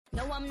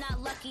No, I'm not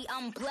lucky,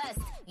 I'm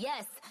blessed.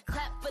 Yes,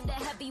 clap for the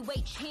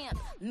heavyweight champ,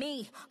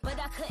 me. But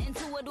I couldn't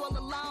do it all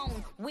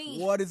alone.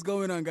 What is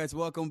going on, guys?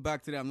 Welcome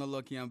back to the I'm Not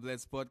Lucky, I'm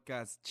Blessed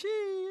podcast.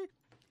 Chee!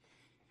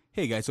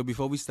 Hey guys, so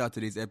before we start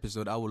today's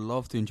episode, I would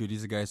love to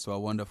introduce you guys to our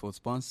wonderful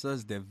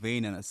sponsors,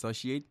 Devane and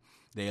Associate.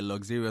 They're a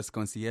luxurious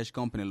concierge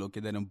company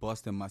located in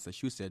Boston,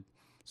 Massachusetts.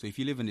 So if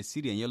you live in the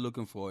city and you're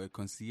looking for a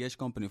concierge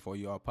company for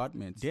your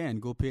apartment, then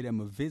go pay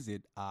them a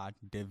visit at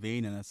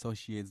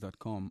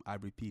devaneandassociates.com. I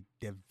repeat,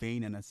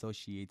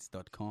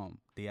 devaneandassociates.com.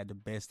 They are the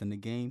best in the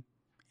game,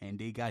 and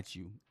they got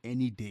you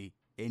any day,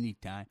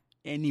 anytime,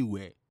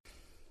 anywhere.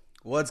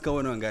 What's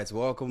going on, guys?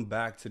 Welcome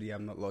back to the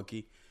I'm Not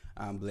Lucky,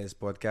 I'm Blessed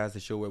podcast, the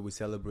show where we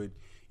celebrate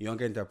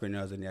young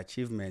entrepreneurs and their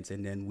achievements,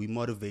 and then we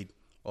motivate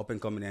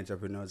up-and-coming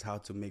entrepreneurs how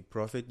to make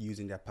profit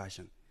using their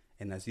passion.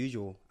 And as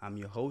usual, I'm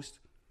your host,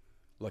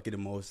 Lucky the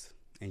Most.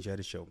 Enjoy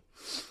the show.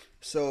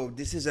 So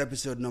this is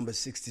episode number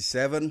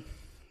 67,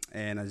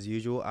 and as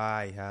usual,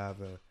 I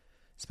have a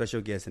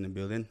special guest in the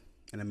building,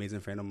 an amazing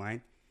friend of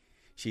mine.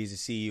 She's the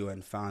CEO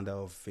and founder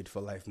of Fit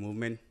for Life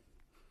movement.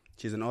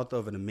 She's an author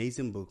of an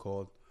amazing book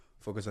called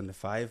Focus on the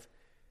Five.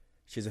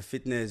 She's a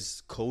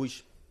fitness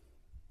coach,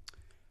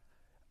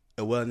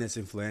 a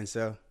wellness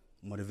influencer,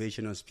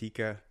 motivational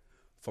speaker,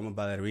 former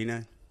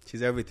ballerina.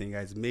 She's everything,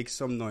 guys. Make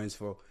some noise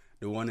for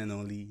the one and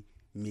only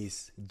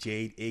Miss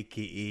Jade,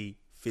 aka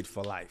Fit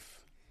for Life.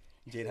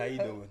 Jade, how you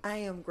doing? I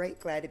am great.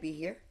 Glad to be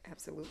here.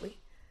 Absolutely.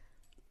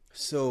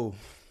 So,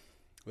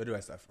 where do I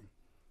start from?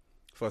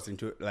 First,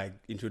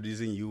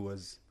 introducing you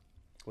was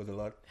a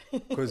lot,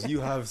 because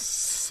you have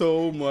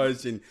so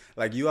much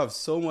you have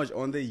so much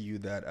under you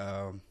that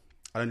I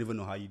don't even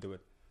know how you do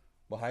it.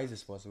 But how is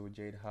this possible,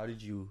 Jade? How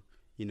did you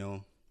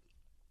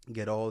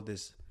get all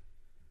this?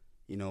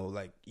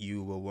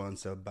 You were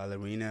once a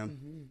ballerina,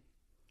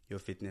 you're a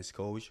fitness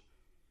coach,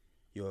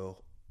 you're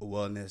a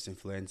wellness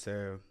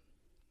influencer,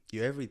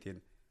 you're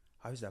everything.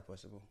 How is that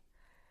possible?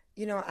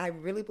 I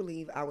really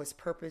believe I was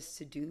purposed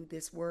to do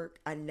this work.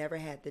 I never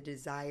had the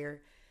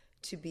desire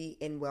to be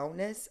in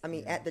wellness. I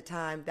mean, at the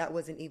time, that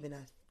wasn't even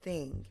a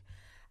thing.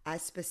 I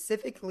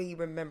specifically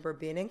remember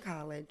being in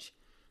college,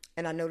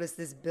 and I noticed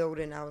this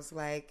building. I was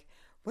like,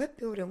 what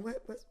building?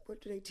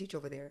 What do they teach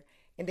over there?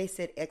 And they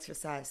said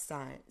exercise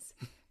science.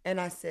 And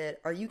I said,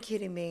 are you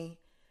kidding me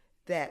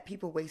that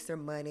people waste their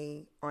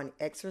money on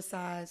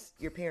exercise,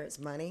 your parents'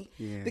 money?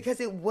 Yeah. Because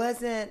it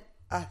wasn't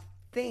a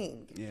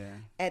thing. Yeah.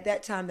 At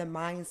that time, the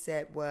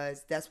mindset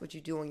was that's what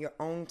you do on your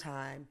own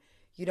time.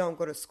 You don't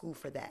go to school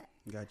for that.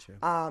 Gotcha.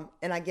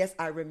 And I guess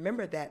I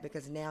remember that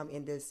because now I'm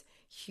in this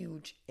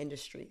huge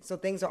industry. So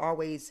things are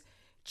always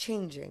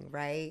changing,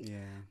 right?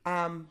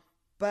 Yeah.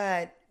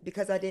 But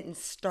because I didn't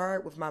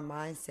start with my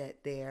mindset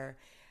there,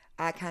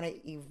 I kind of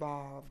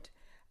evolved.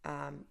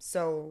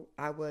 So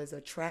I was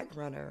a track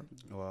runner.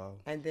 Wow.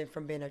 And then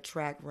from being a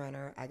track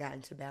runner, I got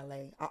into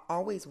ballet. I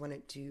always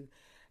wanted to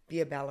be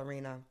a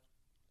ballerina.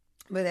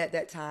 But at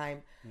that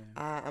time,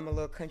 I'm a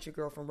little country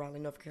girl from Raleigh,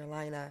 North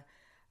Carolina.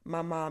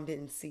 My mom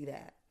didn't see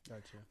that.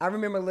 Gotcha. I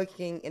remember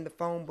looking in the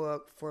phone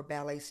book for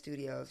ballet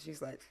studios.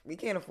 She's like, we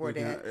can't afford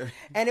that.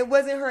 And it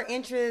wasn't her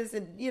interest,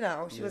 and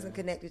she wasn't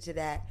connected to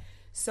that.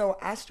 So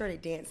I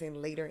started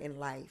dancing later in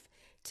life.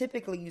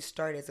 Typically, you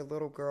start as a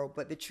little girl,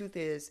 but the truth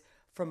is,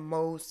 for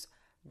most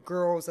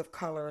girls of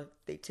color,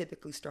 they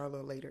typically start a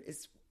little later.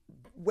 It's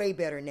way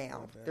better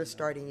now. They're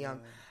starting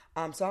young.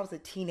 So I was a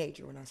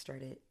teenager when I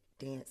started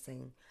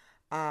dancing.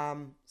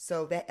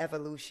 So that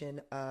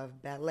evolution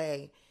of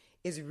ballet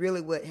is really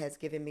what has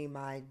given me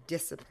my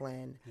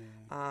discipline.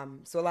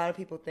 So a lot of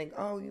people think,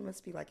 oh, you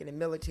must be like in the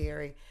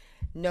military.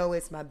 No,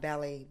 it's my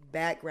ballet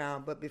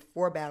background. But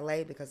before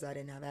ballet, because I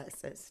didn't have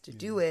access to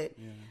do it,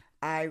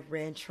 I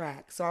ran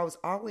track. So I was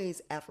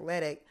always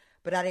athletic,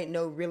 but I didn't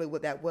know really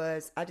what that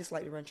was. I just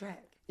like to run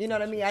track. You know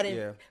what I mean? I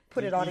didn't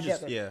put it all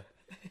together.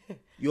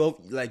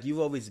 You've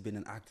always been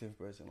an active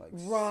person,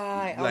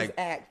 right. I was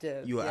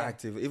active. You were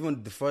active.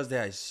 Even the first day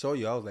I saw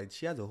you, I was like,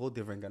 she has a whole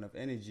different kind of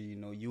energy.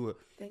 You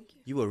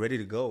were ready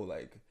to go.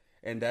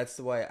 And that's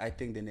why I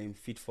think the name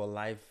Fit for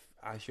Life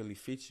actually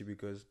fits you,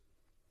 because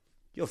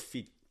you're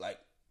fit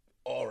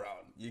all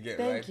around. You get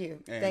Thank you.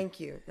 Thank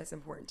you. That's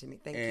important to me.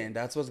 Thank you. And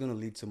that's what's gonna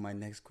lead to my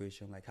next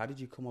question. How did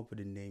you come up with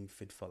the name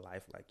Fit for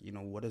Life?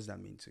 What does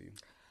that mean to you?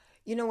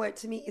 You know what?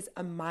 To me, it's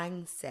a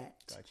mindset.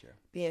 Gotcha.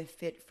 Being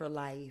fit for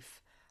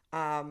life.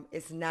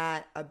 It's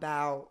not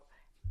about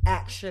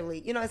actually,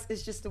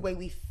 it's just the way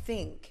we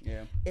think.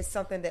 Yeah. It's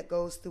something that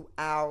goes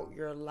throughout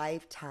your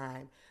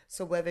lifetime.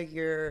 So whether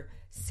you're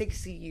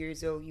 60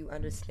 years old, you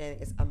understand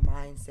it's a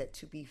mindset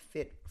to be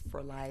fit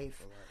for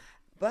life.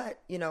 But,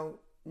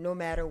 no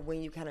matter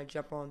when you kind of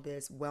jump on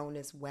this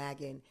wellness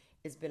wagon,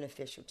 it's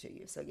beneficial to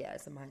you. So yeah,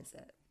 it's a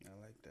mindset. I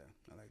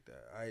like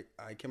that.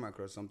 I came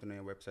across something on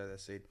your website that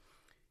said,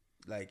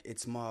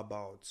 it's more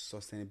about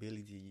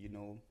sustainability,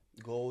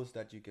 goals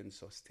that you can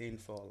sustain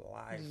for a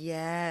life.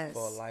 Yes.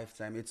 For a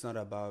lifetime. It's not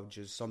about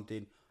just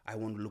something, I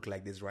want to look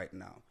like this right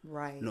now.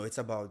 Right. No, it's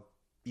about,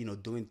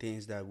 doing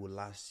things that will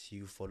last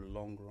you for the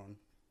long run.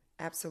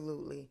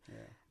 Absolutely. Yeah.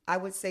 I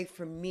would say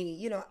for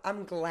me,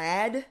 I'm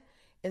glad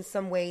in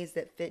some ways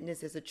that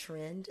fitness is a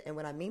trend. And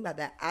what I mean by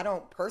that, I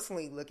don't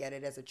personally look at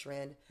it as a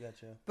trend.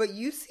 Gotcha. But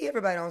you see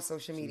everybody on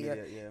social media.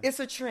 Yeah. It's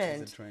a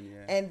trend. It's a trend,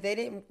 yeah.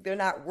 And they're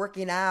not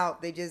working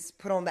out. They just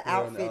put on the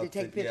outfit to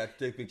take pictures. Yeah,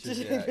 take pictures.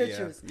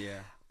 pictures. Yeah.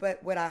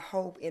 But what I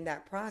hope in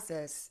that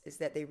process is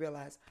that they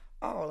realize,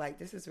 oh, like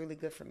this is really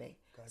good for me.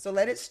 Gotcha. So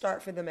let it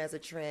start for them as a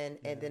trend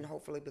and then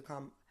hopefully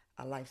become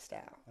a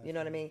lifestyle. You know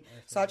what I mean?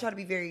 So I try to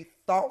be very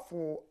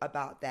thoughtful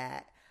about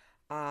that.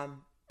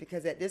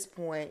 Because at this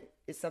point,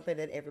 it's something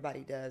that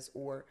everybody does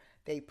or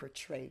they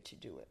portray to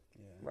do it.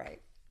 Yeah.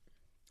 Right.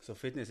 So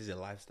fitness is a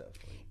lifestyle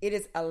for you. It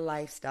is a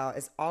lifestyle.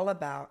 It's all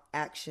about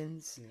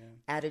actions,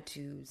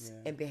 attitudes,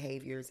 and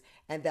behaviors.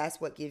 And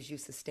that's what gives you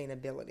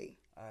sustainability.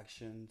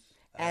 Actions,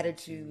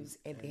 attitudes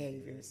and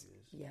behaviors.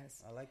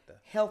 Yes. I like that.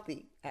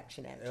 Healthy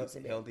action, attitudes,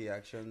 and behaviors. Healthy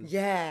actions.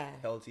 Yeah.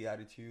 Healthy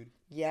attitude.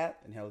 Yep.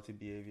 And healthy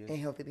behaviors. And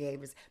healthy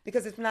behaviors.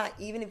 Because if not,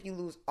 even if you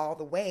lose all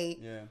the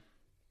weight,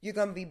 you're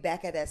going to be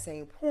back at that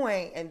same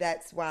point. And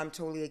that's why I'm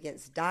totally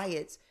against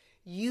diets.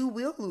 You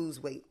will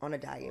lose weight on a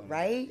diet,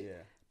 right? Yeah.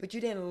 But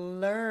you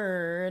didn't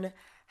learn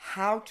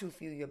how to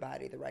fuel your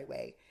body the right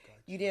way. Gotcha.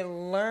 You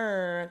didn't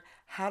learn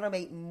how to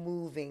make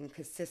moving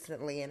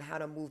consistently and how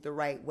to move the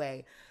right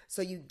way.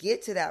 So you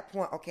get to that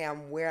point, okay,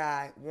 I'm where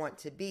I want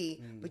to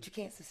be, but you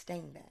can't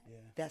sustain that. Yeah.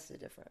 That's the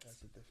difference. That's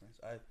the difference.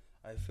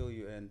 I feel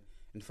you. And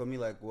for me,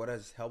 like what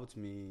has helped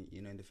me,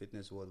 in the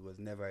fitness world was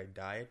never a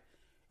diet.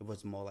 It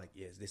was more like,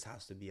 yes, this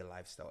has to be a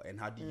lifestyle. And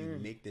how do you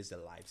make this a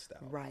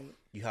lifestyle? Right.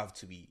 You have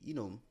to be,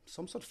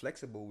 some sort of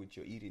flexible with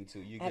your eating too.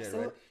 You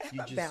Absolutely. get it,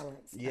 right? You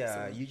Balance. Yeah,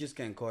 absolutely. You just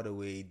can't cut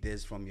away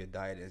this from your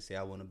diet and say,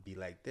 I want to be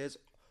like this.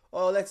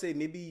 Or let's say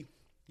maybe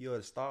you're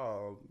a star,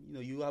 or,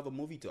 you have a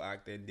movie to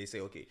act and they say,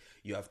 okay,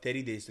 you have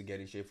 30 days to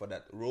get in shape for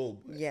that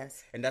role.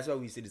 Yes. And that's why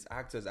we see these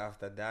actors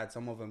after that.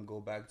 Some of them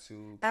go back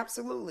to...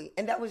 Absolutely.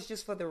 And that was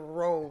just for the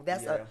role.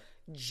 That's a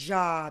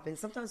job. And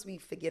sometimes we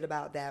forget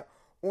about that.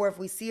 Or if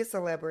we see a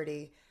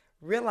celebrity,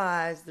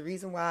 realize the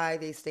reason why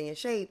they stay in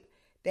shape,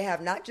 they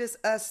have not just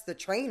us, the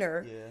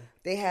trainer,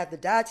 they have the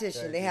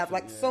dietitian, they have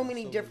like so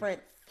many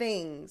different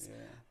things. Yeah.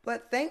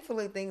 But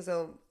thankfully things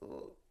are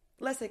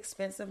less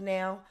expensive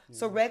now.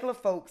 So regular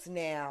folks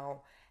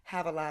now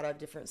have a lot of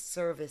different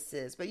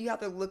services, but you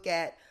have to look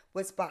at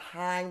what's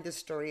behind the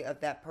story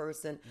of that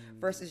person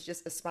versus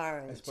just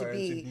aspiring to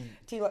be,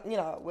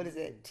 what is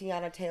it?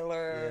 Tiana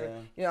Taylor,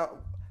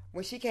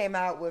 when she came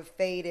out with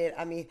Faded,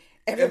 I mean,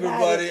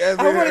 everybody I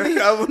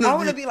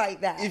want to be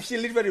like that. If she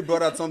literally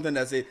brought out something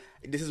that said,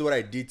 this is what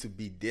I did to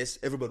be this,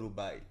 everybody would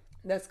buy it.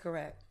 That's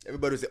correct.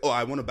 Everybody would say, oh,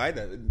 I want to buy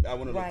that. I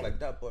want to look like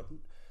that.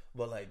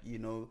 But like,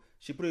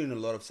 she put in a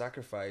lot of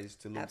sacrifice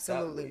to look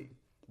that way.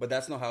 But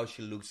that's not how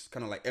she looks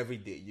kind of like every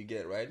day. You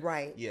get it, right?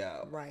 Right.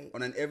 Yeah. Right.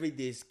 On an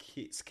everyday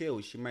scale,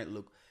 she might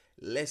look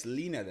less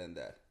leaner than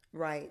that.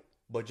 Right.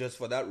 But just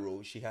for that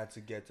role, she had to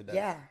get to that.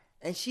 Yeah.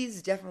 And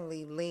she's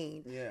definitely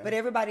lean. Yeah. But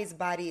everybody's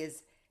body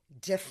is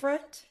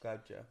different.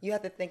 Gotcha. You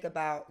have to think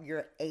about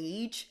your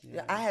age.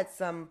 Yeah. I had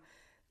some...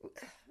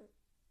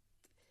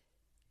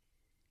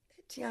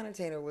 Tiana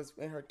Taylor was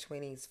in her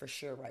 20s for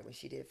sure, right, when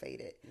she did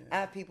Faded. Yeah. I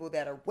have people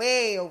that are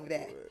way over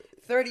that.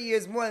 30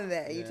 years more than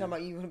that. You're talking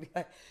about you want to be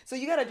like... So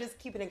you got to just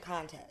keep it in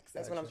context.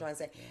 That's what I'm trying to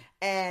say. Yeah.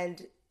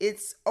 And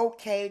it's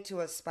okay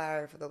to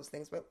aspire for those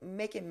things, but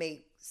make it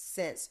make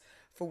sense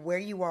for where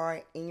you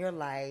are in your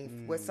life,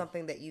 what's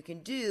something that you can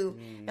do.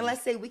 And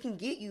let's say we can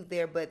get you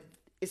there, but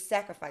it's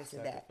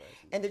sacrificing that.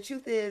 And the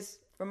truth is,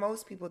 for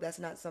most people, that's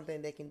not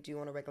something they can do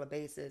on a regular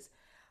basis.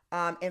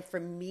 And for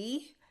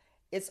me,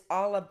 it's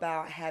all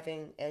about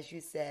having, as you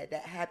said,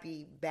 that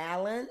happy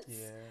balance.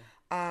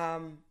 Yeah.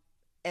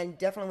 And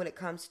definitely when it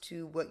comes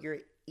to what you're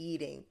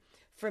eating.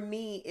 For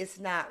me, it's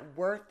not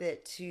worth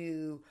it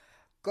to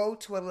go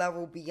to a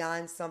level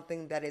beyond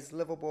something that is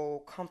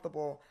livable,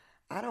 comfortable.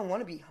 I don't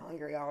want to be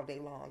hungry all day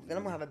long. Then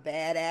I'm going to have a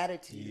bad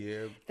attitude.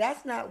 Yeah.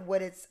 That's not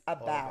what it's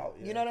about.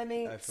 You know what I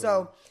mean?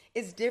 So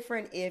it's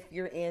different if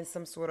you're in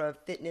some sort of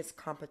fitness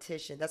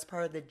competition. That's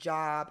part of the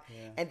job.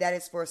 Yeah. And that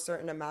is for a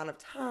certain amount of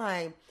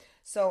time.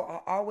 So I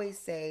always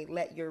say,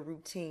 let your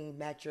routine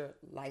match your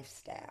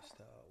lifestyle.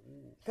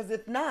 Because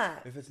if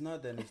it's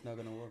not, then it's not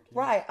going to work. Yeah.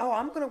 Right. Oh,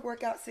 I'm going to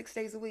work out 6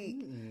 days a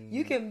week.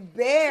 You can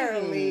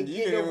barely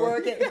get to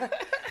work.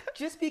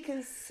 Just be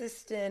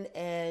consistent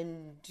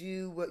and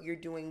do what you're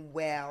doing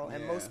well.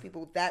 And most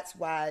people, that's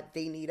why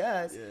they need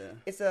us. Yeah.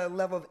 It's a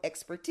level of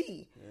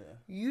expertise.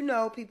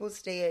 Yeah. People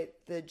stay at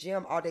the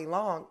gym all day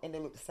long and they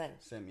look the same.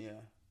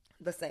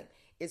 The same.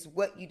 It's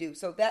what you do.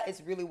 So that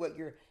is really what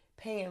you're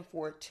paying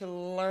for, to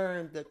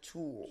learn the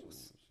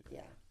tools.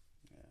 Yeah.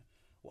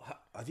 Well,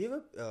 have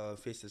you ever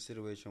faced a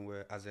situation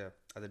where, as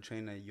a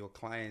trainer, your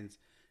clients,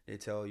 they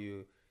tell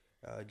you,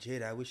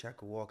 Jade, I wish I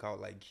could walk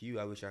out like you.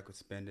 I wish I could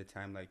spend the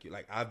time like you.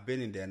 Like, I've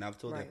been in there and I've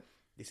told them,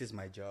 this is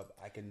my job.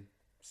 I can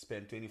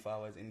spend 24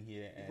 hours in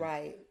here.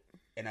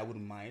 And I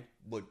wouldn't mind.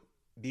 But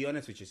be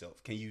honest with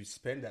yourself. Can you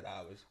spend that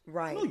hours?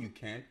 Right. No, you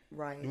can't.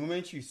 Right. The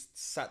moment you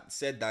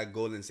set that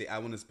goal and say, I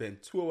want to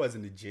spend 2 hours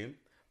in the gym.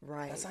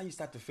 Right. That's how you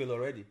start to feel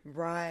already.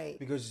 Right.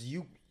 Because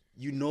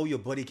you know your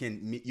body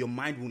your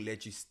mind won't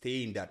let you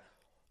stay in that.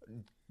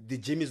 The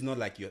gym is not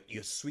like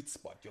your sweet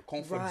spot, your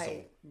comfort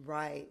zone.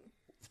 Right.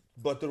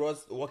 But to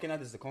us, working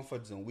out is the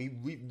comfort zone.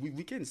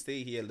 We can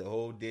stay here the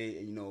whole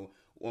day,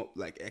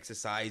 like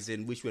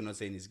exercising, which we're not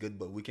saying is good,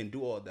 but we can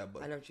do all that.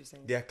 But I know what you're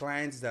saying. There are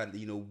clients that,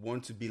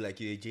 want to be like,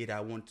 hey, Jada,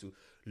 I want to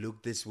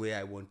look this way.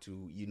 I want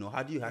to,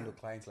 how do you handle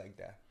clients like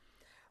that?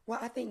 Well,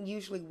 I think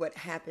usually what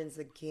happens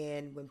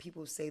again when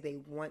people say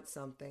they want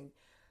something,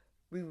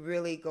 we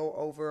really go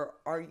over,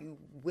 are you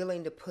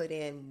willing to put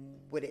in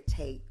what it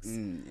takes?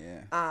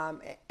 And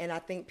I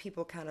think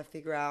people kind of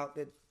figure out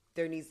that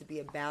there needs to be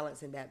a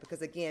balance in that,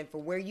 because again,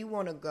 for where you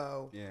want to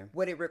go,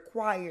 what it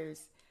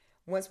requires,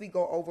 once we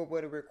go over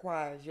what it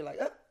requires, you're like,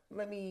 oh,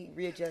 let me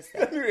readjust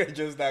that.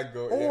 Readjust that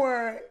goal.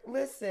 Or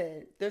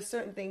listen, there's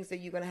certain things that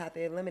you're going to have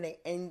to eliminate,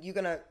 and you're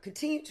going to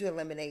continue to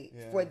eliminate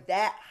for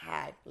that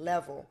high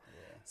level.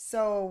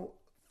 So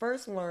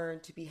first learn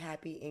to be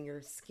happy in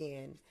your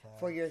skin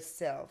for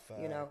yourself,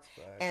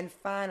 and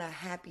find a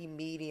happy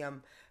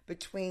medium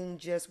between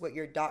just what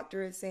your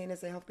doctor is saying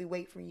is a healthy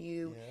weight for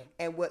you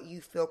and what you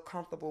feel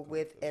comfortable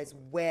with as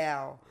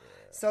well.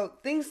 So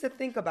things to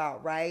think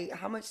about, right?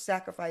 How much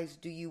sacrifice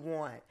do you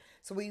want?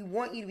 So we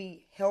want you to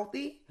be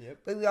healthy,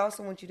 but we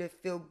also want you to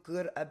feel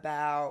good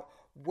about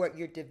what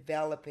you're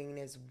developing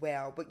as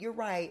well. But you're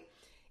right.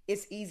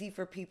 It's easy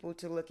for people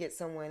to look at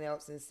someone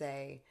else and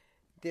say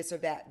this or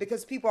that,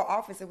 because people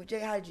often say, well, Jay,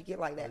 how did you get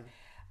like that?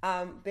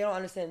 They don't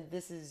understand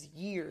this is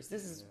years.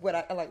 This is what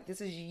I like.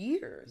 This is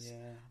years.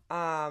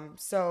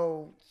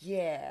 So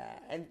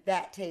and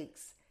that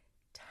takes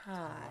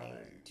time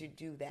to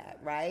do that,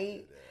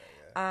 right?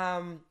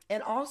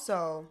 And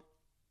also,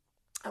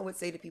 I would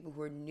say to people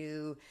who are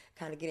new,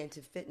 kind of get into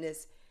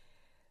fitness,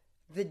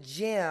 the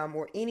gym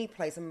or any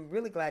place, I'm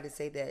really glad to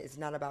say that it's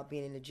not about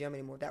being in the gym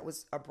anymore. That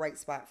was a bright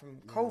spot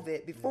from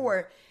COVID.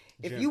 Before,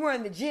 if you were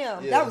in the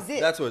gym, that was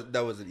it.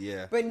 That was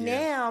it, But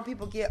now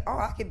people get,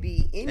 I could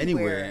be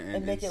anywhere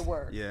and make it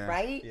work,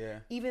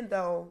 right? Even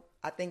though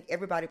I think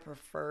everybody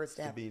prefers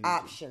to have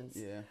options.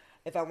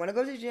 If I want to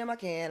go to the gym, I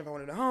can. If I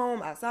want to go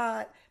home,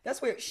 outside,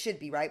 that's where it should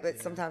be, right? But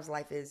sometimes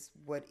life is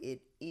what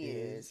it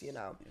is,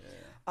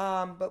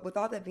 But with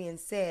all that being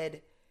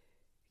said,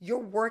 your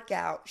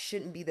workout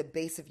shouldn't be the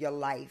base of your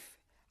life.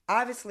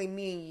 Obviously,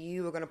 me and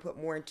you are going to put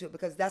more into it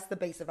because that's the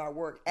base of our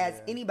work,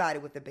 as anybody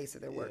with the base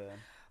of their work.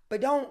 But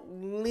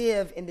don't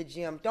live in the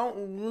gym.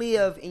 Don't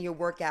live in your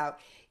workout.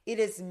 It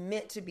is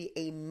meant to be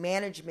a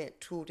management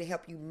tool to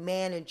help you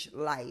manage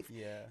life.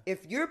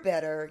 If you're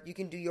better, you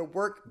can do your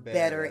work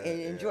better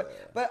and enjoy.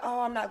 But,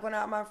 I'm not going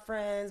out with my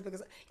friends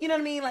because, you know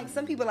what I mean? Like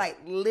some people like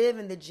live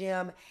in the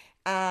gym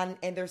and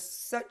they're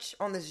such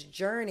on this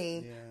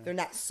journey. They're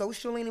not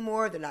social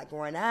anymore. They're not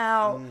going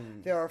out.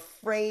 They're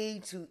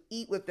afraid to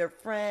eat with their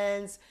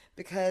friends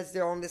because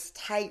they're on this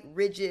tight,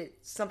 rigid,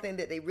 something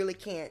that they really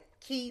can't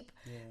keep.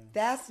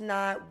 That's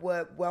not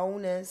what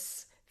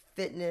wellness,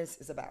 fitness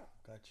is about.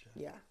 Gotcha.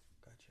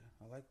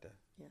 I like that.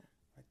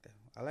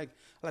 I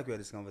like where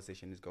this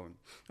conversation is going.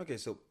 Okay,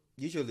 so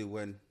usually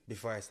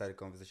before I start a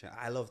conversation,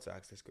 I love to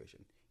ask this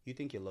question. You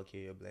think you're lucky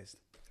or you're blessed?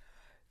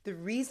 The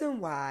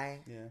reason why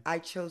I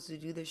chose to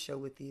do this show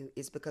with you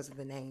is because of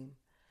the name.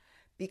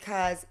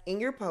 Because in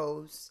your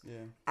post,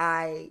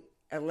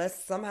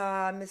 unless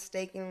somehow I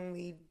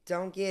mistakenly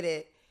don't get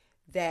it,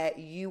 that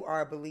you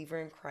are a believer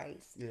in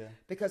Christ.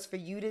 Because for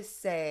you to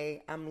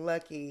say, I'm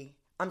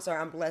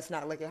blessed,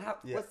 not lucky.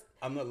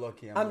 I'm not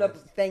lucky.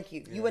 Thank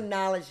you. You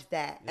acknowledged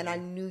that, and I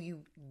knew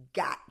you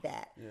got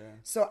that.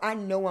 So I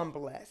know I'm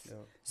blessed.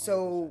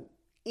 So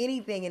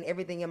anything and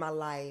everything in my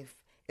life,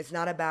 it's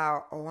not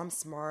about, I'm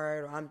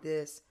smart or I'm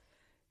this.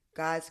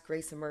 God's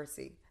grace and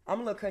mercy.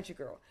 I'm a little country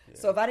girl.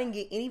 So if I didn't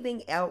get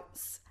anything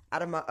else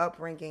out of my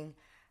upbringing,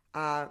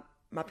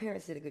 my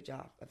parents did a good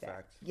job of that.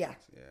 Facts. Yeah.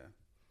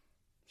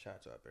 Shout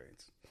out to our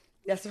parents.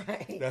 That's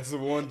right. That's the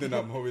one thing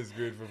I'm always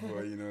grateful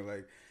for,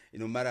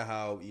 no matter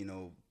how,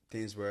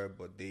 things were,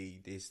 but they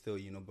still,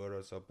 brought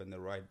us up in the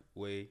right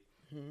way.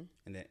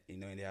 And then,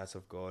 in the house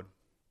of God,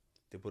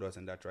 they put us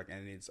on that track,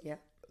 and it's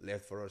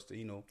left for us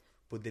to,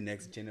 put the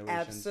next generation.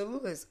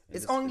 Absolutely.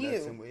 It's on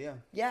you.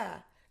 Yeah.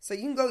 So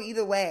you can go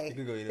either way.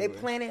 They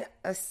planted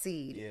a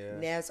seed.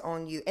 And that's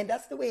on you. And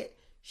that's the way it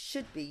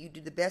should be. You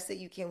do the best that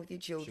you can with your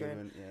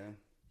children.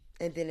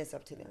 And then it's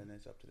up to them.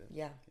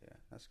 Yeah.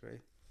 That's great.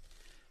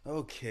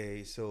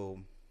 Okay, so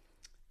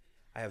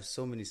I have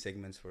so many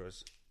segments for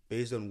us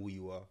based on who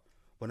you are.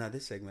 But now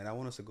this segment, I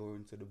want us to go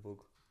into the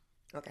book.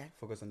 Okay.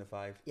 Focus on the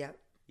 5. Yeah.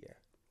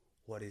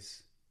 What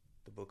is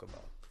the book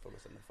about?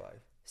 Focus on the 5.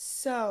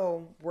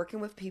 So, working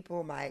with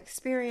people, my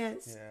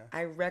experience,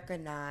 I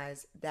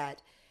recognize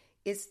that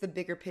it's the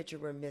bigger picture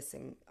we're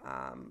missing.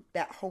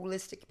 That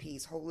holistic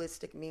piece.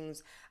 Holistic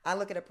means I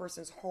look at a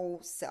person's whole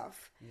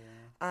self.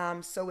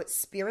 So it's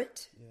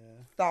spirit,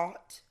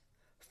 thought,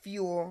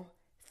 fuel,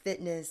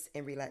 fitness,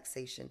 and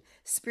relaxation.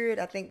 Spirit,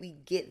 I think we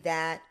get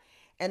that.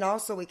 And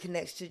also it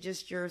connects to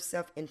just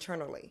yourself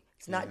internally.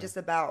 It's not just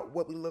about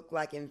what we look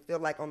like and feel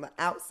like on the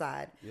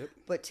outside,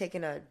 but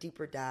taking a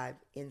deeper dive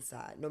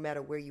inside, no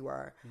matter where you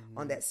are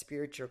on that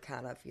spiritual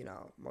kind of,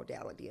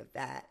 modality of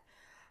that.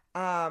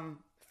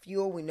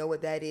 Fuel, we know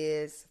what that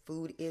is.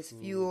 Food is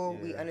fuel.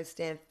 We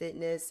understand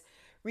fitness.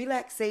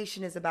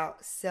 Relaxation is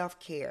about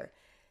self-care.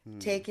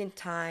 Taking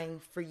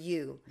time for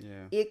you.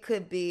 It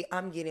could be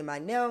I'm getting my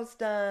nails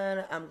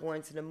done, I'm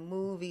going to the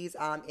movies,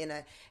 I'm in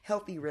a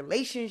healthy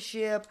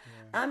relationship,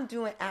 I'm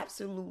doing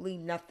absolutely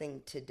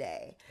nothing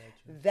today.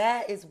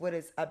 That is what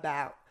it's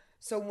about.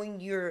 So when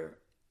you're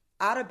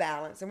out of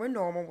balance, and we're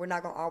normal, we're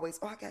not going to always,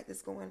 I got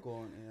this going.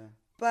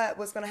 But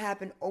what's going to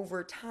happen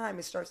over time,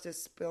 it starts to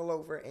spill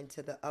over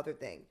into the other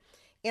thing.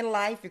 In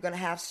life, you're going to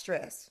have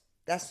stress.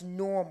 That's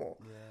normal.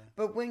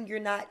 But when you're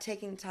not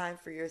taking time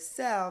for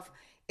yourself,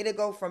 it'll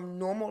go from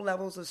normal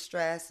levels of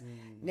stress.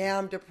 Now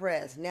I'm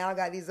depressed. Now I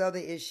got these other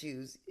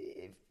issues,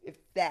 if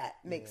that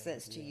makes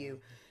sense to you.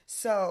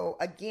 So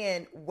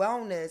again,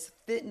 wellness,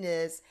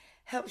 fitness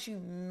helps you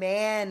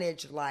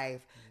manage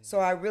life. So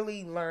I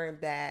really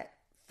learned that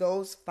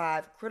those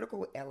 5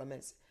 critical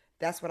elements,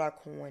 that's what I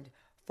coined,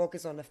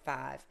 focus on the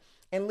 5.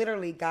 And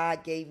literally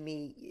God gave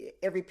me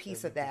every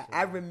piece of that.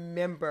 I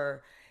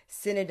remember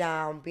sitting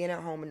down, being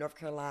at home in North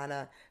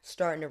Carolina,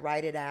 starting to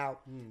write it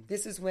out.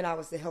 This is when I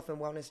was the health and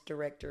wellness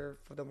director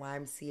for the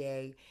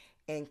YMCA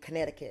in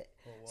Connecticut.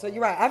 So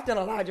you're right. I've done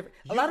a lot of different.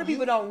 A lot of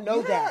people don't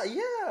know that.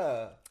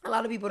 A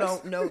lot of people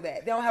don't know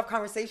that. They don't have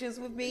conversations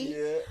with me.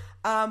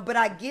 But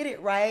I get it,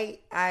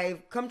 right?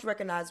 I've come to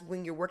recognize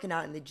when you're working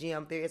out in the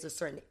gym, there is a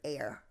certain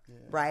air,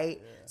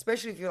 right?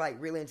 Especially if you're like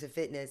really into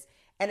fitness.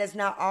 And it's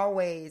not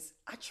always.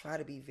 I try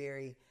to be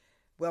very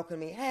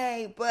welcoming,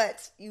 hey,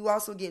 but you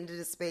also get into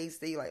the space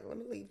that you're like, let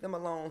me leave them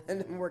alone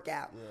and then work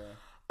out.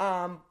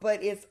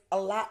 But it's a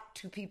lot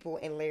to people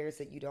and layers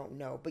that you don't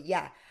know. But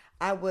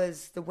I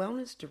was the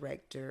wellness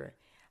director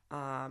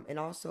and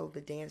also the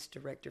dance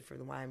director for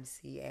the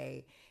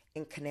YMCA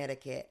in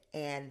Connecticut.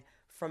 And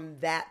from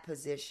that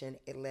position,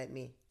 it led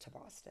me to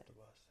Boston.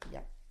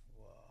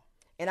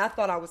 And I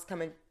thought I was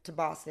coming to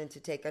Boston to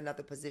take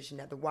another position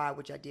at the Y,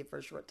 which I did for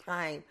a short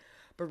time.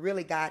 But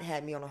really, God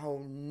had me on a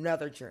whole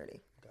nother journey.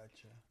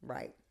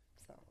 Right.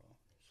 So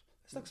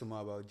let's talk some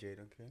more about Jade,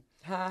 okay?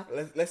 Huh?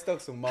 Let's talk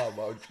some more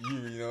about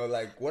you.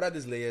 Like what are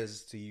these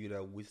layers to you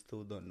that we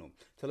still don't know?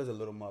 Tell us a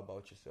little more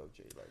about yourself,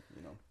 Jade.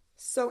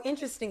 So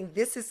interesting.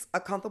 This is a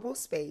comfortable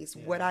space.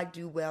 What I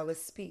do well is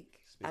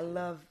speak. I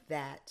love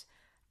that.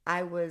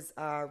 I was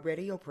a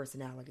radio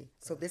personality,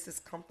 so this is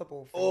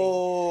comfortable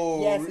for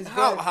me. Yes, it's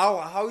good.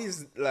 How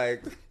is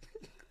like?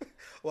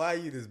 Why are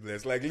you this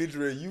blessed? Like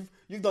literally,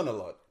 you've done a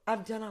lot.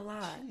 I've done a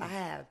lot. Jeez. I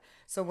have.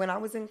 So when I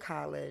was in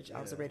college, I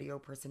was a radio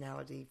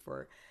personality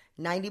for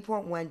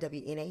 90.1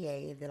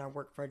 WNAA, and then I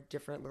worked for a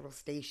different little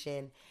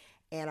station,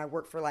 and I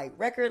worked for like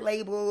record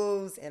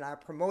labels, and I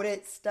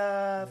promoted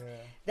stuff.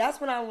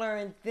 That's when I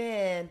learned.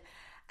 Then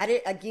I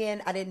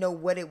didn't know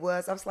what it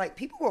was. I was like,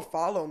 people will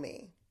follow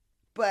me,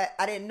 but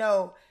I didn't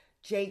know,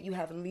 Jade, you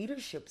have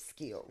leadership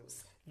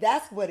skills.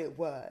 That's what it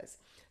was.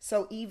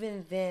 So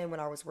even then,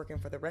 when I was working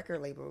for the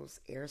record labels,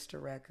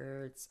 Arista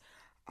Records,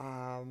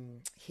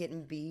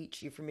 Hidden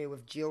Beach, you're familiar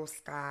with Jill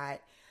Scott.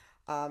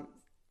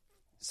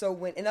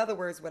 So in other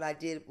words, what I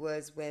did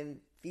was when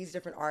these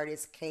different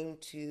artists came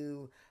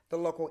to the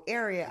local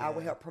area, I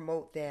would help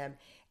promote them,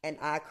 and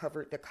I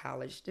covered the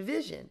college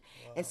division.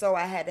 And so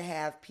I had to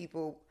have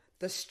people.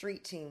 The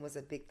street team was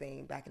a big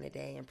thing back in the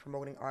day, and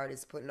promoting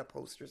artists, putting up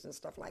posters and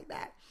stuff like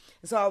that.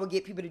 And so I would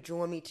get people to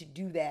join me to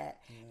do that.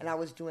 And I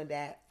was doing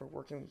that for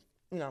working,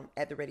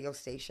 at the radio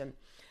station.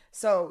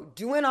 So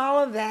doing all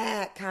of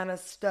that kind of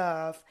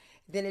stuff,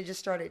 then it just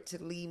started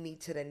to lead me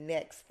to the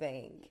next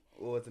thing.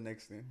 What was the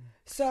next thing?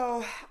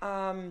 So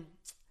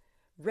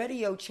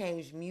radio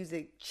changed,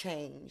 music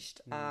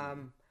changed.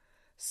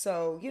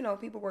 So,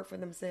 people work for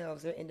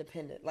themselves. They're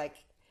independent. Like,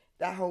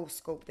 that whole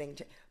scope thing.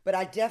 But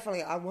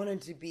I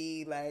wanted to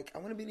be like, I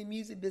want to be in the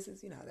music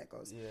business. You know how that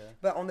goes.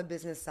 But on the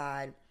business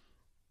side.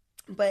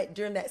 But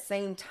during that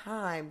same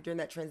time, during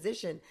that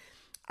transition,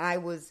 I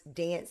was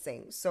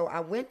dancing. So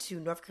I went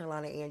to North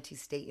Carolina A&T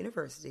State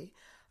University,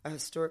 a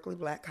historically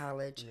black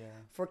college,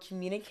 for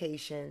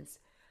communications.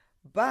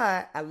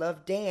 But I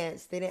love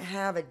dance. They didn't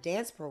have a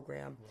dance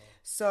program.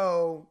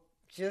 So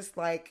just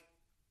like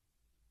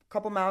a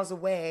couple miles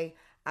away,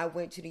 I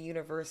went to the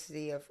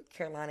University of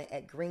Carolina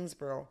at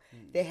Greensboro.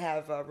 They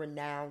have a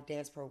renowned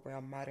dance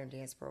program, modern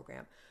dance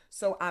program.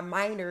 So I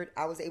minored.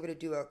 I was able to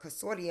do a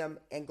consortium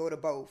and go to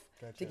both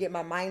to get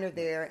my minor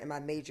there and my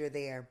major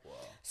there.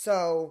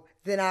 So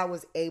then I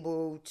was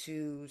able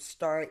to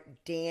start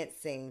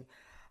dancing.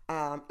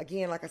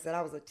 Again, like I said,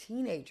 I was a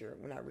teenager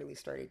when I really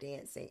started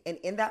dancing. And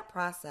in that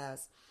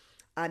process,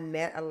 I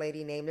met a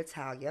lady named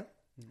Natalia.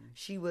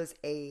 She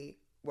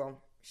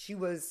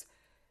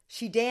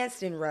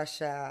danced in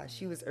Russia.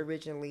 She was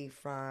originally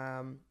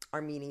from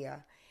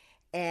Armenia,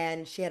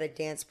 and she had a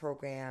dance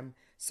program.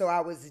 So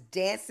I was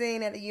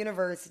dancing at the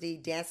university,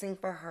 dancing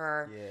for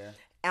her.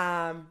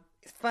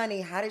 it's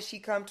funny. How did she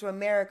come to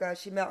America?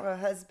 She met her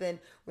husband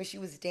when she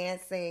was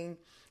dancing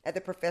at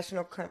the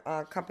professional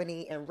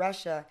company in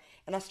Russia,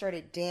 and I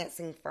started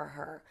dancing for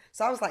her.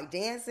 So I was like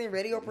dancing,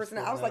 radio person.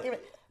 I was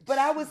like, but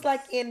I was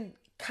like in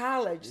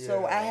college,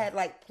 so I had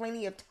like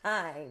plenty of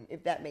time,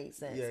 if that made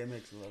sense. Yeah, it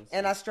makes a lot of sense.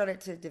 And I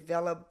started to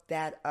develop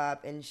that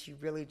up, and she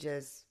really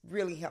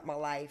helped my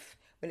life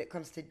when it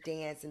comes to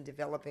dance and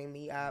developing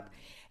me up.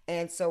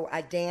 And so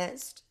I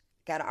danced,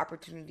 got an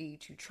opportunity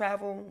to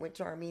travel, went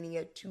to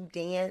Armenia to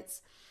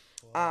dance.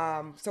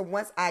 Wow. So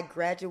once I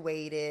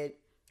graduated,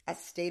 I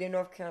stayed in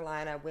North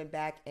Carolina, went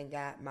back and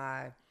got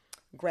my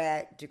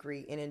grad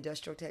degree in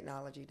industrial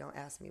technology. Don't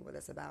ask me what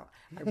that's about.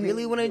 I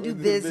really want to do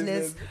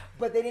business,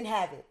 but they didn't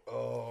have it.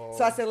 Oh.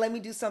 So I said, let me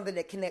do something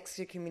that connects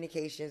to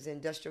communications and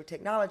industrial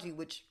technology,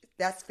 which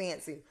that's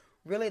fancy.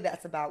 Really,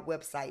 that's about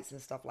websites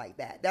and stuff like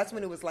that. That's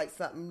when it was like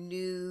something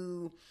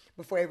new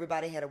before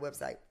everybody had a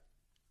website.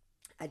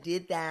 I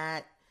did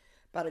that.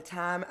 By the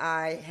time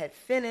I had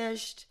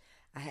finished,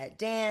 I had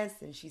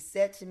danced, and she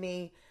said to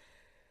me,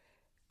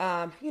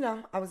 I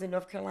was in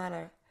North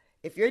Carolina.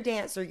 If you're a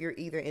dancer, you're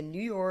either in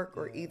New York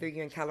or either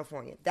you're in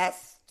California.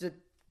 That's the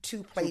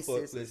two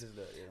places.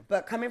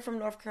 But coming from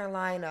North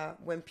Carolina,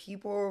 when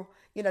people,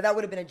 that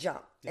would have been a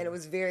jump, and it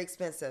was very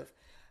expensive.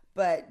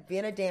 But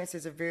being a dancer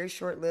is a very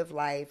short-lived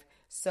life.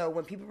 So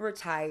when people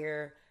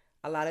retire,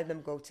 a lot of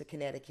them go to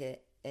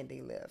Connecticut and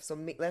they live. So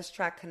let's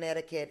try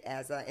Connecticut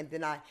and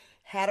then I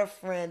had a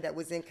friend that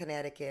was in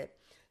Connecticut.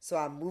 So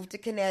I moved to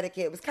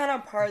Connecticut. It was kind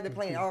of part of the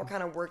plan. It all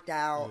kind of worked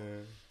out.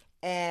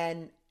 Yeah.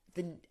 And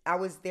I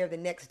was there the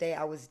next day.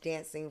 I was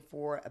dancing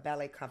for a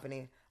ballet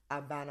company,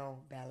 Albano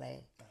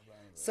Ballet.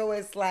 So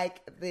it's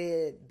like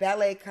the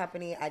ballet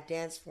company I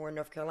danced for in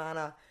North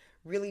Carolina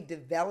really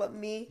developed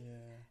me. Yeah.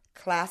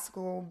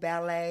 Classical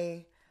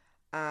ballet,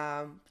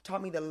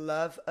 taught me the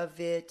love of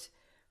it,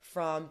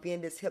 from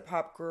being this hip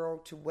hop girl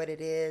to what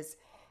it is.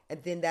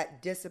 And then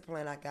that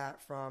discipline I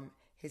got from,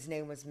 his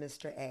name was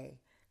Mr. A.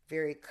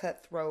 Very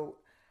cutthroat.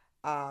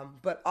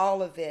 But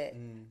all of it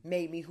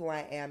made me who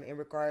I am in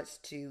regards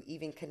to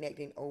even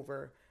connecting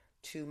over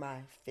to my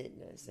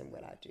fitness and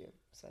what I do.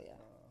 So yeah,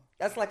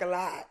 that's like a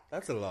lot.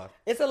 That's a lot.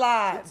 It's a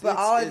lot, but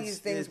all of these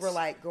things were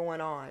like going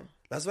on.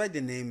 That's why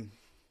the name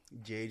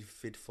Jade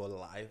Fit for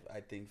Life, I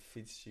think,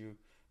 fits you,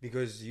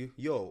 because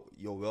you're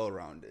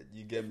well-rounded.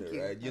 You get me,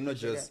 right? You're not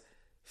just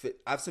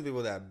fit. I've seen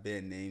people that have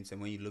bare names, and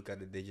when you look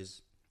at it, they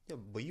just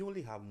but you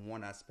only have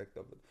one aspect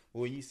of it. But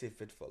when you say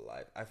fit for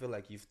life, I feel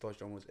like you've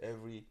touched almost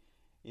every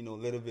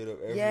little bit of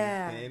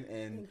everything,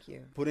 and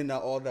putting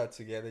all that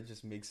together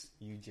just makes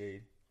you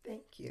Jade.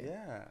 Thank you.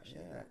 Yeah.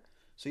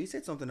 So you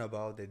said something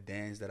about the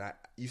dance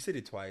you said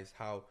it twice,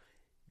 how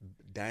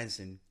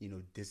dancing,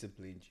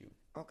 disciplined you.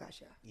 Oh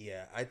gosh, yeah.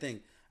 Yeah, I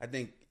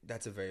think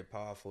that's a very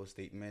powerful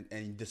statement,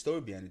 and the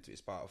story behind it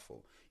is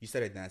powerful. You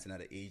started dancing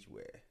at an age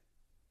where,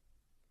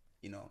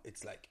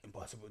 it's like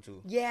impossible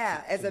to.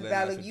 Yeah, as a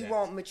ballet, you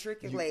won't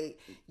matriculate.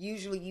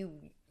 Usually, you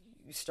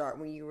start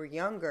when you were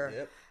younger.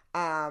 Yep.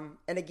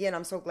 And again,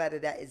 I'm so glad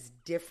that is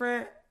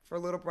different for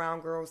little brown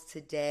girls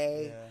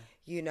today.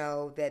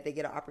 Yeah. That they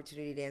get an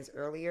opportunity to dance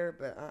earlier,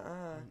 but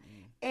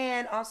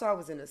And also, I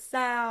was in the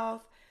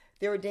South.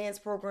 There were dance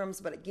programs,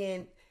 but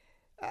again,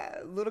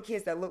 little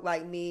kids that look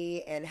like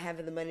me and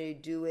having the money to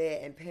do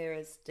it, and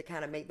parents to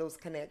kind of make those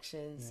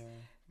connections,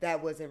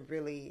 that wasn't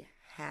really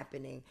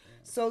happening. Yeah.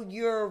 So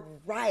you're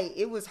right.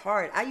 It was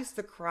hard. I used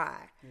to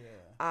cry.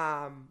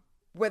 Yeah.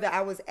 Whether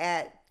I was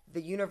at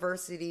the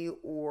university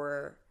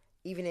or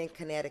even in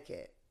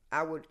Connecticut,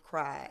 I would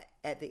cry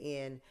at the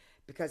end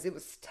because it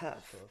was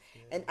tough.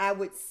 Yeah. And I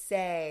would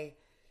say,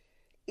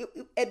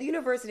 at the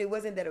university, it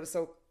wasn't that it was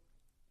so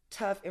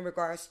tough in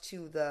regards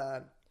to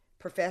the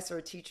professor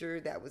or teacher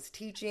that was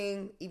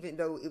teaching, even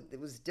though it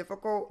was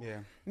difficult. Yeah.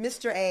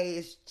 Mr.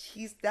 A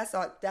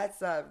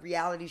that's a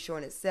reality show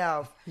in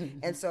itself.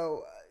 And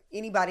so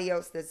anybody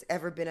else that's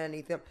ever been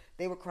underneath them,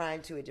 they were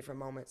crying too at different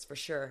moments for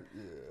sure.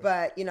 Yeah.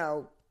 But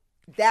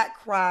that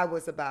cry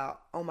was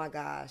about, oh my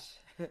gosh.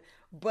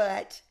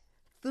 But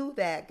through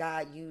that,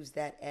 God used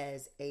that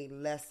as a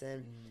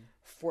lesson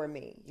for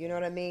me. You know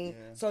what I mean?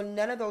 Yeah. So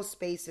none of those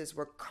spaces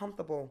were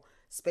comfortable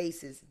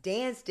spaces.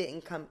 Dance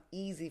didn't come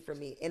easy for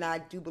me, and I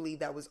do believe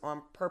that was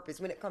on purpose.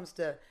 When it comes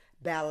to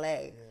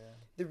ballet,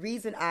 the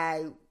reason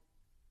I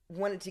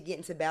wanted to get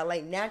into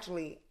ballet,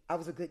 naturally, I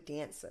was a good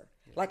dancer.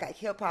 Like at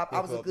hip hop, I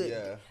was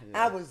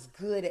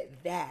good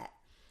at that.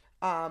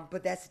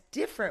 But that's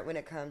different when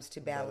it comes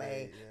to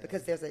ballet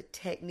because there's a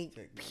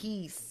technique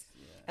piece,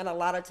 and a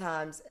lot of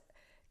times,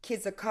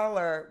 kids of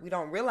color, we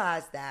don't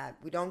realize that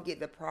we don't get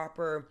the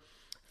proper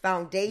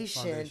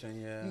foundation.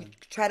 You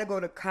try to go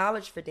to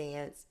college for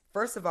dance.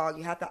 First of all,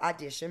 you have to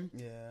audition.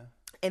 Yeah.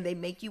 And they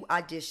make you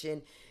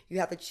audition. You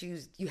have to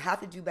choose. You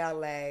have to do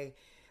ballet.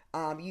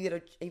 I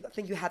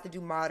think you have to do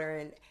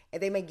modern.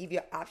 And they may give you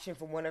an option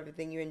for one other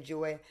thing you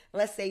enjoy.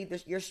 Let's say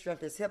your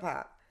strength is hip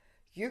hop.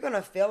 You're going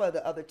to fail at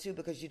the other two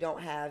because you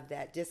don't have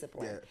that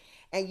discipline.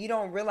 Yeah. And you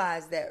don't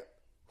realize that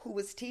who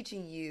was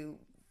teaching you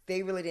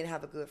they really didn't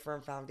have a good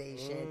firm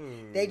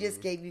foundation. They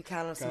just gave you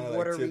kind of some Kinda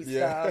watery like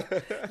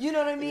tip, stuff. You know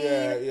what I mean?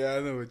 Yeah, I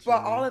know what you mean.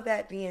 But all of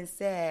that being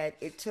said,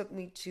 it took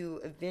me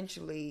to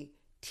eventually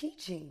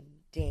teaching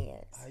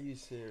dance. Are you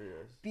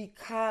serious?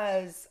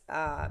 Because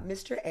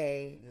Mr.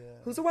 A,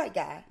 who's a white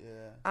guy,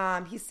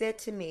 he said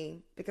to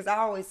me, because I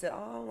always said,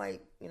 oh, I don't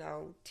like,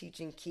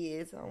 teaching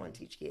kids. I don't want to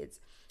teach kids.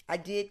 I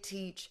did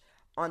teach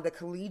on the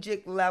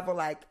collegiate level,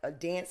 like a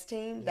dance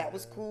team. That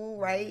was cool,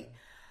 right?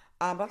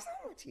 But I was like,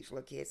 I don't want to teach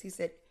little kids. He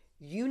said,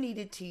 you need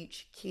to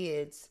teach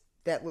kids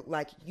that look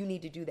like you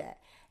need to do that.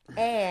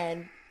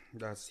 And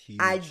that's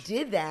huge. I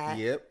did that.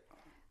 Yep.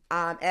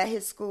 At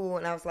his school,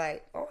 and I was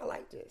like, oh, I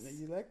like this.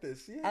 You like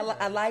this, yeah.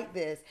 I like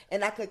this.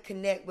 And I could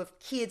connect with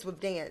kids with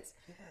dance.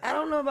 I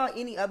don't know about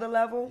any other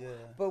level,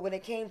 but when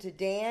it came to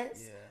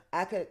dance,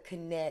 I could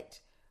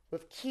connect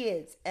with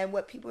kids. And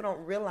what people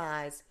don't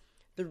realize,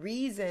 the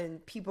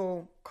reason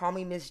people call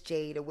me Miss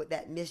Jade, or what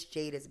that Miss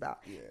Jade is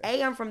about.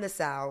 I'm from the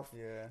South,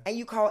 and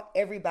you call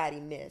everybody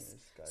Miss.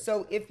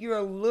 So if you're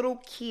a little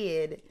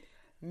kid,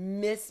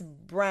 Miss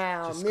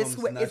Brown, Miss,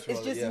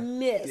 it's just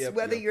Miss,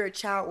 whether you're a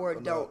child or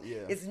adult.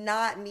 It's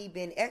not me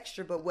being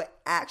extra, but what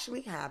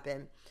actually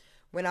happened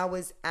when I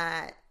was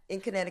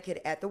in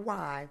Connecticut at the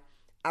Y,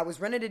 I was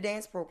running a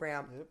dance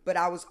program, but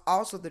I was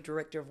also the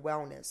director of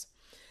wellness.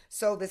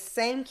 So the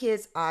same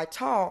kids I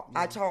taught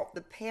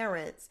the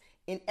parents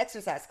in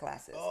exercise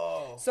classes.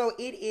 So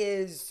it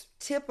is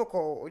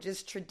typical, or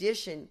just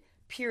tradition,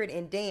 period,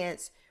 in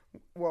dance.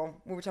 Well,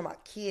 when we're talking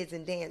about kids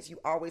and dance, you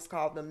always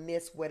call them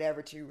Miss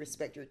whatever to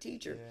respect your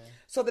teacher.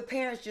 So the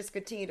parents just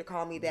continue to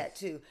call me that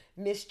too,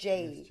 Miss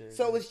Jade.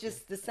 So it's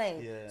just the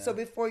same. So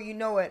before you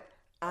know it,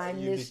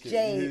 I'm Miss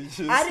Jade.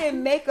 I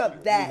didn't make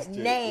up that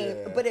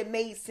name, but it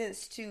made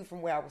sense too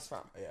from where I was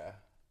from.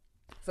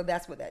 So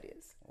that's what that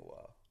is.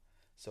 Wow.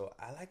 So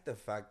I like the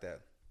fact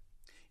that,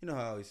 you know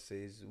how it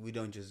says, we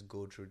don't just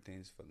go through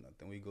things for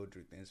nothing. We go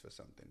through things for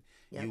something.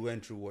 You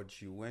went through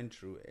what you went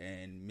through,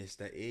 and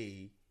Mr.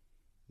 A,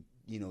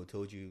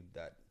 told you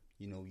that,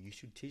 you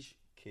should teach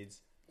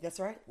kids. That's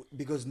right.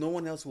 Because no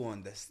one else will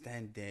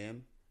understand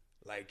them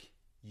like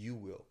you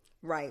will.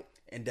 Right.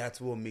 And that's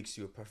what makes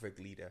you a perfect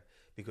leader,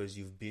 because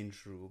you've been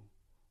through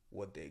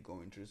what they're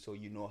going through. So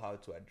you know how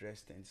to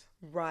address things.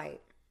 Right.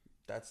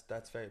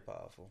 That's very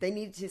powerful. They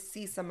need to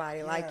see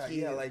somebody like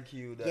you. Yeah, like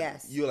you.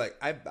 You're like,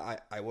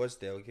 I was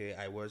there, okay?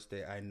 I was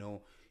there. I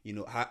know,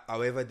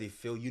 however they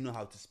feel, you know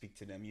how to speak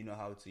to them. You know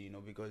how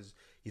to, because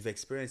you've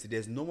experienced it.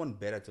 There's no one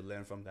better to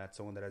learn from that,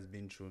 someone that has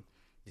been through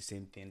the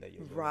same thing that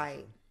you're going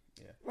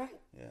through. Yeah. Right.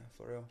 Yeah,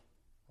 for real.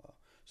 Wow.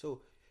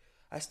 So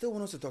I still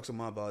want us to talk some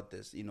more about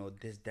this,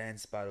 this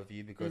dance part of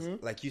you, because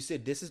like you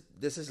said, this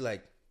is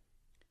like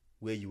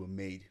where you were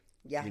made.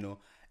 Yeah.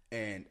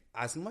 And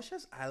as much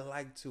as I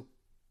like to,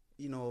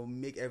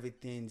 make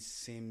everything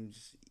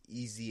seems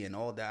easy and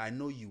all that, I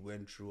know you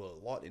went through a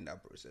lot in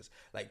that process.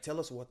 Like, tell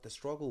us what the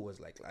struggle was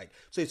like.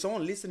 So if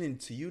someone listening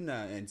to you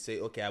now and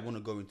say, okay, I want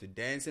to go into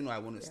dancing, or I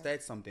want to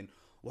start something,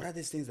 what are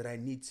these things that I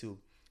need to,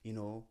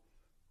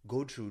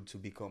 go through to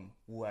become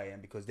who I am?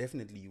 Because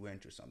definitely you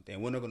went through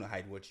something. We're not going to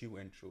hide what you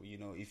went through.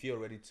 If you're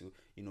ready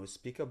to,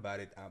 speak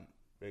about it, I'm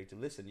ready to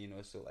listen,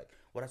 So like,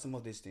 what are some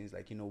of these things?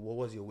 Like, what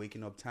was your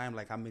waking up time?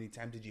 Like, how many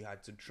times did you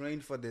have to train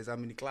for this? How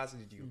many classes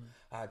did you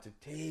have to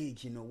take?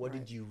 What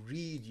did you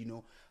read?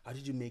 How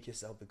did you make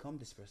yourself become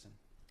this person?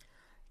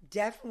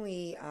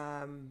 Definitely,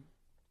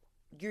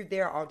 you're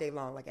there all day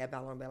long, like at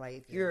Balloon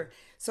Ballet.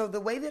 So the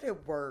way that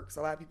it works,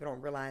 a lot of people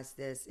don't realize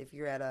this. If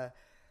you're at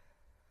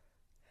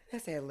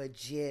let's say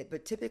legit,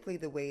 but typically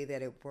the way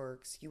that it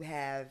works, you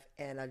have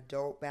an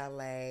adult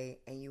ballet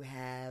and you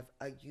have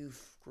a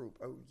youth group,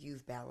 a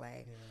youth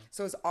ballet.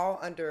 So it's all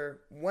under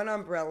one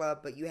umbrella,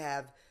 but you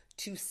have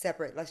two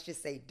separate, let's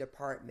just say,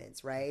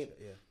 departments, right?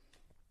 Yeah.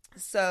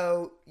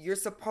 So you're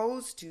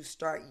supposed to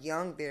start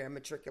young there and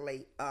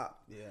matriculate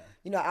up.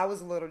 Yeah. I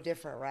was a little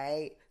different,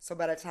 right? So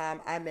by the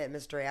time I met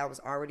Mr. A, I was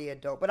already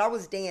adult, but I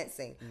was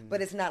dancing.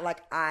 But it's not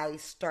like I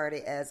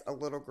started as a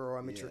little girl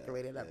and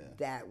matriculated up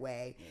that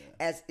way,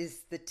 as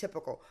is the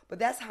typical. But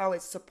that's how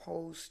it's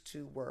supposed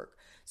to work.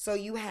 So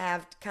you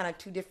have kind of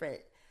two different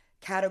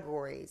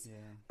categories.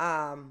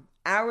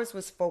 Ours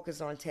was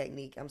focused on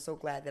technique. I'm so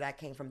glad that I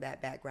came from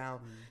that background.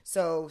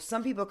 So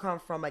some people come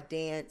from a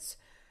dance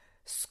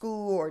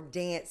school or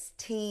dance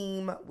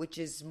team, which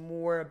is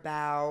more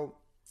about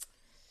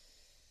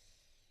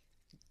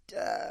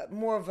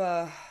more of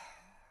a,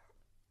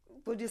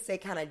 we'll just say,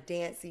 kind of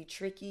dancey,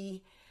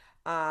 tricky.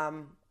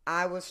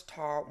 I was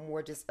taught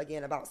more just,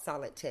 again, about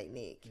solid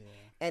technique.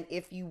 And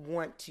if you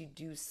want to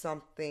do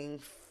something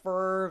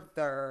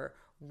further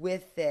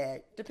with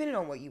it, depending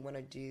on what you want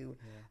to do,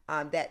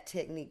 that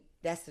technique,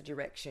 that's the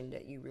direction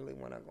that you really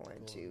want to go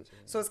into.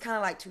 So it's kind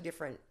of like two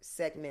different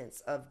segments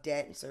of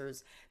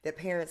dancers that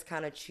parents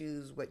kind of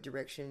choose what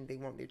direction they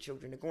want their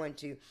children to go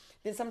into.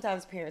 Then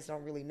sometimes parents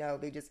don't really know.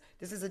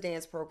 This is a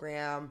dance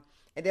program,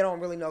 and they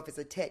don't really know if it's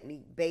a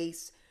technique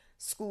based.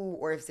 school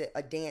or is it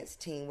a dance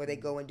team where they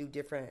go and do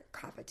different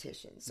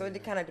competitions. So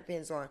it kind of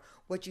depends on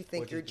what you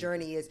think your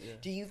journey is.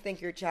 Do you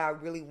think your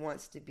child really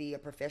wants to be a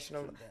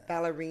professional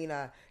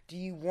ballerina? Do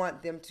you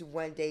want them to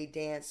one day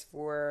dance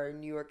for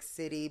New York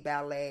City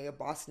Ballet or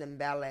Boston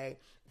Ballet?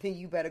 Then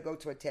you better go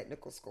to a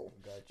technical school,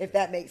 if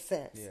that makes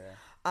sense.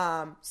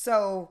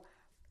 So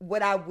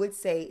what I would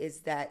say is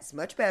that it's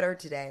much better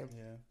today.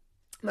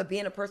 But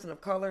being a person of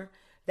color,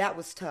 that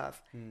was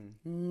tough.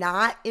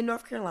 Not in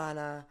North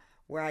Carolina,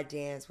 where I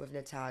danced with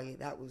Natalia.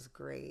 That was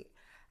great.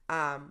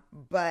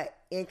 But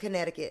in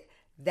Connecticut,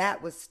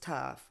 that was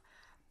tough.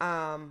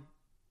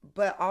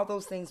 But all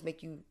those things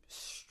make you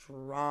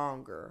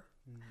stronger.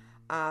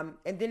 And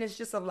then it's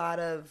just a lot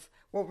of,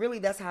 well, really,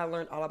 that's how I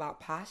learned all about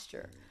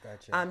posture.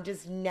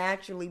 Just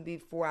naturally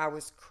before I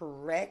was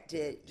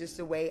corrected, just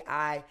the way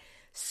I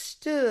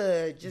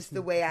stood, just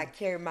the way I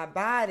carried my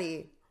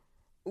body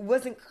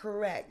wasn't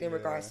correct in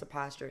regards to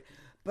posture.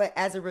 But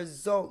as a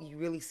result, you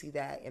really see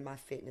that in my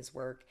fitness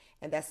work.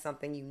 And that's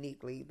something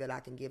uniquely that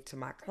I can give to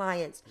my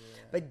clients.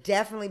 But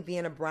definitely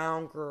being a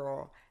brown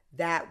girl,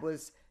 that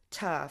was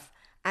tough.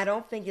 I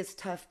don't think it's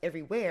tough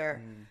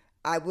everywhere.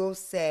 I will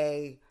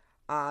say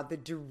the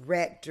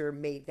director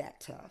made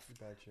that tough.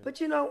 But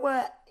you know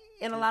what?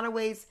 In a lot of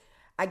ways,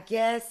 I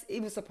guess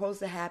it was supposed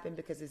to happen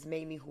because it's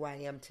made me who I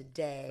am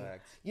today.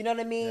 You know what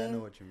I mean? Yeah, I know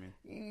what you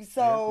mean.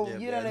 So,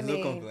 you know what I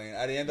mean? No complaint.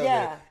 At the end of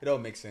it, it all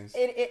makes sense.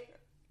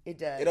 It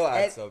does. It all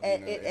adds up.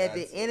 At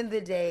the end of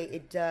the day,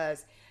 it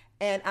does.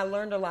 And I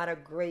learned a lot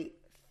of great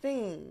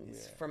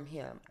things from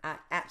him. I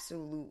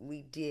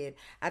absolutely did.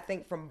 I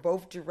think from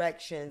both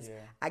directions,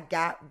 I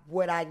got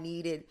what I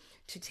needed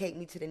to take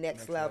me to the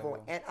next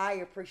level. And I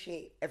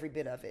appreciate every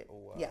bit of it. Oh,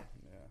 wow. Yeah.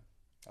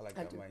 I like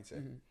that mindset.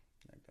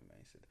 I like that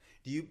mindset.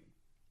 Do you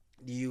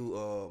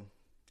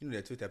there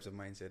are two types of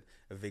mindset,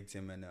 a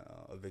victim and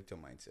a victim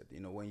mindset. You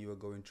know, when you were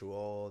going through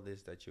all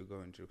this that you're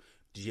going through,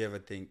 did you ever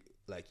think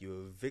like you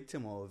were a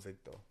victim or a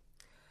victor?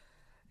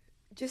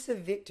 Just a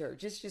victor,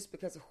 just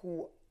because of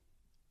who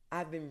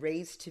I've been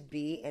raised to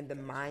be and the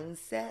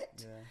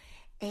mindset.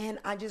 And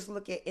I just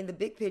look at, in the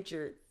big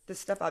picture, the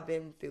stuff I've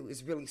been through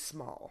is really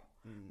small.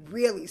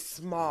 Really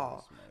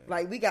small.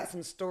 Like, we got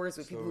some stories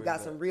with people who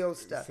got some real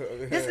stuff.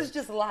 This is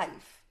just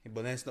life.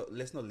 But let's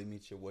not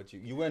limit you what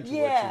you went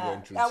through. What you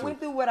went through. I went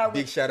through what I went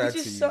through. Big shout out to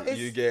you.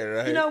 You get it,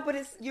 right. You know, but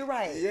you're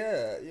right.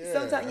 Yeah.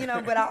 Sometimes,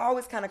 but I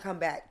always kind of come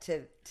back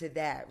to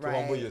that, right? To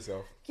humble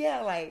yourself.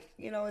 Yeah, like,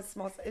 it's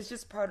small. It's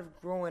just part of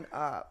growing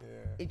up.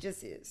 It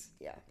just is.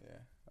 Yeah.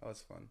 That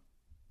was fun.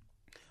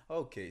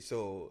 Okay,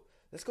 so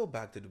let's go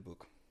back to the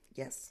book.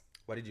 Yes.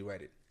 Why did you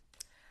write it?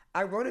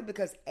 I wrote it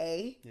because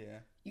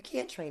you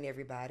can't train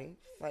everybody.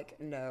 Like,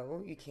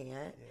 no, you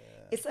can't.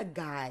 It's a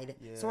guide.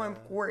 So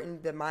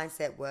important. The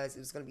mindset was it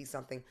was going to be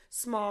something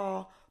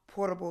small,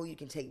 portable, you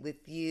can take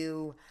with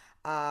you.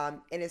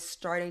 And it's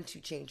starting to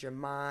change your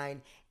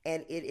mind.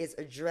 And it is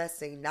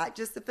addressing not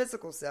just the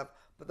physical self,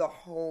 but the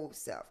whole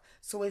self.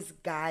 So it's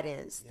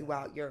guidance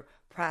throughout your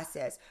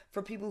process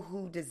for people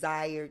who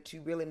desire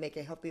to really make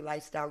a healthy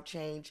lifestyle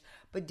change,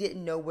 but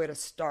didn't know where to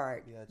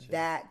start.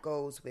 That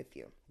goes with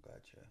you.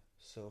 Gotcha.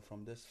 So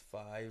from this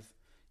 5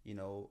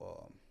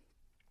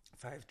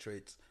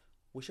 traits,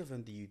 which of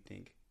them do you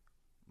think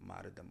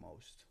matter the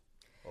most?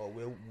 Or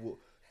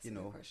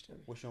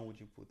which one would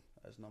you put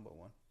as number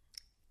 1?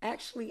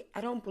 Actually,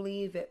 I don't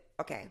believe it.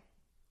 Okay,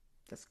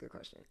 that's a good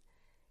question.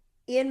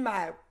 In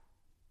my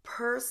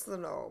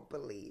personal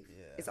belief,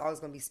 it's always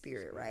going to be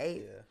spirit,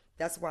 right?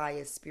 That's why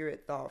it's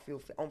spirit, thought,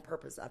 feel, on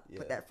purpose. I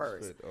put that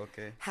first. Spirit,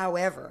 okay.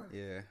 However,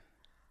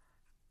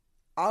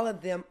 all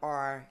of them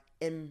are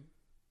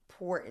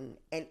important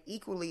and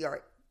equally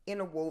are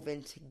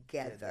interwoven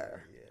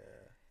together.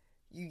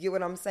 You get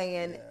what I'm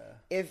saying?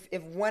 If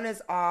one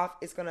is off,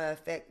 it's going to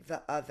affect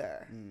the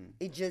other.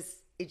 It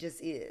just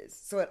is.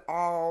 So it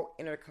all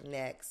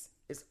interconnects.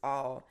 It's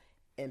all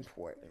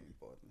important.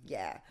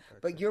 Yeah.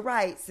 But you're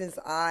right. Since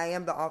I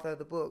am the author of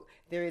the book,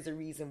 there is a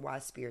reason why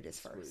spirit is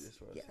first.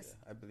 Yes.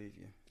 I believe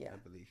you. I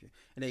believe you.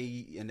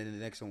 And then the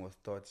next one was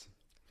thoughts.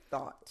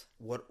 Thought.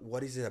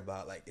 What is it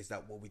about? Like, is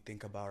that what we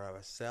think about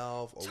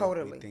ourselves or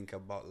totally. what we think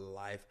about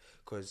life?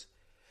 Because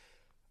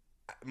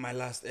my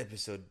last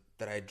episode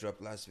that I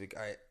dropped last week,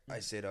 I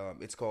said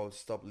it's called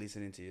Stop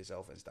Listening to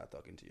Yourself and Start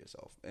Talking to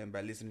Yourself. And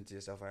by listening to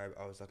yourself, I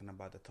was talking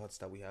about the thoughts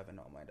that we have in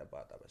our mind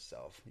about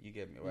ourselves. You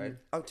get me, right?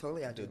 Oh,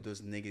 totally. I do.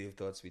 Those negative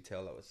thoughts we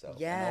tell ourselves.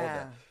 Yeah. And all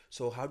that.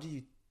 So how do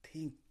you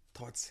think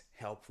thoughts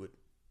help with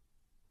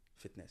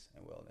fitness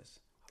and wellness?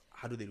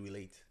 How do they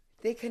relate?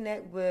 They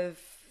connect with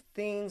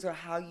things or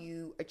how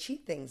you achieve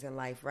things in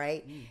life,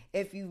 right?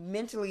 If you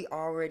mentally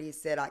already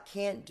said, I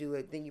can't do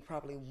it, then you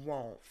probably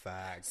won't.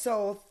 Fact.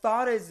 So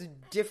thought is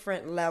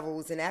different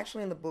levels. And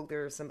actually in the book,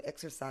 there are some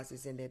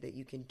exercises in there that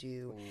you can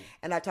do.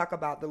 And I talk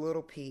about the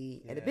little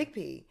P and the big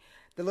P.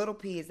 The little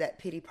P is that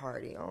pity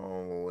party.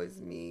 Oh, it's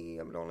me.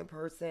 I'm the only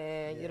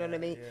person. You know what I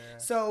mean?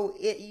 So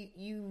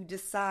you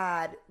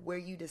decide where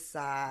you're going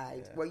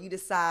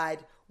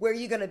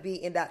to be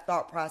in that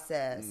thought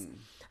process.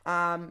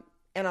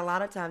 And a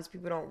lot of times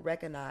people don't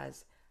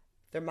recognize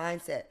their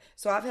mindset.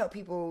 So I've helped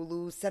people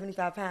lose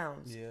 75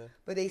 pounds,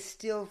 but they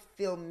still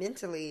feel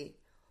mentally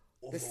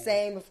the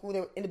same as who they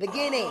were in the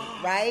beginning,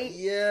 right?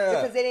 Yeah.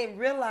 Because they didn't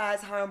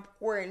realize how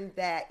important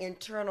that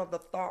internal, the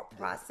thought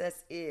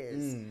process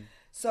is.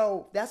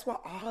 So that's why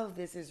all of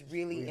this is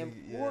really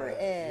important.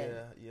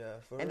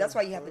 And that's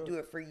why you have to do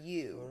it for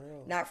you,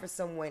 not for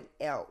someone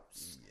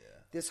else.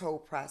 This whole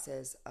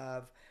process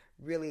of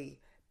really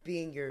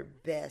being your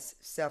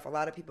best self. A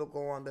lot of people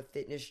go on the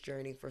fitness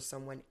journey for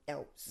someone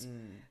else.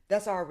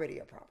 That's already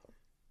a problem.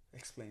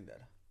 Explain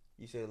that.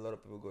 You said a lot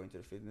of people go into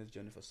the fitness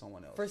journey for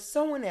someone else. For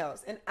someone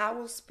else. And I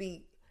will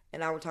speak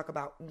and I will talk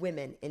about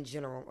women in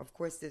general. Of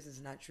course, this is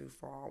not true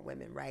for all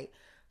women, right?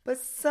 But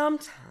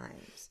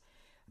sometimes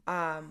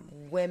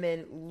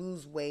women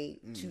lose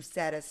weight to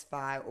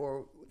satisfy,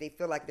 or they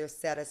feel like they're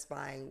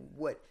satisfying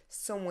what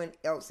someone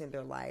else in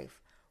their life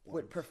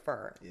would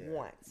prefer,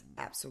 wants.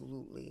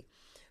 Absolutely.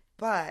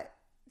 But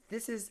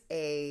this is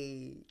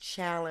a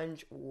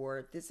challenge,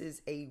 or this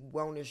is a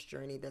wellness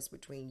journey that's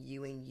between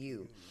you and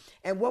you.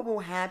 And what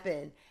will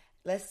happen,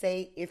 let's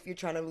say if you're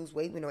trying to lose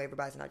weight, we know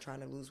everybody's not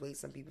trying to lose weight.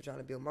 Some people are trying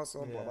to build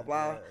muscle, blah, blah,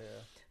 blah.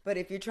 But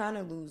if you're trying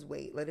to lose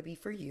weight, let it be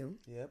for you.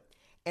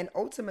 And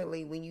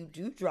ultimately, when you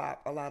do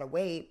drop a lot of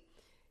weight,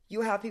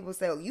 you'll have people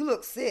say, oh, you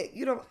look sick.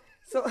 You don't.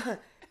 So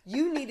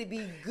you need to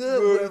be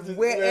good with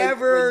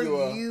wherever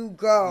you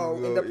go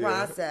in the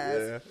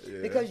process,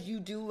 because you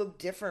do look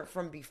different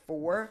from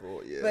before.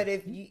 But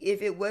if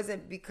it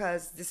wasn't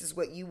because this is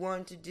what you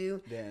wanted to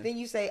do, then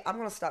you say, I'm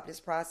going to stop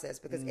this process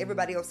because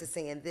everybody else is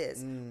saying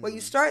this. Well,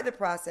 you start the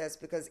process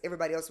because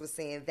everybody else was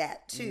saying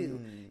that too.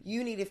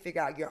 You need to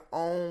figure out your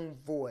own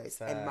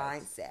voice and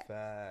mindset.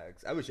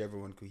 Facts. I wish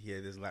everyone could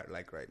hear this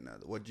like right now.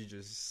 What you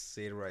just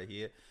said right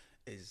here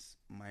is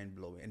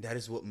mind-blowing. And that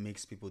is what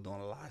makes people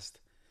don't last.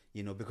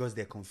 You know, because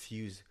they're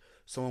confused.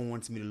 Someone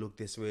wants me to look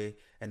this way,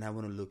 and I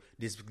want to look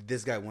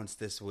this guy wants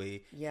this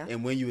way.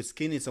 And when you were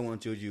skinny, someone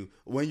told you.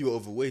 When you were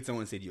overweight,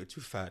 someone said you're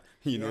too fat.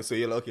 You know, so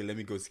you're like, okay, let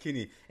me go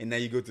skinny. And now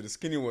you go to the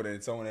skinny one,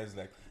 and someone else is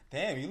like,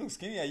 damn, you look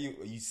skinny. Are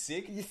you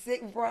sick? You're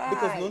sick, right?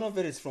 Because none of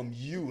it is from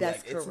you. That's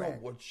like correct. It's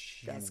not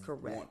what you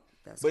want.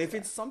 That's but correct. if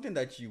it's something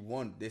that you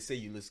want, they say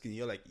you look skinny.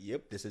 You're like,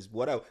 yep, this is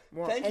what I.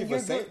 Thank you and for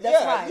saying.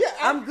 That's right. Yeah,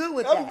 I'm good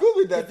with that. I'm good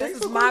with that. This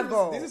is my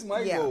goal. This is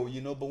my goal. You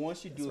know, but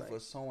once you do it for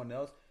someone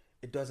else,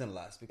 it doesn't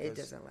last, because it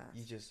doesn't last.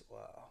 You just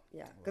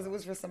because it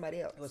was for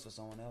somebody else. It was for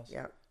someone else.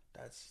 Yeah,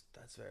 that's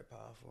very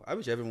powerful. I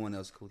wish everyone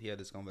else could hear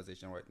this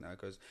conversation right now,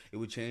 because it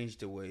would change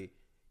the way,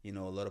 you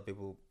know, a lot of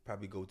people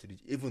probably go to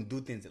even do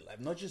things in life,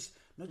 not just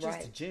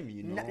the gym.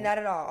 You know, not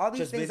at all. All these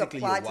just things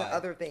apply to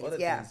other things.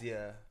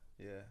 Yeah.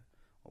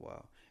 Oh,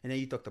 wow. And then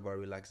you talked about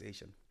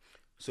relaxation.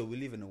 So we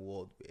live in a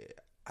world where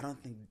I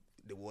don't think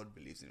the world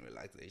believes in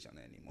relaxation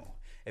anymore.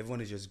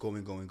 Everyone is just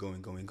going.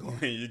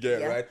 You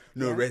get right?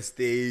 No rest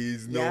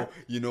days. No,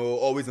 you know,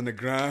 always on the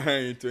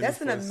grind.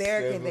 That's an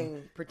American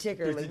thing,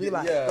 particularly. We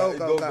like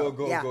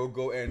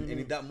go. And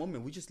in that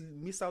moment, we just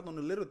miss out on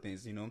the little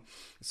things. You know,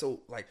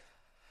 so like,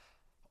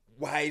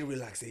 why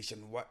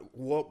relaxation? What?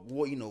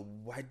 You know,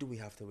 why do we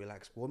have to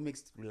relax? What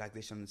makes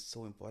relaxation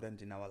so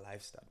important in our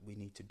lifestyle? We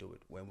need to do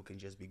it when we can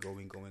just be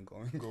going,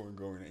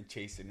 and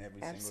chasing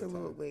every single time.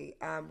 Absolutely.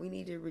 We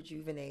need to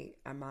rejuvenate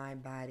our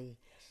mind, body,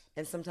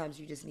 and sometimes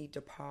you just need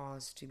to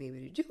pause to be able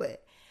to do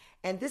it.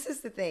 And this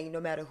is the thing. No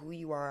matter who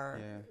you are,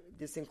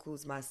 this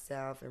includes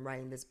myself in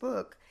writing this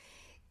book.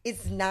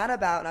 It's not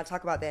about, and I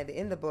talk about that at the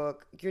end of the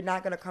book, you're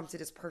not going to come to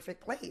this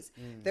perfect place.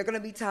 There are going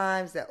to be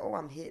times that,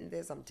 I'm hitting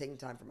this, I'm taking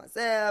time for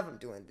myself, I'm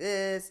doing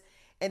this.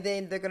 And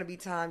then there are going to be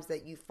times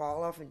that you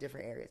fall off in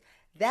different areas.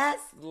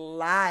 That's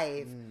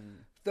life.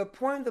 The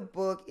point of the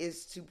book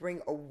is to bring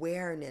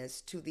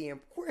awareness to the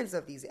importance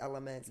of these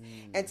elements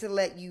and to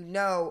let you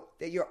know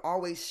that you're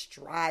always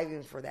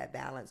striving for that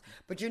balance.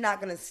 But you're not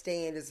going to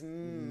stay in this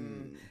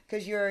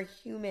because you're a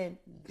human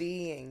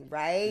being,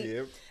 right?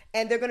 Yep.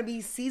 And there are going to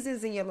be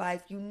seasons in your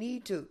life you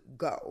need to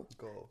go.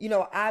 You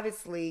know,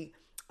 obviously,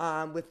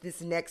 with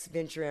this next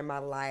venture in my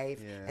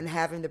life and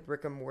having the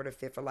Brick and Mortar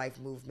Fit for Life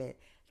movement,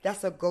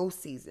 that's a go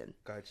season.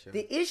 Gotcha.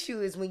 The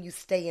issue is when you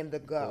stay in the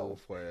go.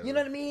 You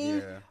know what I mean?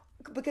 Yeah.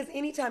 Because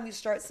anytime you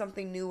start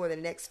something new or the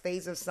next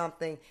phase of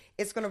something,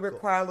 it's going to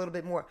require a little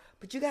bit more.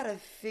 But you got to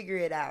figure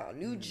it out. A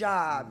new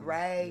job,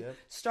 right?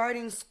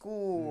 Starting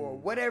school,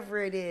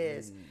 whatever it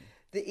is.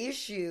 The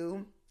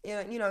issue,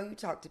 you know, you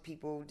talk to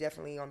people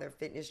definitely on their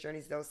fitness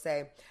journeys. They'll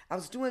say, I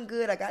was doing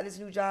good. I got this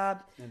new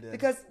job.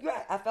 Because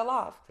I fell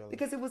off.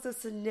 Because it was a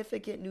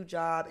significant new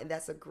job, and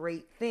that's a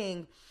great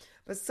thing.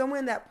 But somewhere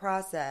in that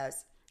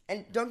process,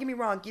 and don't get me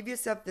wrong, give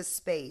yourself the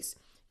space.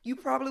 You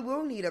probably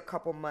will need a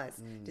couple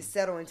months to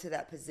settle into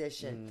that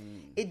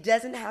position. It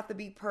doesn't have to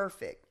be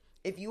perfect.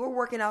 If you were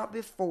working out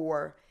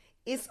before,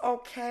 it's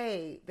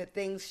okay that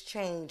things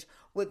change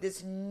with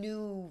this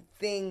new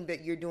thing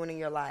that you're doing in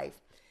your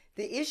life.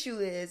 The issue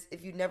is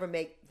if you never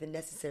make the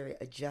necessary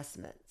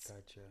adjustments.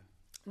 Gotcha.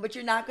 But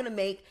you're not going to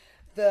make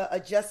the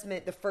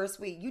adjustment the first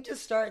week. You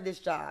just started this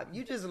job.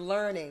 You just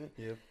learning.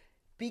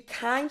 Be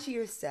kind to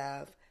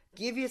yourself.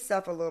 Give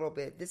yourself a little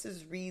bit. This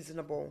is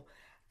reasonable.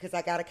 because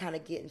I got to kind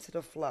of get into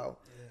the flow.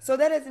 Yeah. So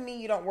that doesn't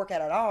mean you don't work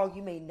out at all.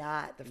 You may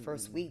not the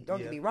first week. Don't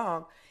get me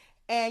wrong.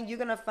 And you're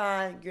going to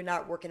find you're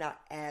not working out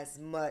as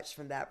much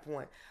from that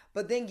point.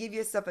 But then give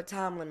yourself a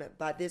time limit.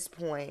 By this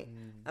point,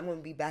 I'm going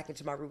to be back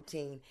into my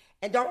routine.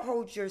 And don't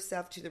hold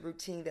yourself to the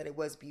routine that it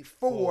was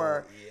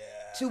before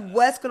to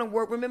what's going to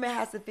work. Remember, it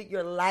has to fit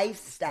your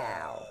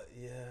lifestyle.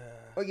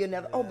 Or you'll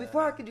never,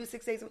 before I could do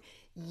 6 days a week.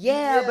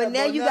 But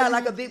now you got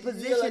like a big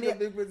position. Like a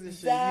big position.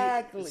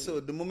 Exactly.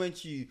 So the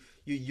moment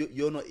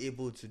you're not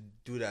able to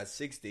do that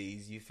 6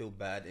 days, you feel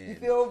bad. And, you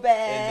feel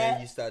bad. And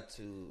then you start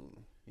to,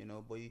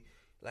 but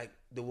like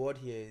the word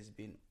here is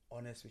being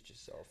honest with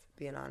yourself.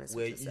 Being honest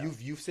with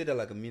yourself. You've said that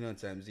like a million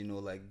times,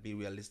 like be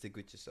realistic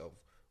with yourself.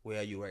 Where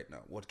are you right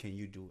now? What can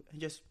you do?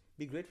 And just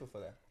be grateful for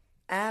that.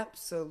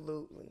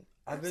 Absolutely.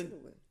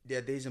 There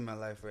are days in my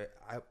life where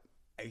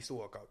I used to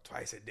work out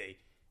twice a day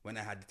when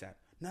I had the time.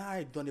 Now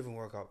I don't even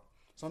work out.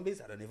 Some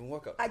days I don't even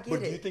work out.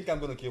 But do you think I'm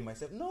gonna kill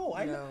myself? No,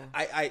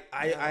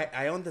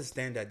 I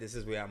understand that this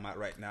is where I'm at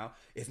right now.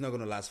 It's not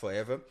gonna last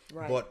forever.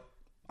 Right. But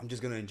I'm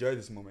just gonna enjoy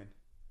this moment.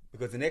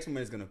 Because the next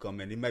moment is gonna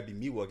come and it might be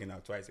me working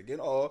out twice again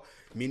or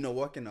me not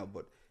working out.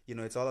 But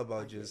it's all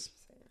about just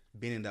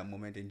being in that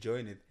moment,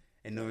 enjoying it,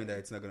 and knowing that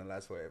it's not gonna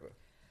last forever.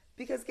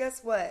 Because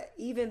guess what?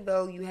 Even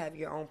though you have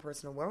your own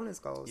personal wellness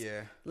goals,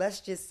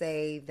 let's just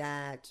say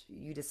that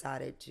you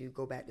decided to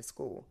go back to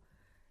school.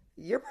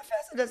 Your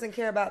professor doesn't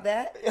care about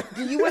that.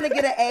 Do you want to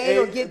get an A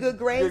or get good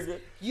grades?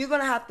 You're going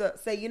to have to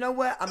say, you know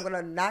what? I'm going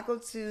to not go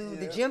to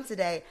the gym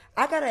today.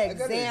 I got an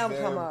exam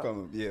come up.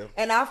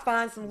 And I'll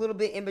find some little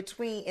bit in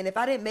between. And if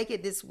I didn't make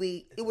it this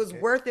week, it was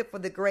worth it for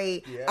the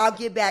grade. I'll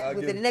get back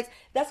with it the next.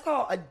 That's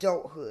called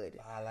adulthood.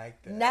 I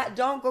like that.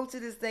 Don't go to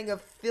this thing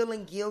of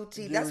feeling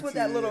guilty. That's what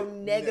that little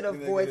negative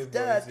voice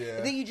does.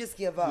 And then you just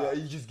give up.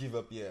 Yeah, you just give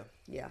up. Yeah.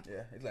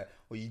 It's like,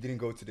 well, you didn't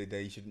go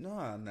today. You should.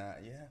 Nah.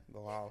 Yeah.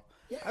 Wow.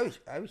 Yeah.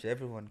 I wish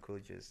everyone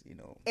could just,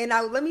 And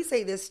now let me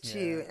say this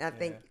too, and I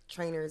think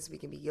trainers, we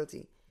can be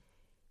guilty.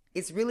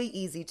 It's really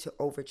easy to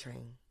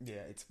overtrain.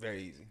 Yeah, it's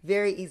very easy.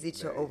 Very easy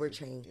to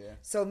overtrain. Yeah.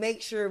 So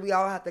make sure we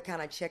all have to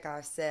kind of check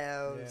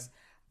ourselves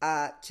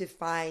to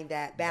find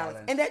that balance.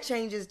 And that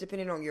changes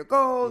depending on your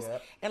goals.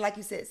 Yep. And like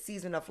you said,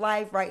 season of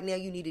life. Right now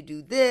you need to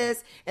do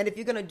this. And if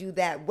you're going to do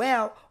that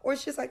well, or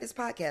it's just like this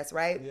podcast,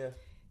 right? Yeah.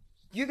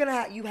 You're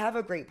you have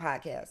a great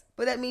podcast,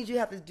 but that means you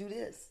have to do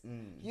this.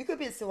 You could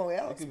be somewhere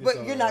else,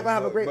 but you're not gonna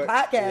have a great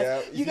podcast.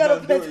 Yeah, you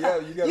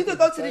could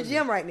go to the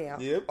gym right now,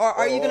 or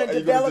are you gonna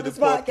develop this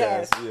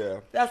podcast?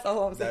 Yeah, that's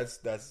all I'm saying.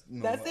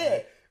 That's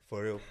it.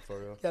 For real.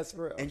 That's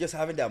real. And just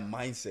having that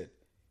mindset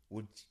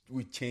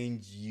would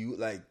change you.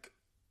 Like,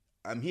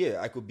 I'm here.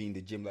 I could be in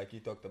the gym like you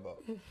talked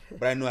about,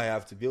 but I know I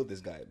have to build this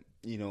guy.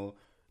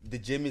 The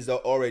gym is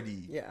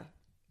already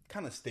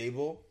kind of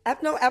stable.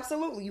 No,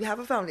 absolutely. You have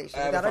a foundation.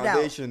 I have a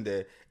foundation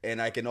there,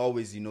 and I can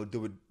always, do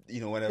it,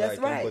 whenever I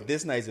can. Right. But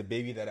this night is a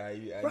baby that I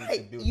need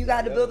to build. You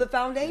got to build the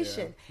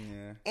foundation.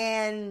 Yeah.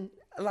 And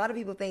a lot of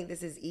people think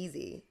this is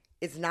easy.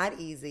 It's not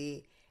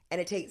easy, and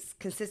it takes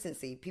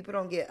consistency. People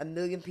don't get 1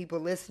 million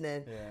people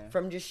listening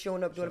from just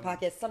showing up doing a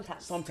podcast.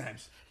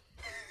 Sometimes.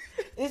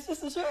 It's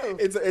just the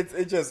truth.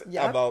 It's just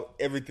about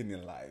everything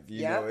in life.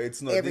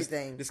 It's not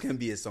everything. This can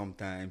be a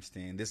sometimes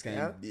thing. This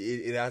can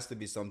it has to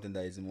be something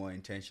that is more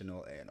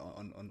intentional and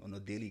on a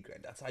daily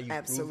grind. That's how you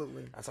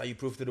absolutely. That's how you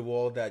prove to the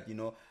world that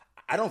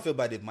I don't feel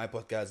bad if my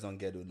podcast don't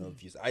get enough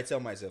views. I tell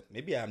myself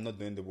maybe I'm not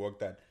doing the work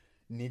that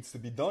needs to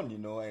be done.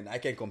 And I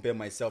can compare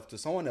myself to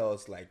someone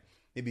else like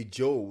maybe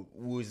Joe,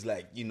 who is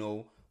like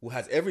who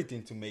has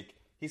everything to make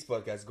his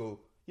podcast go.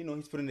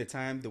 He's putting the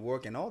time, the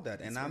work, and all that.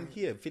 And I'm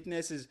here.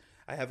 Fitness is.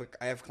 I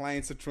have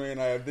clients to train.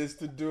 I have this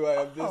to do. I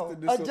have this to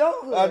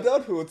do.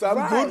 Adulthood. So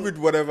I'm good with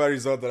whatever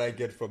result that I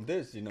get from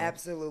this.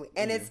 Absolutely.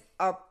 And it's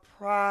a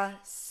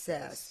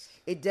process.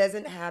 It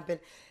doesn't happen.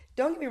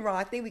 Don't get me wrong.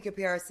 I think we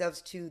compare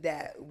ourselves to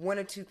that 1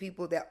 or 2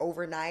 people that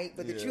overnight.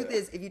 But the truth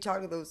is, if you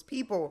talk to those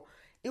people,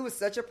 it was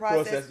such a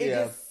process. It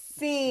just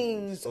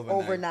seems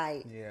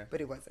overnight. Yeah.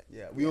 But it wasn't.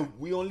 Yeah.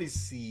 We only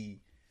see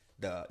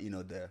the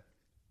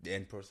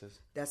end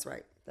process. That's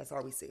right. That's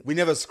all we see. We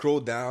never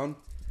scroll down.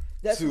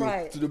 That's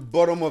to the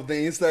bottom of the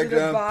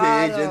Instagram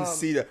page and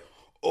see that,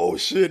 oh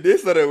shit, this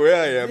is where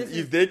I am.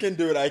 If they can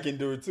do it, I can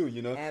do it too,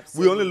 Absolutely.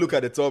 We only look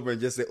at the top and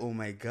just say, oh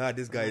my God,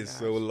 this guy is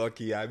so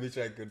lucky. I wish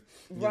I could.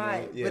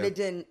 But it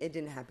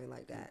didn't happen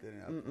like that. It didn't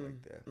happen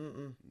like that.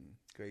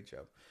 Great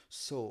job.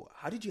 So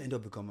how did you end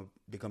up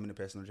becoming a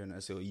personal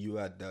trainer? So you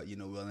are the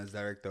wellness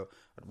director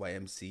at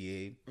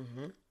YMCA.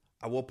 Mm-hmm.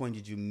 At what point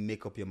did you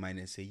make up your mind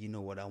and say, you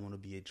know what, I want to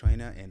be a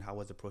trainer? And how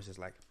was the process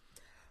like?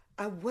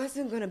 I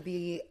wasn't going to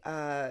be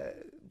a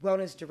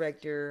wellness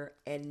director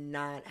and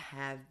not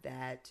have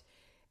that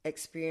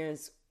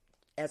experience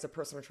as a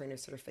personal trainer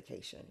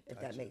certification, if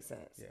that makes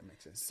sense. Yeah, it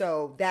makes sense.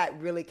 So that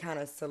really kind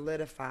of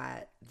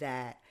solidified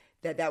that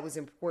was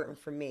important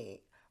for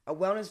me. A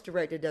wellness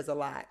director does a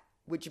lot,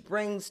 which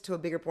brings to a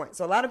bigger point.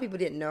 So a lot of people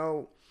didn't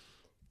know.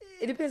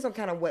 It depends on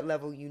kind of what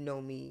level you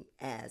know me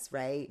as,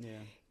 right? Yeah.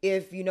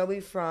 If you know me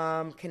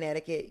from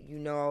Connecticut,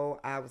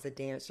 I was a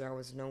dancer. I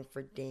was known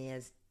for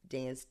dance,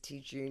 dance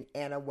teacher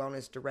and a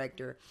wellness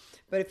director.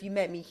 But if you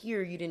met me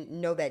here, you didn't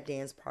know that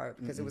dance part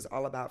because it was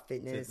all about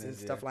fitness and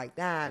stuff like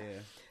that. Yeah.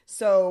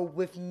 So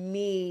with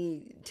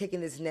me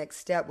taking this next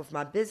step with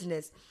my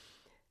business,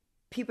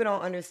 people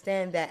don't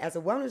understand that as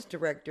a wellness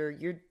director,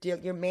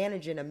 you're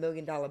managing $1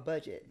 million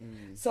budget.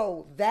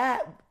 So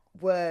that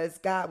was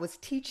God was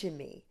teaching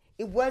me.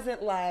 It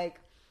wasn't like,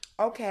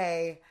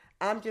 okay,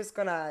 I'm just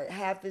gonna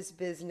have this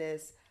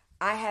business.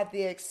 I had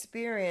the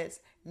experience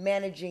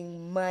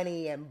managing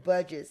money and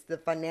budgets, the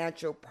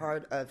financial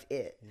part of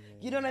it.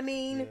 You know what I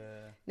mean? Yeah.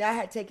 Now I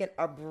had taken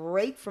a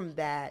break from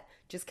that,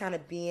 just kind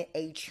of being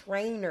a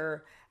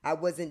trainer. I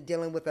wasn't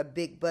dealing with a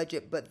big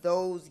budget, but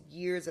those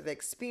years of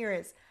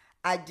experience,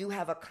 I do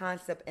have a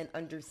concept and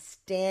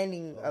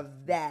understanding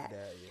of that.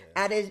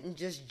 I didn't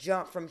just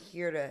jump from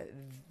here to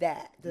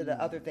that, to the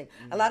other thing.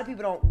 A lot of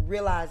people don't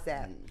realize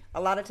that.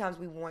 A lot of times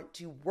we want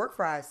to work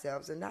for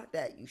ourselves, and not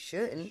that you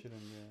shouldn't.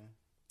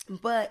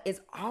 But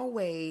it's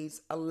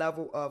always a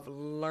level of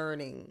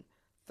learning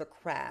the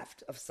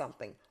craft of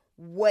something,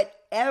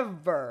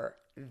 whatever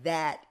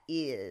that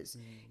is.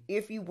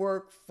 If you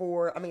work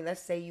for,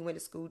 let's say you went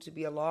to school to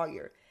be a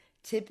lawyer.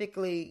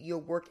 Typically, you'll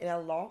work in a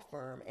law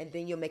firm and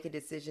then you'll make a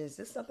decision. Is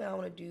this something I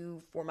want to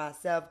do for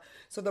myself?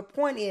 So the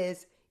point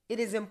is, it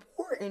is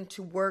important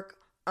to work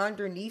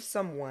underneath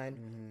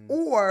someone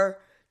or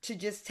to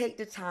just take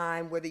the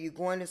time, whether you're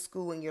going to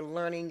school and you're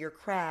learning your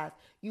craft,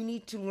 you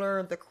need to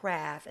learn the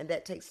craft, and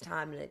that takes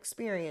time and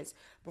experience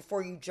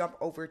before you jump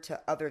over to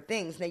other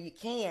things. Now you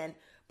can,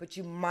 but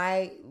you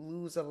might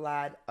lose a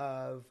lot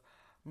of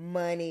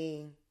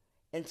money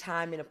and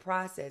time in the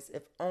process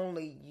if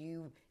only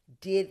you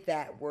did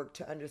that work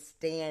to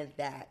understand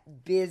that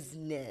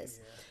business.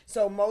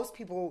 So most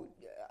people,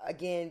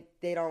 again,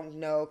 they don't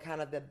know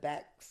kind of the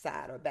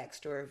backside or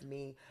backstory of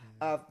me,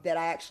 of that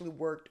I actually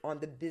worked on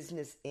the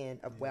business end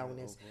of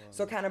wellness.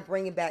 So kind of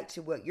bringing back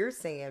to what you're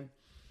saying,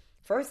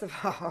 first of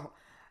all,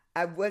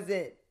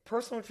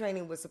 personal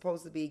training was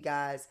supposed to be,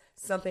 guys,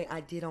 something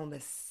I did on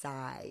the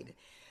side.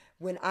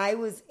 When I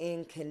was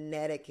in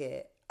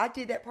Connecticut, I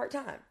did that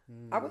part-time.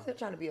 I wasn't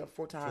trying to be a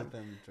full-time.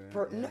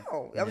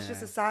 No, that was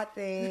just a side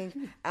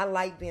thing. I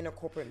like being a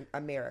corporate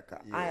America.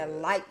 I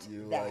liked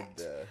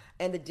that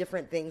and the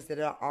different things that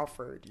are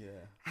offered.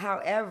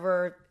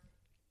 However,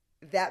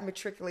 that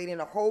matriculated in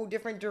a whole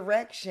different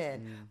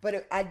direction.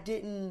 But I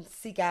didn't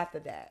seek after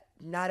that.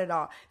 Not at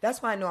all.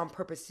 That's why I know I'm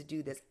purposed to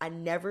do this. I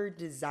never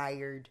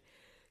desired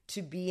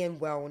to be in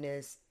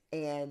wellness,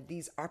 and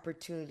these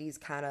opportunities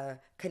kind of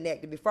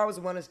connected. Before I was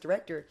a wellness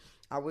director,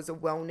 I was a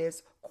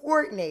wellness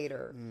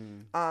coordinator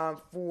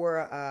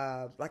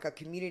for like a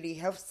community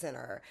health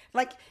center.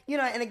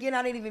 And again,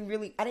 I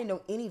didn't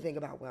know anything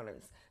about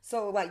wellness.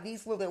 So like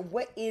these little,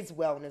 what is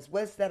wellness?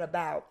 What's that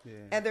about?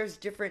 And there's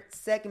different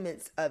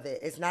segments of it.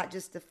 It's not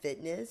just the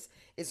fitness.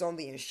 It's on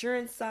the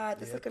insurance side.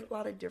 There's like a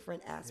lot of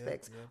different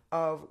aspects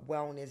of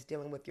wellness,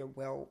 dealing with your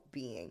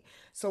well-being.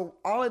 So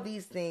all of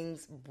these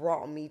things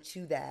brought me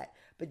to that.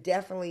 But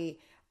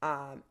definitely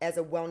as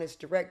a wellness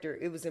director,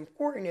 it was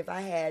important if I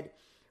had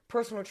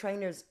personal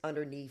trainers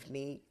underneath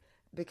me,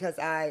 because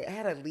I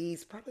had at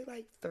least probably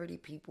like 30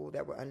 people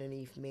that were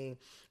underneath me,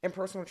 and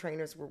personal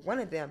trainers were one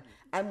of them.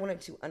 I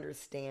wanted to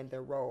understand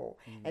their role,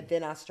 and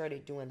then I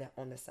started doing that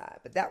on the side.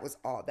 But that was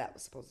all that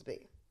was supposed to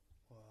be.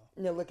 Wow.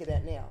 Now look at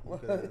that now.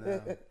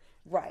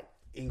 Right.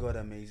 Ain't God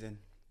amazing?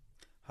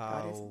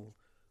 How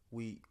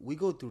we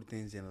go through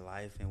things in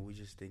life and we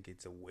just think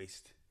it's a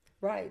waste.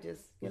 Right.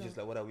 We're just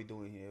like, what are we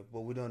doing here? But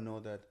we don't know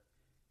that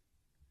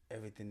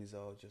everything is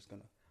all just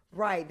gonna.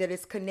 Right, that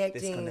it's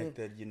connecting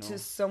to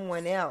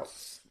someone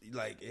else.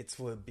 Like, it's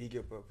for a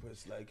bigger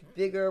purpose. Like,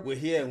 we're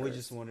here and we're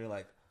just wondering,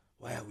 like,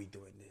 why are we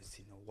doing this?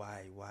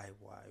 Why?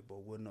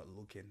 But we're not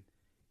looking.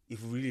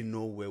 If we really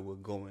know where we're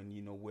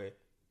going, where.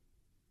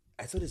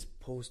 I saw this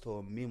post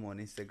or meme on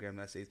Instagram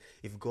that says,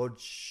 if God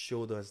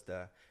showed us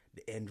the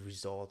end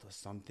result or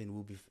something,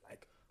 we'll be,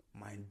 like,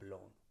 mind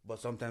blown. But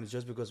sometimes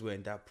just because we're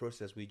in that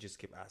process, we just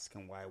keep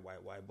asking why,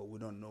 but we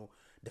don't know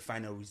the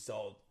final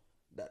result.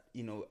 That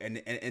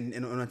and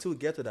until we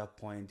get to that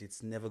point,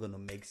 it's never gonna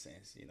make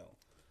sense.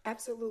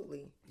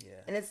 Absolutely.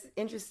 And it's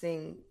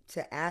interesting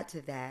to add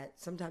to that.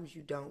 Sometimes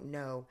you don't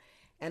know,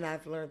 and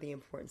I've learned the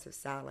importance of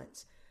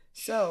silence.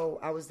 So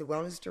I was the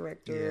wellness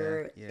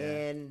director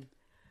in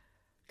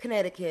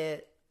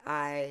Connecticut.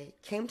 I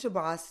came to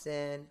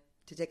Boston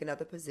to take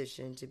another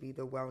position to be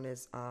the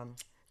wellness,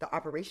 the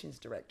operations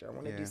director. I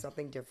want to do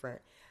something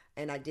different,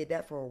 and I did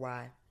that for a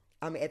while.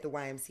 I'm at the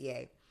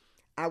YMCA.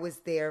 I was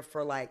there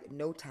for like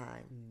no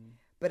time.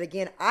 But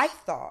again, I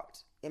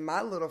thought in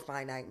my little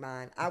finite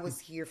mind, I was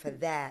here for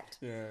that.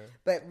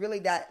 But really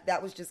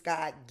that was just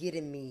God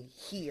getting me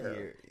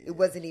here. It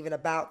wasn't even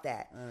about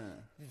that.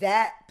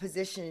 That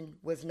position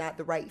was not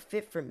the right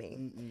fit for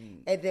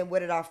me. And then what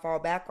did I fall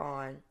back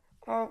on?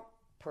 Oh,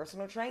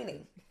 personal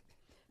training.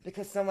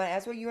 Because someone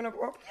asked, well, you in a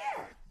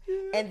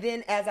And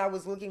then as I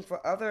was looking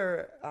for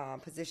other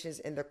positions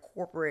in the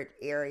corporate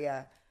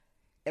area,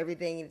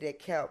 everything that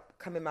kept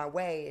coming my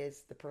way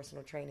is the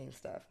personal training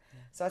stuff.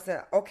 So I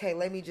said, okay,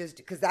 let me just,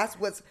 because that's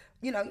what's,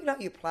 you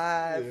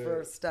apply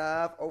for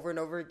stuff over and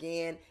over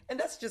again. And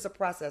that's just a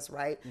process,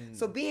 right?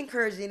 So be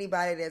encouraged to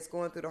anybody that's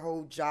going through the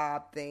whole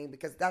job thing,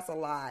 because that's a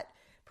lot.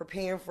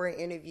 Preparing for an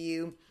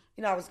interview.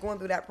 I was going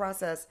through that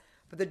process,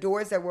 but the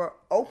doors that were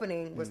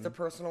opening was the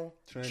personal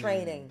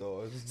training.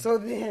 So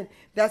then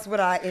that's what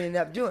I ended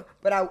up doing.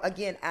 But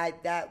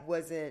that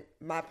wasn't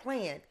my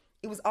plan.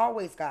 It was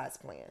always God's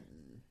plan.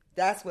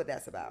 That's what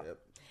that's about. Yep.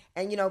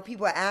 And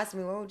people ask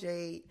me, "Oh,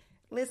 Jade,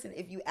 listen,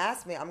 if you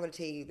ask me, I'm going to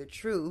tell you the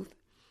truth."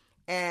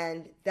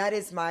 And that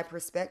is my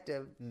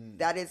perspective.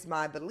 That is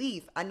my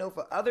belief. I know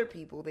for other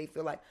people, they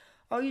feel like,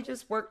 "Oh, you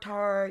just worked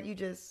hard.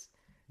 It's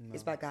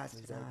by God's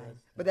design."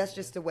 But that's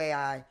just the way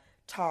I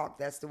talk.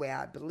 That's the way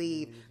I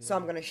believe. So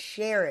I'm going to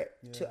share it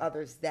to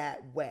others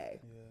that way.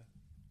 Yeah,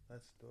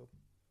 that's dope.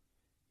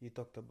 You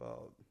talked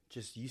about,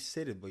 you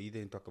said it, but you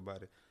didn't talk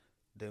about it.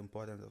 The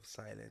importance of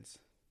silence.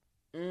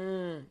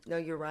 No,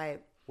 you're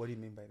right. What do you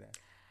mean by that?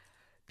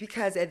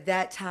 Because at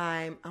that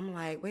time, I'm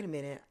like, wait a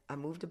minute. I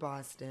moved to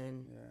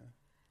Boston. Yeah.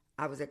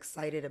 I was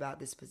excited about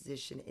this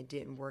position. It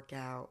didn't work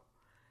out.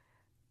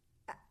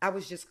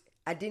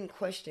 I didn't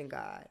question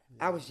God.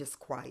 Yeah. I was just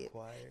quiet.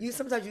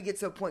 Sometimes you get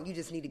to a point you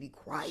just need to be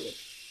quiet.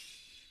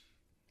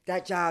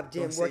 That job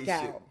didn't work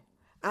out.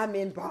 I'm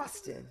in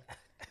Boston.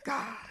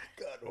 God,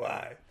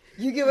 why?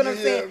 You get what I'm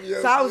saying?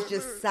 So I was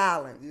just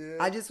silent. Yeah.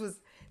 I just was.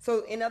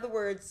 So in other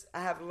words,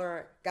 I have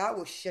learned God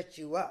will shut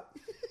you up,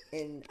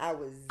 and I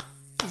was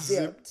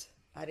zipped.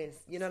 I didn't.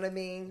 You know what I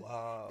mean?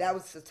 Wow. That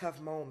was a tough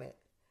moment.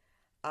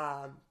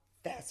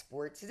 Fast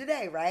forward to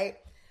today, right?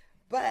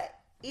 But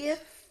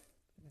if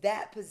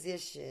that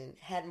position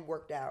hadn't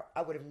worked out,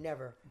 I would have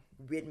never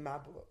written my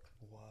book.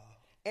 Wow.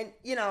 And,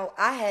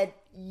 I had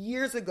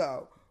years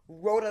ago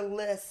wrote a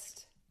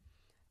list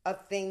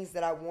of things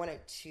that I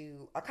wanted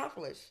to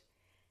accomplish.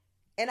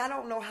 And I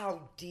don't know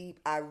how deep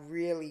I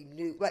really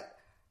knew.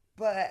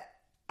 But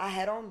I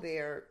had on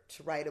there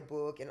to write a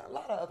book and a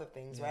lot of other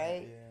things,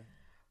 right? Yeah.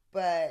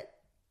 But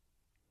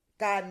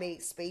God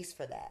made space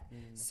for that.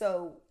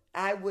 So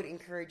I would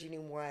encourage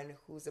anyone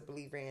who's a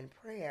believer in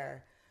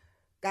prayer,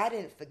 God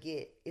didn't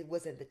forget. It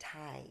wasn't the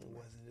time.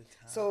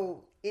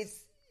 So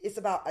it's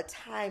about a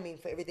timing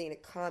for everything to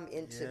come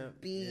into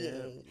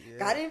being.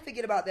 God didn't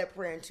forget about that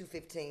prayer in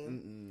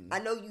 2:15. I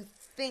know you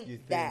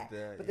think that,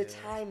 but the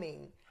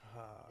timing.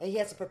 And he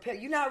has to prepare.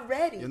 You're not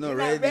ready. You're not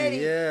ready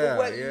for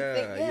what you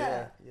think.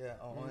 Yeah.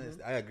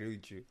 Honestly, I agree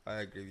with you.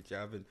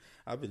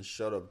 I've been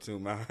shut up too,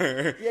 man.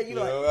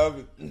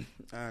 Yeah,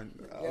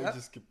 I'll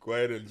just keep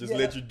quiet and just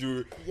let you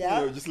do.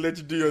 Just let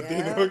you do your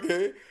thing.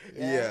 Okay.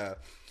 Yeah.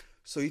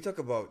 So you talk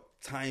about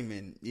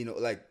timing.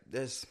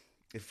 There's,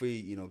 if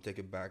we take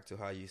it back to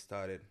how you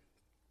started.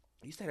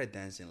 You started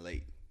dancing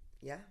late.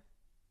 Yeah.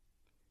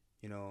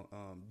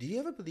 Do you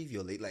ever believe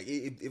you're late? Like,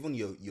 even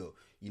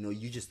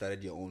you just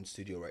started your own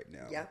studio right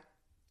now. Yeah.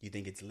 You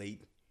think it's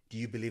late? Do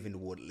you believe in the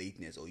word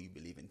lateness, or you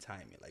believe in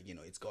timing? Like,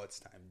 it's God's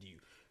time. Do you?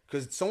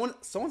 Because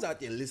someone's out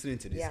there listening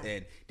to this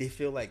and they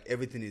feel like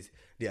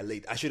they're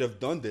late. I should have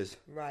done this.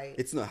 Right.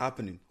 It's not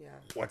happening. Yeah.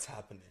 What's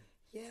happening?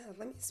 Yeah.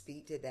 Let me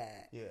speak to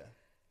that. Yeah.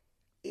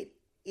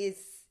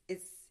 It's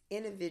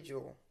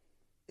individual.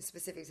 It's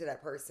specific to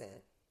that person.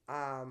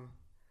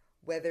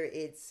 Whether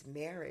it's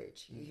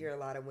marriage, you hear a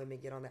lot of women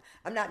get on that.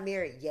 I'm not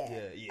married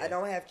yet. I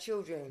don't have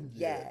children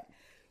yet.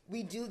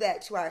 We do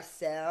that to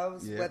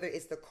ourselves, whether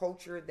it's the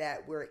culture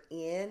that we're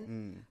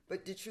in.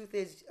 But the truth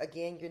is,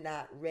 again, you're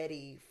not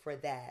ready for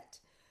that.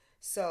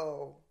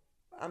 So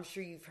I'm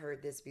sure you've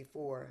heard this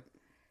before.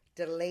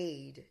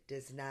 Delayed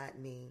does not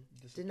mean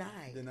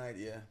denied. Denied,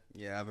 yeah.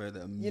 Yeah, I've heard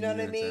that. You know what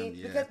I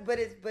mean? But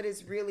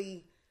it's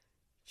really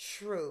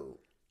true.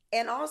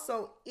 And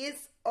also,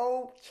 it's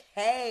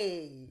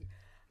okay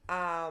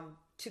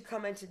to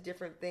come into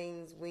different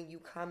things when you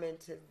come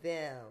into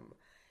them.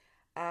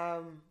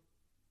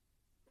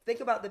 Think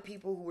about the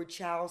people who were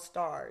child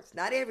stars.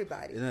 Not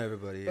everybody. Not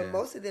everybody, but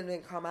most of them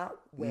didn't come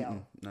out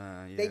well.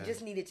 They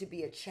just needed to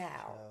be a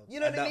child. You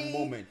know what I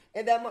mean?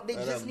 At that moment. They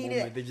just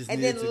needed it.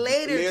 And then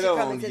later to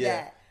come into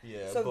that.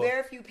 Yeah, so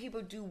very few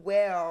people do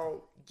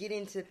well get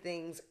into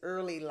things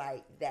early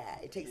like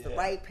that. It takes the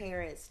right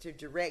parents to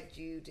direct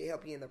you, to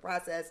help you in the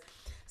process.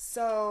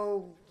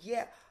 So,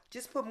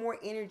 just put more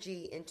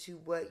energy into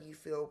what you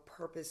feel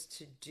purpose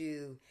to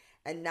do,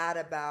 and not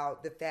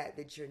about the fact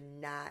that you're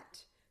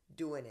not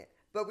doing it.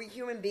 But we're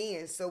human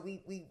beings, so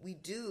we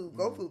do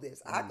go through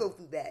this. I go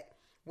through that,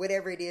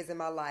 whatever it is in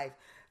my life.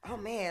 Oh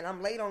man,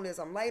 I'm late on this,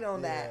 I'm late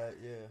on that.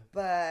 Yeah.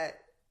 But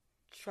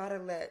try to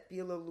be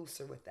a little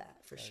looser with that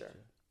for sure.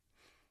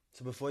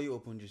 So before you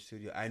opened your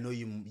studio, I know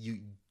you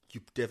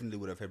definitely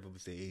would have heard people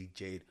say, "Hey,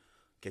 Jade,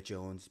 get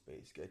your own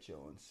space, like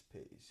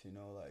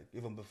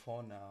even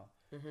before now.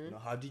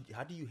 How do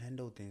you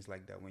handle things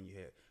like that when you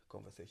hear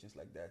conversations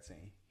like that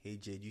saying, "Hey,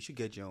 Jade, you should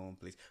get your own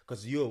place,"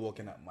 because you were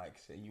working at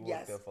Mike's and you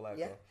worked there for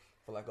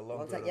for like a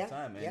long time, period of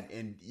time,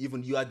 and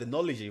even you had the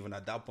knowledge even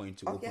at that point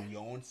to open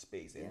your own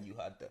space, and you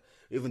had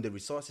even the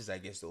resources, I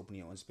guess, to open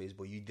your own space,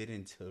 but you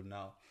didn't till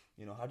now.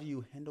 You know, how do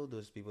you handle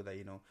those people that,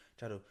 you know,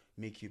 try to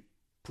make you,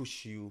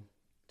 push you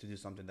to do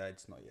something that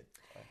it's not yet?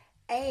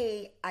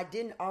 I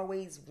didn't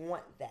always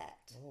want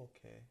that.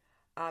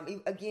 Okay.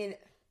 Again,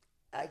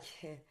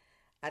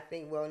 I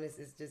think wellness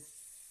is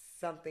just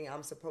something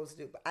I'm supposed to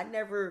do, but I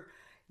never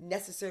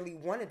necessarily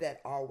wanted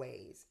that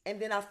always. And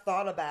then I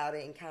thought about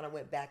it and kind of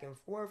went back and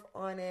forth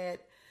on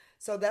it.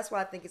 So that's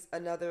why I think it's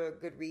another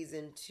good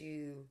reason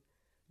to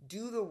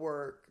do the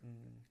work,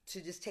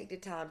 to just take the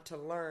time to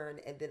learn,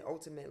 and then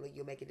ultimately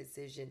you'll make a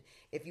decision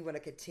if you want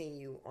to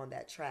continue on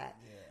that track.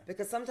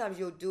 Because sometimes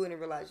you'll do it and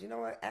realize, you know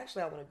what,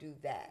 actually I want to do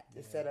that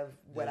instead of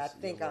what I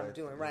think I'm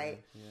doing,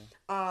 right?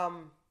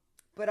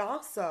 But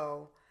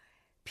also,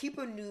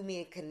 people knew me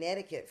in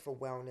Connecticut for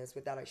wellness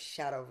without a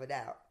shadow of a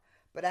doubt.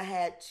 But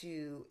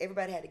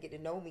everybody had to get to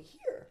know me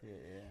here.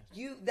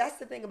 That's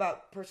the thing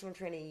about personal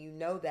training. You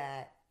know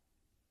that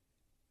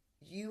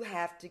you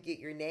have to get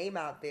your name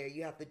out there.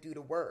 You have to do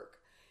the work.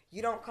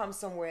 You don't come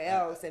somewhere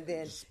else and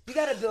then you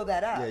got to build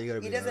that up.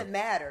 It doesn't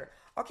matter.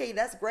 Okay,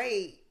 that's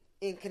great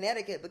in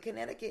Connecticut, but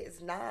Connecticut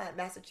is not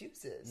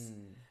Massachusetts.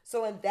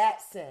 So in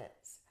that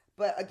sense,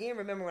 but again,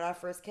 remember when I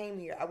first came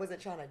here, I wasn't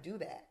trying to do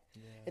that.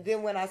 And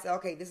then when I said,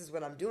 okay, this is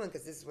what I'm doing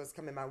because this is what's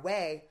coming my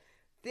way,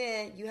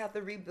 then you have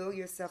to rebuild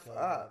yourself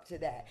up to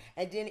that.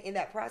 And then in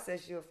that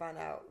process, you'll find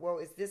out, well,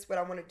 is this what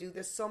I want to do?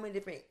 There's so many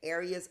different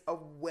areas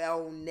of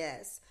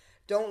wellness.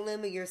 Don't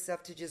limit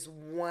yourself to just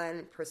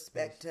one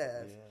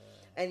perspective.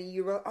 And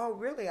you go, oh,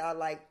 really? I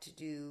like to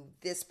do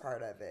this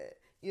part of it.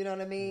 You know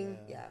what I mean?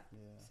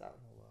 So.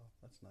 Oh, wow.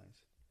 That's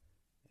nice.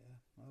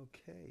 Yeah.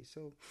 Okay.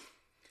 So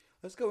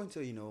let's go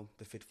into, you know,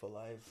 the Fit for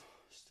Life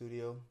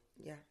studio.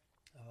 Yeah.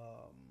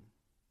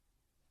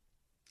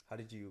 How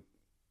did you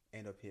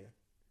end up here?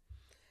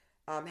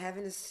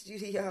 Having a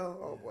studio,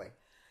 oh boy,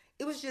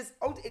 it was just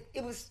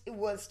it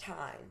was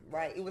time,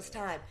 right? It was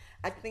time.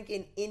 I think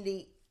in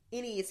any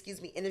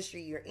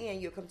industry you're in,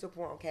 you'll come to a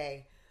point.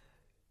 Okay,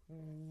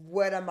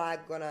 what am I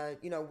gonna?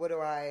 What do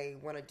I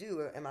want to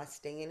do? Am I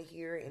staying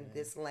here in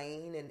this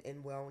lane and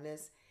in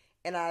wellness?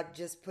 And I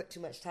just put too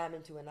much time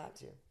into it not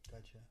to.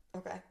 Gotcha.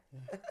 Okay.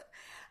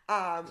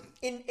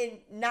 In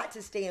not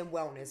to stay in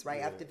wellness,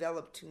 right? I've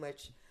developed too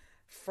much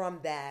from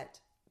that.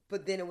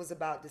 But then it was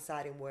about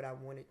deciding what I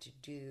wanted to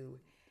do.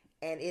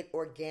 And it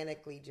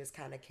organically just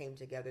kind of came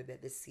together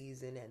that the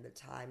season and the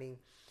timing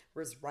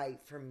was right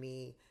for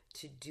me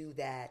to do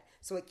that.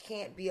 So it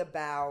can't be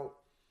about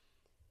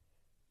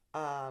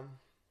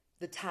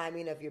the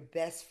timing of your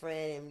best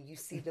friend and you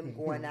see them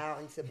going out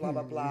and say blah,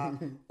 blah, blah,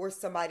 or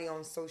somebody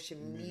on social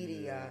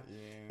media.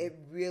 It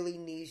really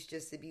needs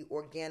just to be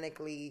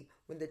organically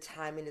when the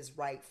timing is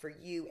right for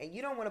you. And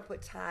you don't want to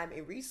put time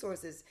and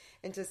resources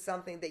into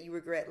something that you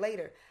regret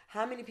later.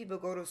 How many people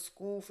go to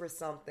school for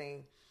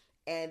something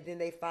and then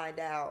they find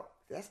out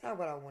that's not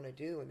what I want to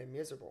do and they're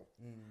miserable?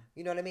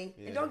 You know what I mean?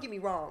 And don't get me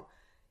wrong.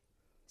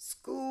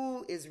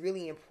 School is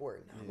really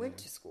important. I went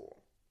to school.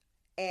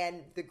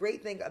 And the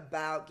great thing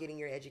about getting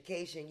your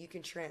education, you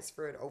can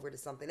transfer it over to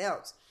something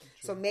else.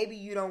 So maybe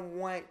you don't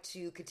want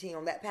to continue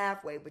on that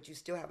pathway, but you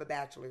still have a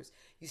bachelor's,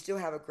 you still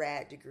have a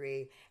grad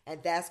degree,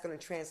 and that's going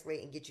to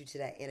translate and get you to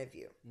that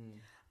interview.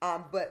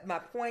 But my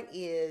point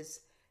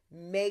is,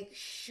 make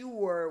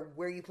sure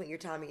where you put your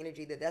time and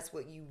energy that that's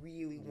what you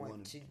really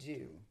want to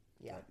do.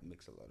 Yeah, that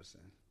makes a lot of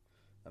sense.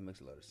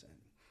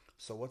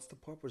 So what's the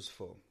purpose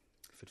for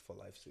Fit for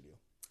Life Studio?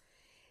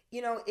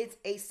 It's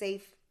a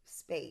safe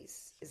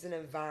space. It's an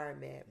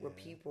environment where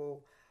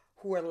people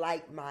who are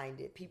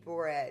like-minded, people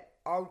are at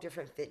all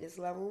different fitness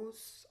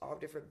levels, all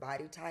different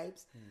body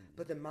types,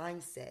 but the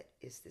mindset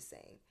is the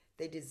same.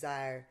 They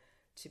desire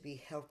to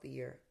be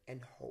healthier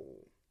and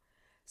whole.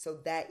 So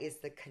that is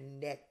the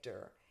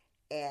connector.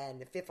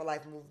 And the Fit for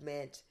Life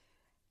movement,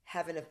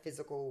 having a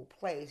physical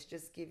place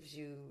just gives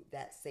you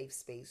that safe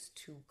space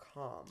to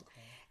come.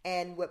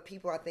 And what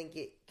people, I think,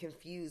 get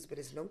confused, but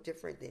it's no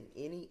different than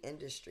any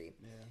industry.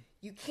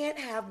 You can't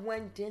have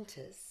one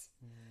dentist.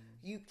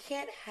 You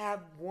can't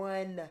have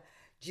one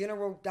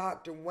general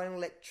doctor, one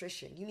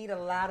electrician. You need a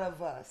lot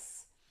of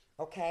us,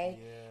 okay?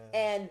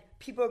 And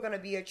people are going to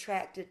be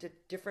attracted to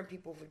different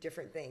people for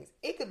different things.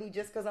 It could be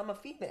just because I'm a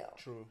female.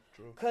 True.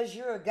 Because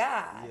you're a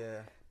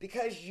guy.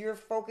 Because you're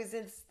focused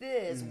in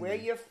this, where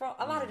you're from.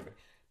 A lot of different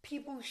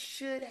people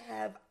should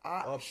have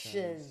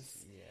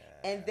options.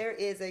 And there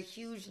is a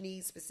huge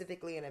need,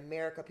 specifically in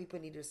America. People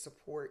need the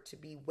support to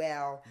be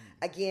well.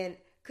 Again,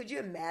 could you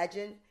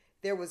imagine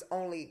there was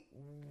only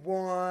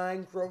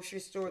one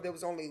grocery store? There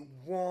was only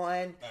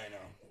one. I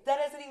know. That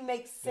doesn't even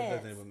make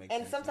sense.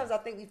 And sometimes I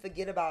think we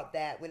forget about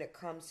that when it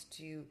comes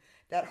to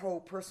that whole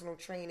personal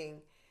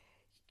training.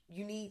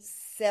 You need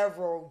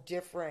several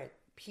different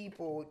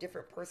people,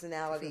 different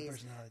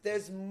personalities.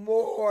 There's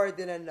more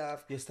than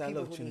enough. Your style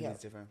of tuning is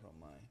different from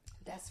mine.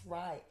 That's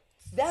right.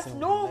 That's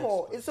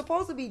normal. It's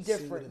supposed to be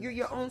different. You're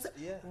your own.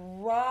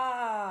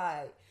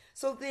 Right.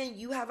 So then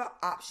you have an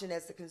option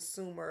as a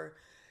consumer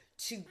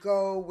to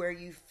go where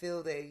you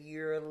feel that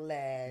you're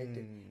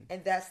led,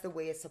 and that's the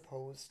way it's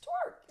supposed to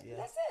work. Yeah.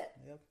 That's it.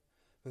 Yep.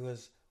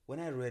 Because when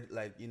I read,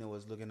 like,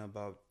 was looking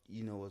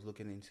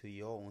into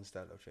your own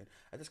style of training,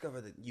 I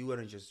discovered that you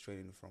weren't just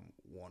training from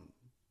one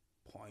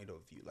point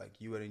of view. Like,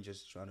 you weren't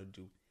just trying to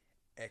do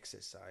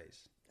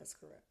exercise. That's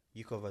correct.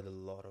 You covered a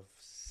lot of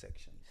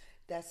sections.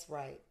 That's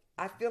right.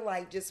 I feel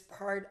like just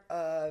part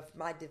of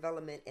my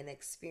development and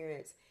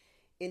experience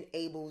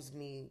enables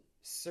me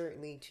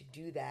certainly to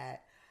do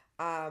that.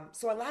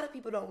 So a lot of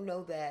people don't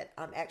know that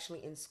I'm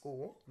actually in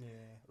school. Yeah.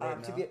 Right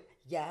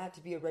now?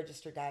 To be a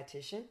registered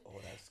dietitian. Oh,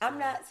 that's I'm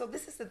not. So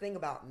this is the thing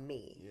about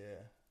me.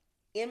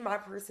 Yeah. In my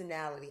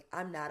personality,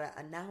 I'm not an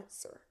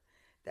announcer.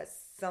 That's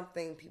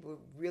something people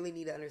really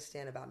need to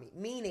understand about me.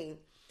 Meaning,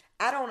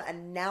 I don't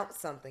announce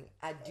something.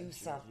 I do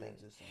something.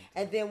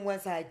 And then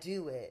once I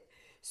do it,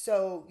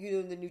 so,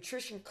 the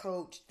nutrition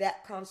coach,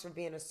 that comes from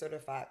being a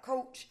certified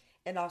coach,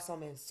 and also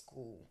I'm in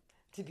school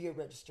to be a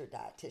registered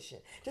dietitian.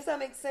 Does that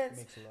make sense?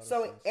 Makes a lot of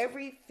sense.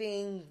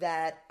 Everything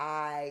that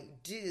I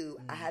do,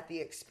 I have the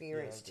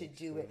experience to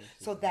do it.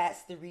 So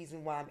that's the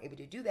reason why I'm able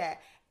to do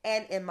that.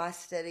 And in my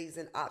studies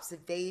and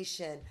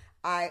observation,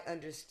 I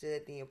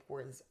understood the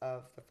importance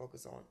of the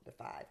focus on the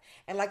 5.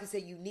 And like I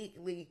said,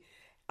 uniquely,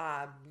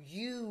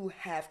 you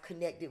have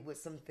connected with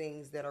some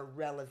things that are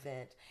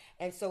relevant.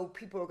 And so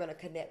people are going to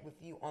connect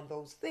with you on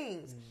those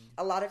things.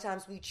 A lot of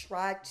times we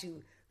try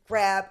to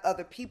grab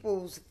other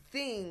people's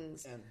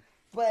things,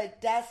 but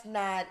that's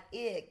not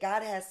it.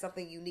 God has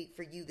something unique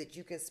for you that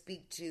you can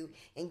speak to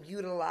and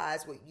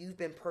utilize what you've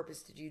been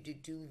purposed to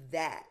do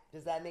that.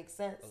 Does that make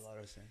sense? A lot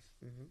of sense.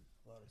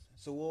 A lot of sense.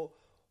 So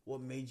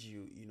what made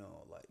you,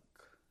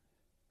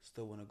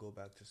 still want to go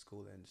back to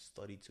school and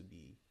study to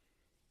be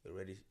a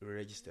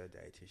registered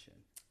dietitian?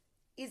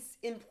 It's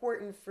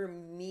important for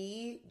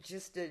me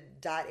just to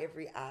dot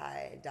every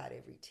I and dot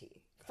every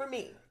T. For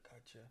me.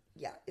 Gotcha.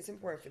 Yeah, it's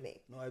important for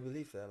me. No, I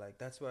believe that. Like,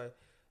 that's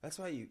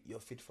why you're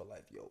fit for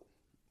life. You're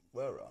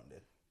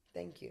well-rounded.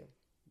 Thank you.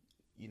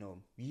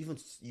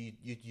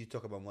 You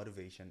talk about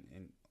motivation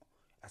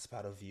as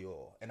part of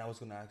and I was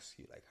going to ask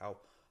you, like, how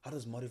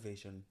does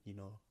motivation,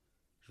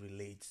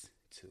 relate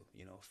to,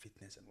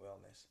 fitness and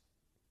wellness?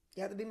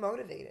 You have to be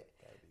motivated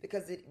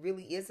because it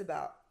really is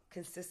about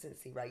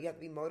consistency, right? You have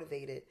to be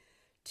motivated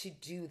to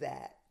do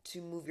that,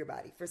 to move your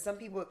body. For some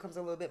people, it comes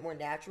a little bit more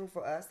natural.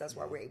 For us, that's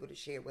why we're able to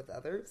share it with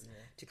others,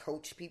 to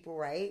coach people,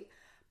 right?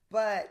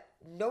 But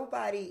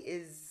nobody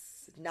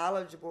is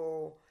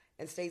knowledgeable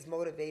and stays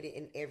motivated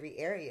in every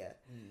area.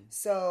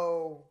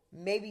 So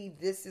maybe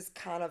this is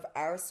kind of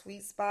our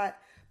sweet spot,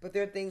 but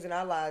there are things in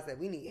our lives that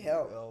we need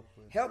help.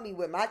 Help me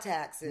with my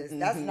taxes.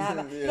 That's not,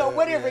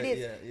 whatever it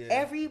is. Yeah.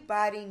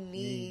 Everybody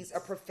needs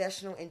a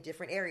professional in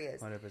different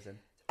areas. 100%.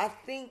 I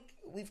think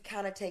we've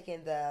kind of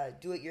taken the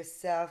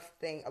do-it-yourself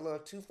thing a little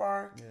too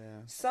far. Yeah.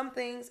 Some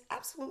things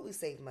absolutely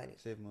save money.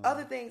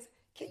 Other things,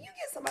 can you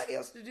get somebody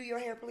else to do your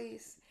hair,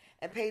 please?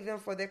 And pay them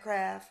for their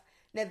craft?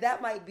 Now,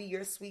 that might be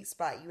your sweet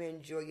spot. You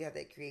enjoy, you have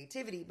that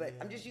creativity. But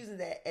I'm just using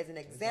that as an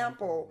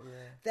example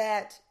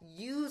that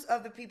use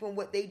other people and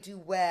what they do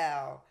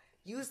well.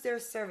 Use their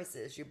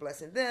services. You're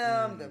blessing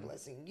them. They're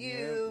blessing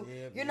you.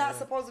 You're not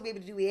supposed to be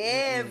able to do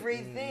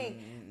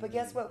everything. But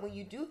guess what? When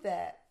you do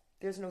that,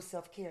 there's no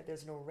self-care.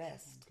 There's no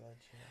rest.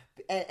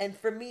 Gotcha. And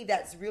for me,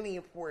 that's really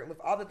important. With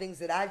all the things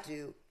that I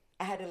do,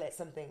 I had to let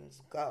some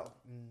things go.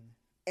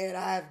 And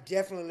I've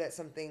definitely let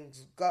some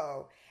things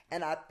go.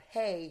 And I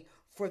pay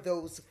for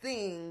those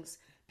things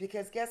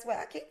because guess what?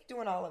 I can't be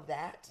doing all of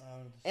that.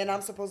 And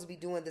I'm supposed to be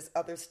doing this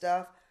other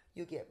stuff.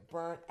 You'll get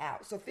burnt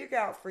out. So figure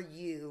out for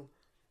you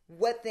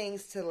what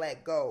things to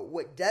let go.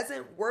 What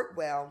doesn't work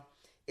well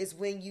is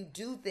when you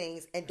do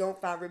things and don't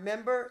find,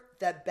 remember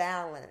the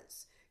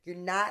balance. You're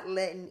not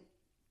letting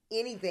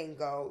anything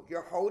go.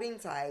 You're holding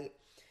tight.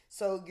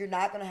 So you're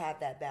not going to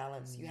have that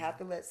balance. You have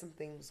to let some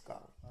things go.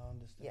 I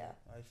understand. Yeah.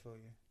 I feel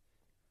you.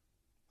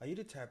 Are you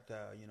the type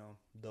that,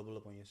 double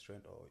up on your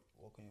strength or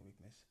work on your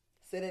weakness?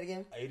 Say that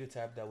again? Are you the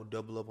type that would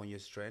double up on your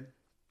strength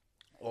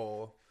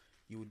or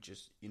you would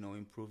just,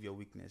 improve your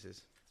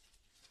weaknesses?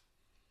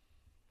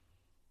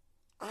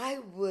 I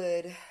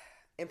would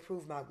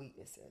improve my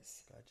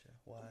weaknesses. Gotcha.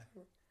 Why?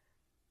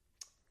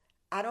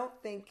 I don't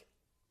think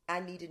I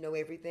need to know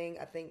everything.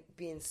 I think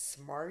being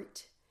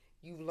smart,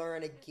 you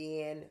learn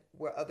again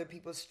where other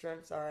people's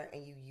strengths are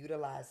and you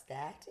utilize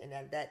that. And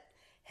that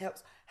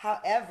helps.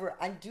 However,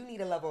 I do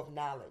need a level of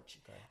knowledge.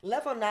 Okay.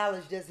 Level of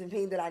knowledge doesn't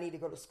mean that I need to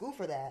go to school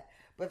for that.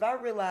 But if I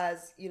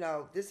realize,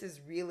 this is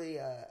really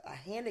a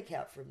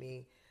handicap for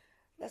me,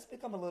 let's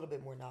become a little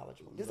bit more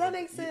knowledgeable. Does that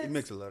make sense? It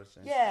makes a lot of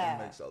sense. Yeah.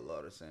 It makes a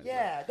lot of sense.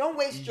 Yeah. Like, don't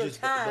waste your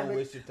time. Don't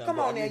waste your time. Come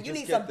on now. You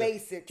need some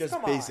basics. Just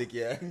Come basic, on.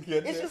 yeah.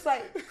 It's just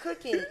like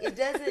cooking.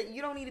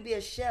 You don't need to be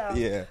a chef.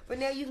 Yeah. But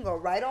now you can go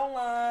right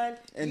online.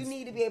 And you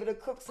need to be able to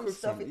cook some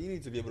stuff. You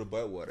need to be able to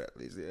boil water at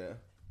least, yeah.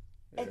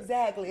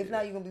 Exactly. If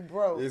not, you're going to be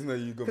broke. It's not you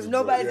going to be broke. Because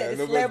nobody's at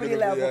the celebrity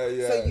level.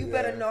 So you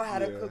better know how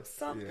to Yeah. cook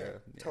something.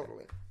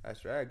 Totally.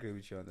 That's right. I agree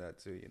with you on that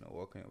too.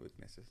 Working on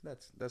weaknesses.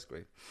 That's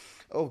great.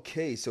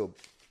 Okay, so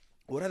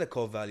what are the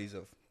core values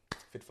of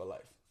Fit for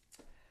Life?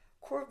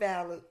 Core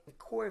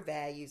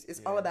values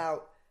is all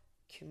about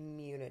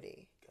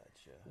community.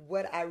 Gotcha.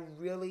 What I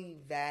really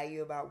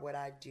value about what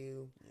I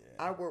do,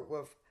 I work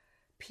with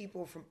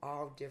people from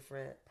all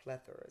different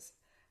plethoras,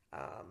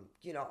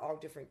 all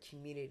different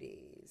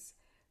communities,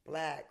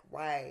 Black,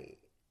 white,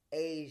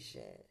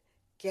 Asian,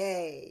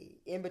 gay,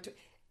 in between.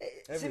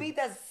 To me,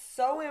 that's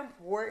so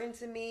important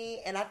to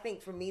me. And I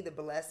think for me, the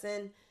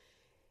blessing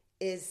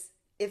is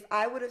if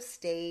I would have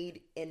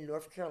stayed in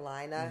North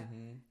Carolina,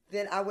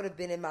 then I would have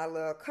been in my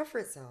little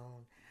comfort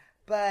zone.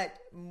 But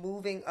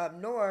moving up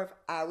north,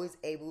 I was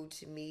able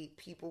to meet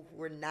people who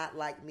were not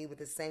like me with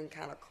the same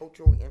kind of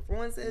cultural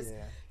influences.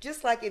 Yeah.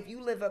 Just like if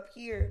you live up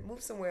here,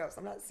 move somewhere else.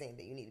 I'm not saying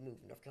that you need to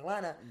move to North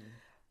Carolina,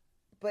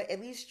 but at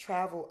least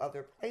travel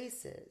other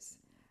places.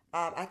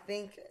 I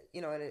think,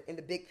 in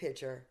the big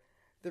picture,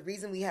 the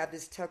reason we have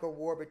this tug of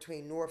war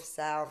between north,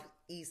 south,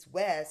 east,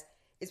 west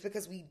is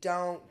because we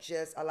don't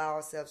just allow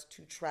ourselves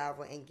to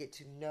travel and get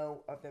to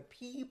know other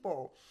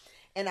people.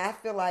 And I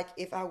feel like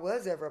if I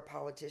was ever a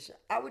politician,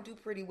 I would do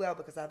pretty well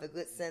because I have a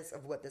good sense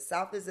of what the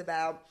South is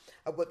about,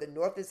 of what the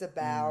North is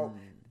about,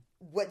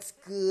 what's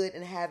good,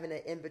 and having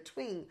an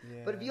in-between.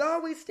 Yeah. But if you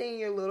always stay in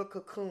your little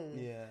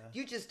cocoon,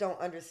 you just don't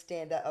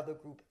understand that other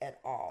group at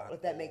all,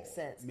 if that makes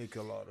sense. Make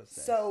a lot of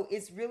sense. So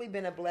it's really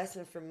been a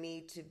blessing for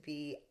me to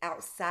be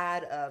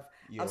outside of...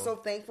 I'm so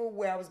thankful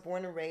where I was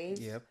born and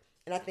raised. Yep.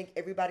 And I think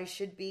everybody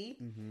should be.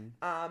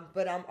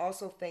 But I'm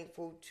also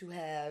thankful to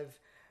have...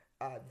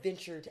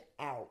 ventured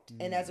out.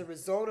 And as a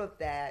result of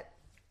that,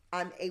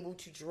 I'm able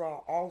to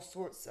draw all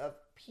sorts of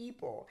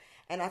people.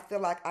 And I feel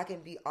like I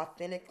can be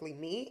authentically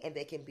me and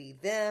they can be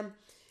them.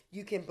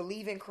 You can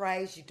believe in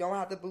Christ. You don't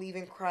have to believe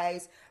in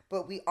Christ.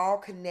 But we all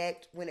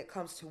connect when it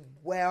comes to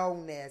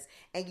wellness.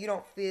 And you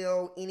don't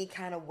feel any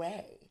kind of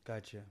way.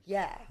 Gotcha.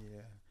 Yeah.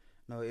 Yeah.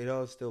 No, it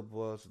all still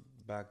boils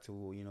back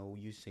to,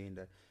 you saying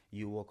that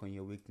you work on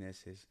your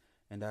weaknesses.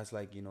 And that's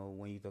like,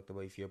 when you talked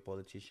about if you're a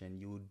politician,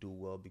 you would do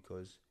well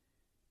because...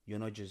 you're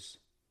not just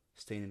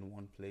staying in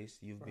one place.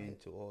 You've been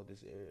to all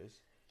these areas.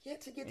 Yeah,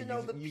 to get to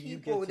know the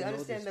people, to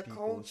understand the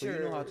culture. So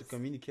you know how to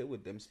communicate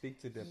with them, speak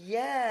to them.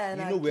 Yeah,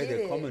 and you know where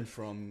they're coming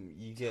from.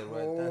 You get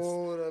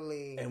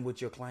totally. And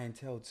with your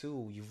clientele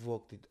too, you've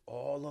worked with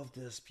all of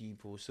these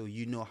people, so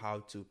you know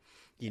how to,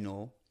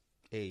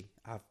 hey,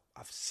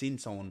 I've seen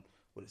someone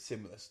with a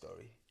similar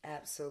story.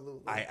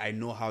 Absolutely. I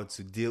know how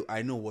to deal.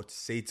 I know what to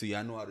say to you.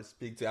 I know how to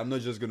speak to you. I'm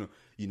not just gonna,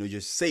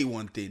 just say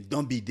one thing.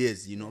 Don't be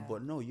this,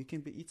 But no, you can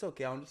be. It's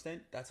okay. I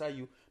understand.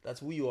 That's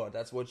who you are.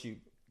 That's what you.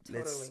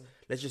 Totally.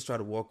 Let's just try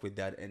to work with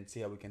that and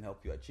see how we can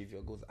help you achieve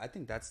your goals. I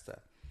think that's the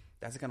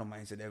kind of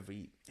mindset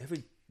every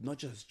not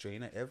just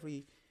trainer,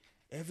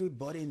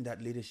 everybody in that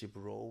leadership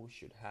role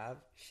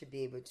should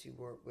be able to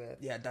work with.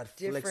 Yeah, that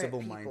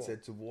flexible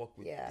mindset to work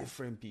with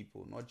different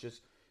people, not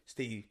just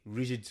stay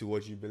rigid to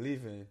what you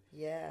believe in.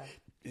 Yeah.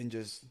 And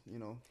just,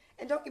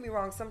 And don't get me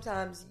wrong,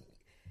 sometimes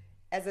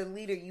as a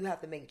leader, you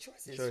have to make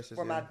choices.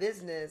 For my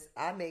business,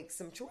 I make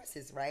some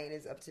choices, right? And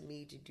it's up to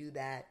me to do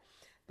that.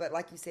 But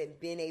like you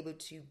said, being able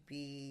to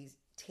be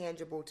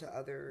tangible to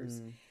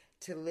others,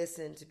 to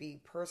listen, to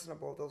be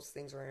personable, those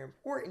things are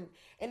important.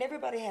 And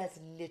everybody has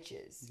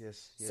niches.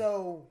 Yes.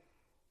 So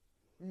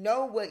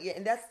know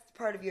and that's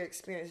part of your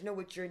experience, know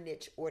what your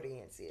niche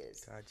audience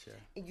is. Gotcha.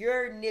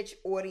 Your niche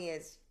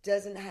audience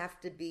doesn't have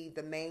to be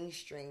the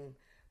mainstream,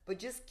 but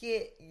just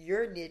get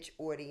your niche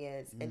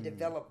audience and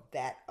develop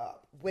that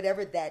up,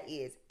 whatever that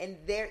is. And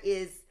there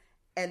is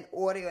an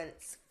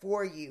audience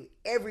for you,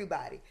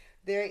 everybody.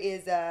 There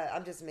is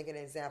I'm just making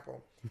an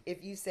example.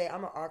 If you say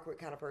I'm an awkward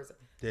kind of person,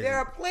 there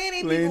are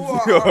plenty of people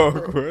who are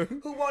awkward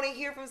who want to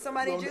hear from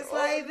somebody just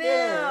like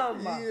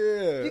them.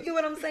 Yeah. You get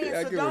what I'm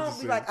saying? So don't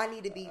be like, I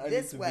need to be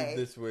this way.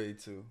 Be this way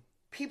too.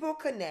 People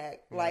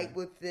connect like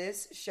with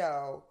this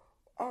show.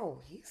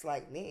 Oh, he's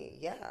like me.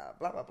 Yeah,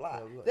 blah blah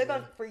blah. They're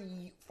going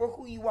for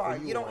who you are.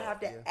 You don't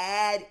have to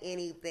add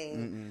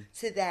anything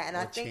to that. And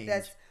I think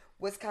that's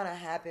what's kind of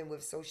happened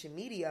with social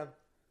media.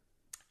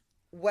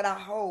 What I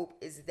hope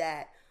is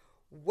that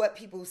what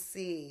people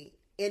see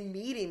in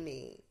meeting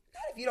me,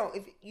 not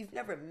if you've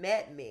never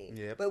met me,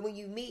 but when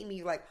you meet me,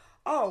 you're like,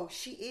 oh,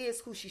 she is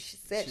who she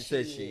said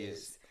she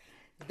is.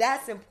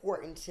 That's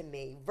important to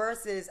me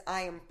versus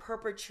I am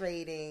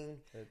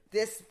perpetrating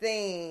this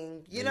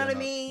thing. You know what I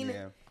mean?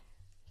 Yeah.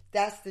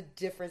 That's the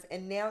difference.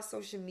 And now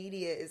social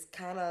media is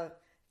kind of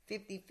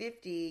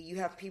 50-50. You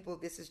have people,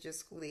 this is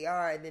just who they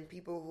are, and then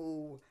people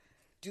who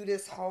do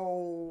this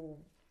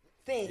whole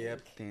thing.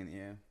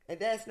 And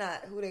that's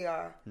not who they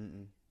are.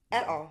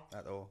 At all.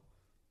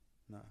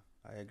 No,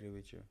 I agree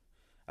with you.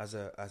 As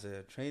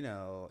a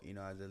trainer or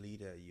as a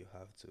leader, you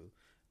have to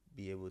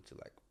be able to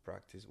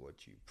practice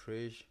what you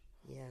preach.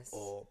 Yes.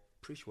 Or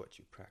preach what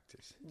you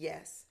practice.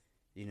 Yes.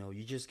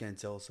 You just can't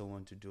tell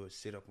someone to do a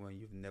sit-up when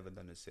you've never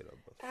done a sit-up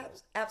before.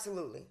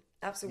 Absolutely.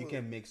 You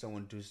can make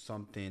someone do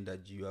something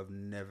that you have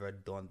never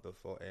done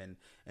before,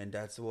 and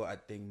that's what I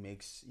think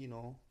makes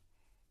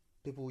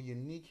people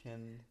unique.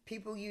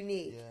 People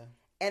unique. Yeah.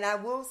 And I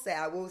will say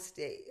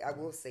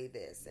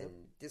this, and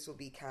this will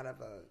be kind of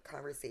a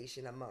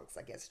conversation amongst,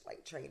 I guess,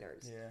 like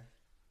trainers. Yeah.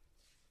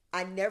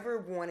 I never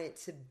wanted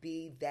to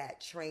be that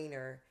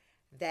trainer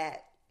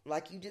that,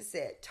 like you just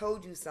said,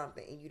 told you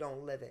something and you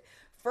don't live it.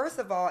 First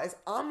of all, it's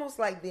almost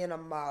like being a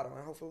model,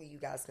 and hopefully you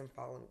guys can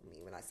follow me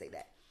when I say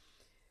that.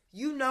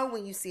 You know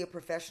when you see a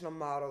professional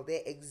model,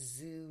 they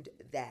exude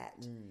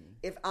that.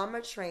 If I'm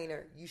a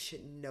trainer, you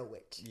should know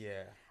it.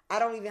 Yeah. I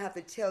don't even have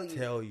to tell you.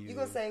 You're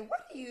going to say,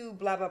 what do you,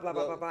 blah, blah, blah,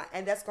 blah, blah, blah.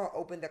 And that's going to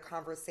open the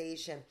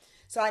conversation.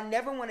 So I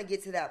never want to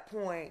get to that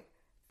point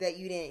that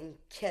you didn't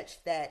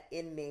catch that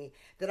in me,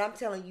 that I'm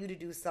telling you to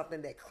do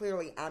something that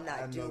clearly I'm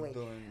not doing.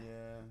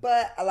 Yeah.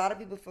 But a lot of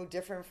people feel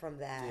different from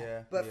that.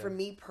 Yeah. But for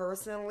me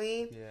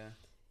personally, yeah,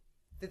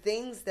 the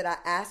things that I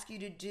ask you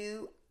to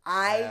do,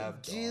 I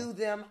do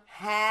them,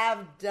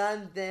 have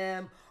done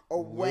them,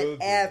 or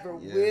whatever,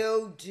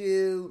 will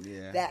do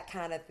that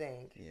kind of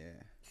thing.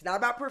 Yeah. It's not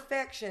about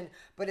perfection,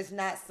 but it's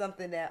not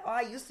something that,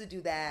 I used to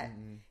do that,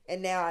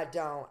 and now I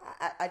don't.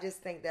 I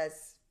just think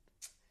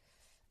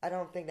I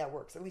don't think that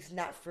works, at least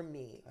not for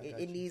me.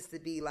 It needs to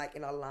be like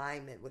in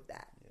alignment with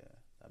that. Yeah,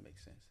 that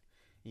makes sense.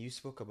 You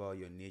spoke about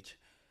your niche.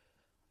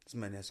 This is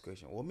my next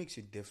question. What makes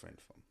you different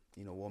from,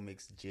 what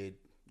makes Jade,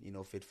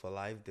 Fit for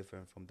Life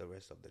different from the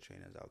rest of the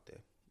trainers out there?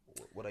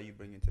 What are you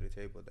bringing to the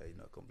table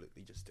that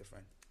completely just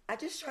different? I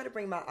just try to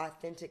bring my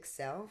authentic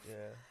self.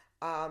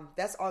 Yeah.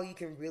 That's all you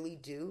can really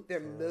do. There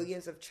are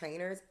millions of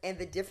trainers, and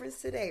the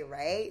difference today,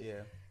 right?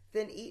 Yeah.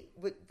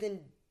 Than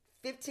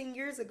 15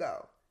 years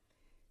ago,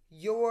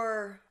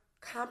 your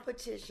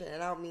competition,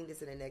 and I don't mean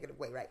this in a negative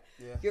way, right?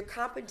 Yeah. Your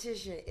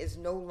competition is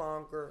no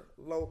longer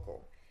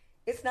local.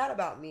 It's not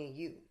about me and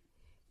you.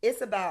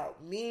 It's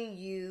about me and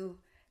you.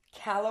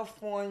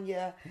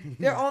 California,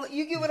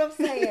 you get what I'm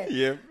saying?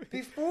 Yeah.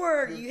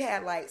 Before you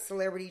had like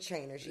celebrity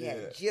trainers, you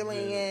had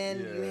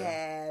Jillian, you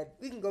had,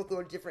 we can go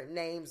through different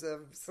names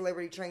of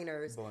celebrity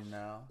trainers. But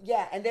now,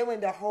 and they were in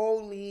the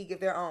whole league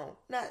of their own.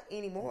 Not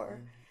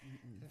anymore.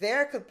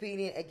 They're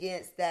competing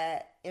against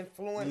that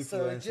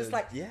influencer. Just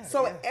like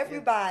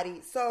everybody.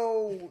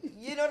 So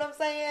you know what I'm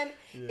saying?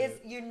 It's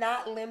you're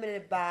not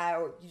limited by,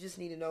 or you just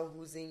need to know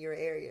who's in your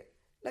area.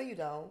 No, you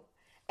don't.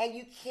 And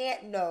you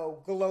can't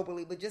know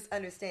globally, but just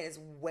understand it's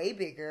way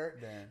bigger.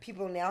 Damn.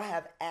 People now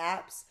have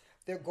apps.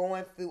 They're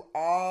going through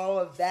all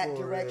of that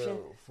direction.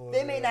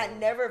 They may not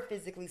never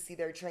physically see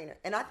their trainer.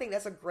 And I think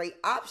that's a great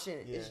option.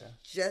 Yeah. It's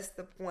just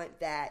the point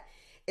that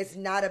it's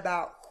not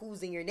about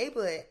who's in your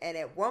neighborhood. And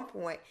at one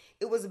point,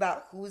 it was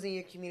about who's in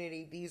your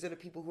community. These are the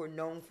people who are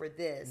known for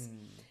this.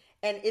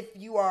 And if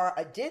you are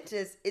a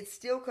dentist, it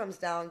still comes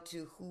down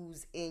to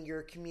who's in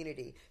your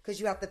community, because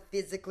you have to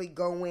physically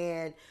go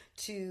in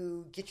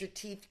to get your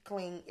teeth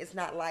clean. It's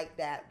not like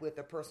that with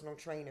a personal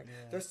trainer.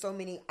 Yeah. There's so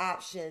many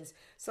options.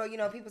 So,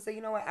 people say,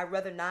 you know what, I'd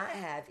rather not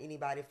have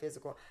anybody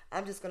physical.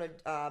 I'm just going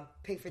to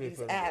pay for these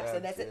apps,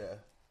 and that's it.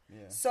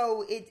 Yeah.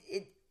 So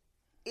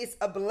it's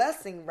a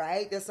blessing,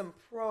 right? There's some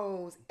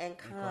pros and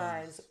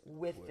cons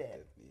with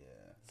it. Yeah.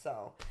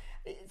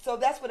 So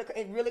that's what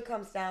it really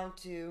comes down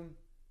to.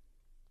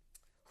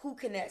 Who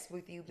connects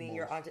with you being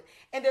your aunt?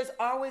 And there's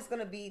always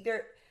going to be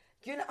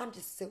I'm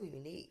just so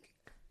unique.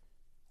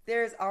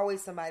 There's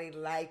always somebody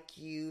like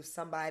you,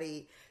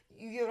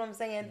 you get what I'm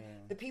saying?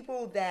 Yeah. The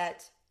people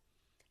that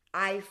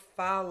I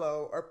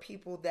follow are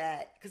people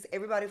that, because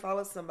everybody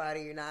follows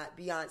somebody. You're not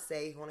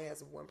Beyonce, who only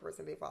has one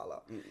person they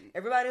follow.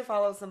 Everybody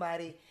follows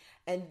somebody,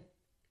 and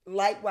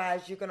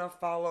likewise, you're going to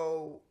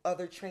follow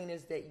other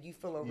trainers that you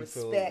feel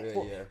respect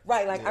for. Yeah.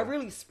 Right, I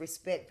really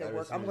respect their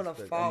work. I'm going to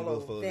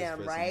follow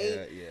them,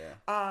 right?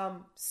 Yeah.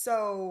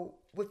 So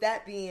with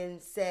that being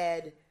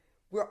said,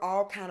 we're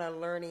all kind of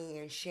learning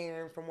and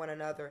sharing from one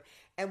another.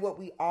 And what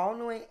we all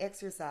know in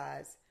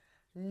exercise,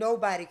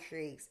 nobody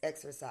creates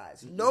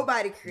exercise.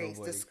 Nobody creates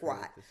the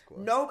squat.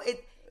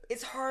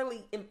 It's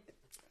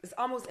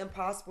almost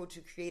impossible to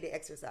create an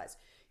exercise.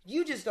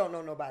 You just don't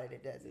know nobody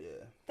that does it.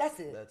 Yeah. That's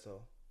it. That's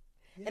all.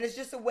 Yeah. And it's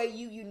just the way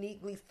you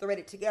uniquely thread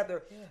it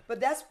together. Yeah. But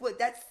that's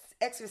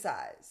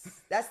exercise.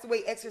 That's the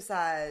way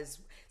exercise.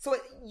 So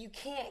you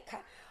can't.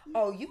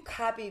 You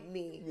copied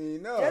me.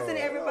 No, doesn't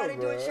everybody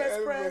do a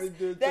chest press?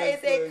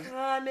 That is a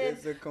common.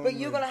 But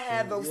you're gonna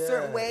have a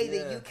certain way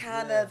that you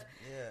kind of.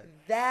 Yeah.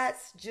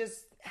 That's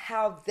just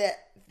how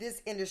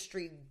this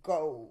industry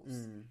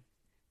goes.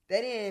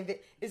 That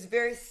it's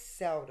very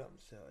seldom.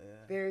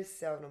 Very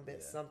seldom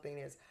that something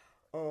is.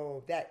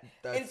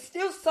 And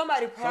still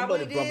somebody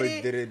probably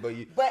did it, but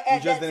you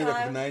at just that didn't time,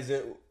 recognize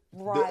it.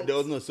 Right. There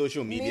was no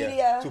social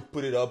media to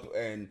put it up,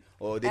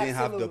 or they didn't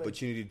have the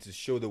opportunity to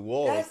show the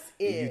wall. That's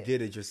it. You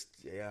did it just,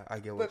 I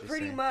get what you're saying. But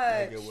pretty much,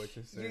 I get what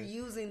you're saying.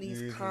 You're using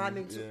these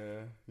comments.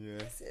 Yeah.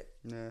 That's it.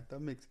 Yeah, that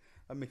makes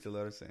a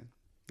lot of sense.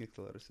 Makes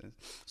a lot of sense.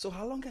 So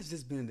how long has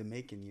this been in the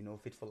making,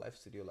 Fit for Life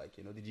Studio?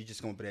 Did you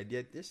just come up with the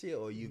idea this year,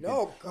 or you've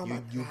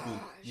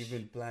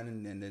been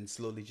planning and then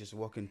slowly just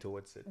walking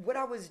towards it? What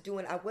I was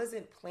doing, I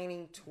wasn't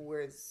planning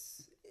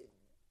towards,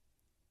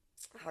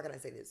 how can I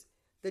say this?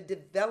 The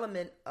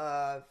development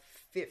of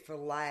Fit for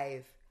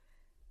Life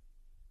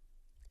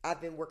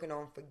I've been working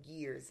on for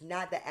years,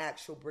 not the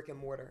actual brick and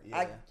mortar.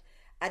 Yeah.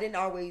 I didn't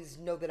always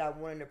know that I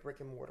wanted a brick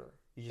and mortar.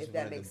 If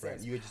that makes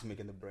sense. You were just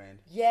making the brand.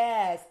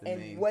 Yes, The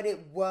and name, what it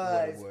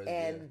was, yeah.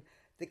 and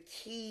the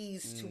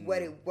keys to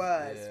what it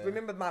was. Yeah.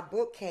 Remember, my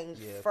book came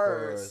Yeah,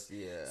 first.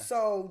 yeah.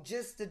 So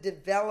just the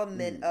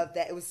development of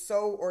that, it was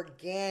so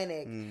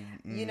organic.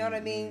 You know what I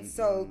mean?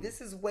 So this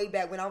is way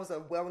back when I was a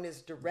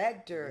wellness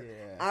director.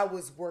 Yeah. I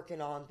was working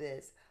on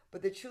this.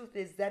 But the truth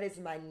is, that is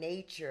my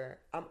nature.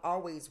 I'm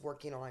always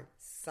working on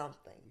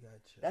something.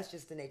 Gotcha. That's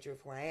just the nature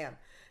of who I am.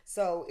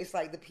 So it's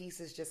like the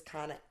pieces just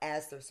kind of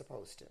as they're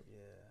supposed to.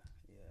 Yeah.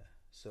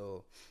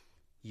 So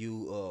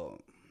you,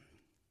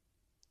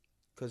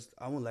 because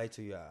I won't lie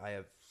to you, I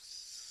have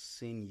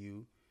seen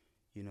you,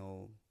 you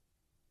know,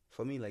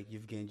 for me, like,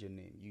 you've gained your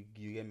name.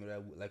 You get me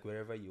right? Like,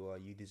 wherever you are,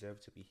 you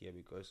deserve to be here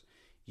because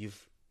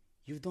you've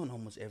done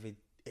almost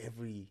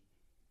everything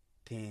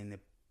a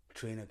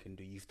trainer can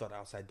do. You've thought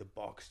outside the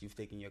box. You've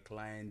taken your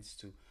clients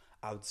to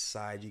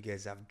outside. You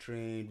guys have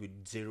trained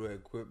with zero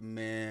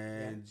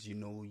equipment. Yeah. You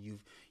know,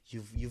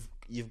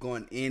 you've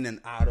gone in and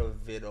out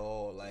of it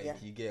all.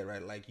 Like, you get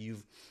right. Like,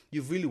 you've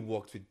really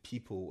worked with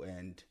people,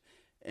 and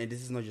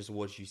this is not just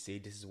what you say.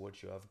 This is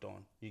what you have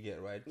done. You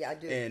get right. Yeah, I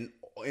do. And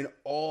in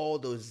all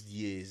those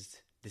years,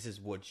 this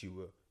is what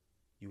you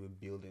were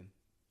building.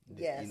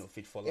 Yes. You know,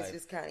 fit for life. It's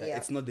just kind of,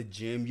 It's not the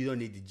gym. You don't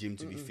need the gym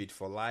to be fit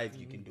for life.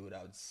 You can do it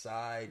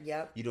outside.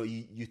 Yep. You know,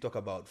 you talk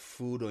about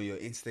food on your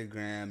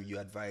Instagram. You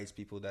advise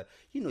people that,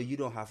 you know, you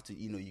don't have to,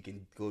 you know, you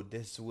can go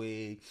this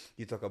way.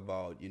 You talk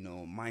about, you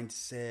know,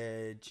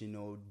 mindset, you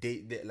know,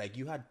 like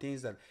you had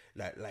things that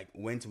like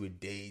went with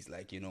days,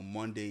 like, you know,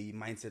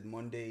 mindset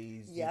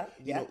Mondays. Yeah.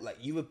 You know, like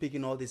you were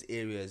picking all these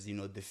areas, you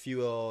know, the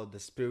fuel, the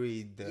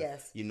spirit,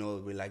 you know,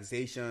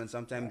 relaxation.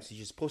 Sometimes you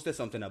just posted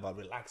something about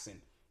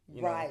relaxing.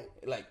 You know,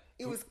 like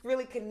it was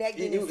really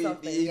connecting to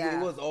something.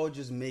 It was all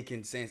just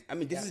making sense. I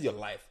mean, this is your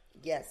life.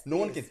 Yes. No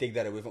one can take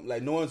that away from.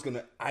 Like, no one's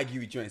gonna argue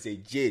with you and say,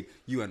 "Jade,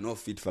 you are not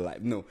fit for life."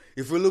 No.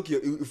 If we look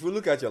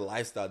at your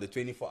lifestyle, the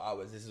 24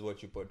 hours, this is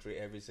what you portray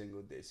every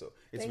single day. So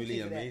it's really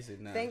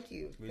amazing. Now. Thank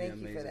you. Really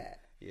Thank you for that.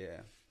 Yeah.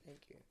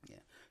 Thank you. Yeah.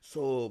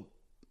 So,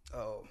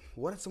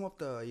 what are some of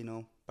the, you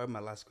know, probably my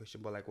last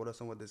question, but like, what are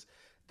some of the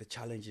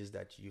challenges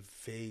that you've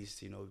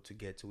faced, you know, to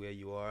get to where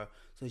you are?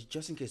 So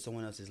just in case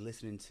someone else is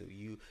listening to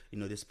you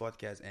know, this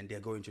podcast and they're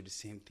going through the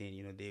same thing,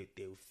 you know, they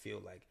will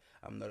feel like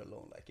I'm not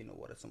alone. Like, you know,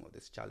 what are some of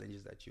these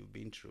challenges that you've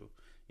been through,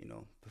 you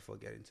know, before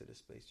getting to the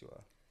space you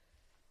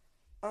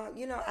are?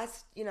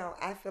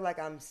 I feel like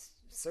I'm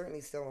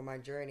certainly still on my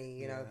journey.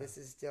 You know, this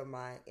is still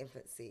my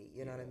infancy.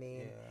 You know what I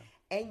mean?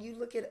 Yeah. And you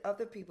look at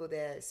other people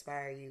that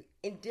inspire you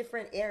in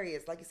different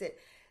areas. Like you said,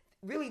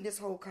 really, this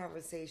whole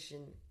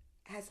conversation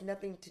has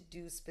nothing to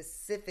do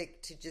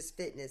specific to just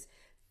fitness.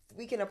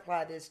 We can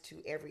apply this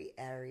to every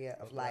area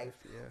of life.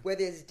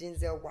 Whether it's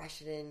Denzel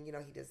Washington, you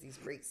know, he does these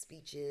great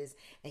speeches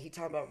and he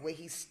talks about where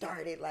he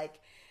started. Like,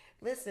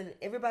 listen,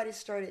 everybody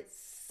started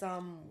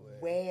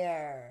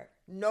somewhere,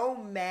 no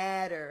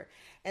matter.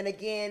 And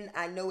again,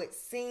 I know it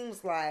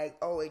seems like,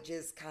 oh, it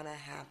just kind of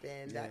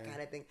happened, that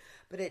kind of thing,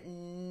 but it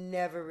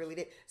never really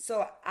did.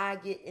 So I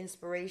get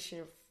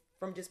inspiration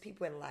from just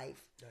people in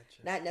life,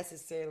 not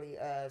necessarily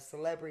a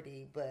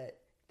celebrity, but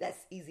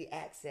that's easy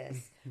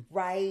access,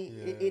 right?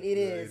 It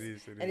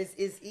is. And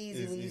it's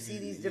easy when you see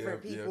these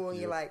different people and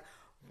you're like,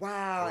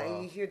 wow,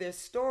 and you hear their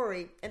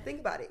story. And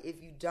think about it,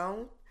 if you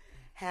don't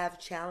have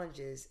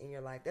challenges in your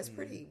life, that's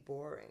pretty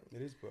boring.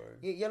 It is boring.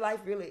 Your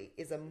life really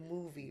is a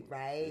movie,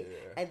 right?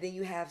 And then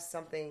you have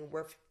something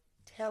worth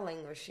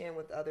telling or sharing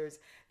with others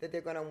that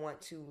they're going to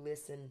want to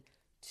listen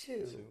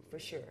to, for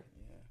sure.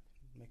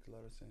 Yeah, makes a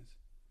lot of sense.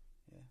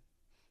 Yeah.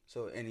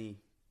 So any,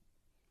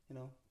 you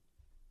know,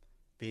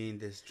 being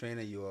this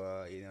trainer you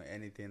are, you know,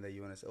 anything that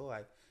you want to say, oh,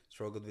 I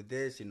struggled with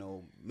this, you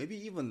know, maybe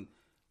even,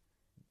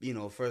 you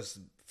know, for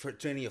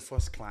training your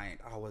first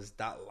client, how was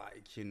that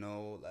like, you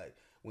know, like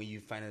when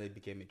you finally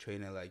became a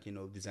trainer, like, you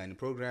know, designing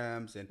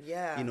programs and,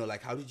 you know,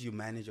 like how did you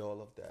manage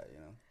all of that, you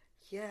know?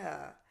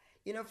 Yeah.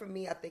 You know, for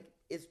me, I think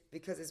it's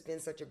because it's been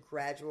such a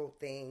gradual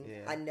thing.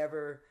 Yeah. I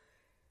never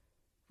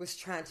was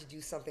trying to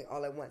do something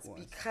all at once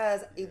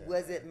because it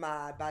wasn't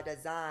by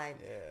design.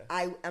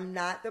 I'm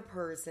not the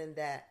person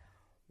that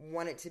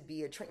wanted to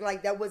be a trainer.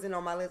 Like, that wasn't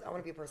on my list. I want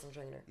to be a personal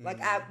trainer.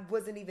 Like, I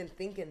wasn't even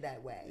thinking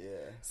that way.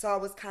 So I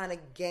was kind of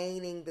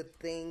gaining the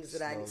things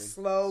that I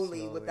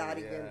slowly without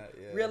even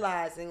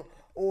realizing,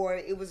 or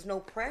it was no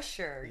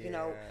pressure, you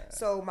know.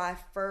 So my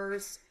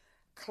first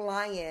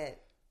client,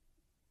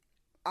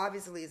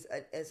 obviously,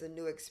 is a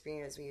new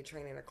experience when you're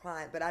training a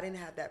client, but I didn't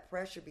have that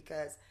pressure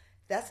because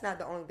that's not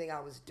the only thing I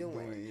was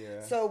doing.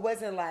 So it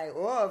wasn't like,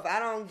 oh, if I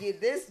don't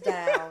get this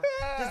down,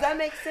 does that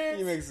make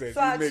sense? It makes sense.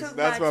 So I took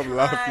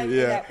my time.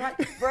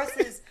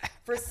 Versus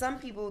for some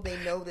people,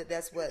 they know that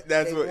that's what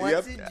they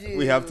want to do.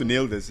 We have to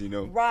nail this, you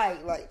know.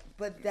 Right, like,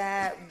 but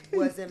that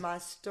wasn't my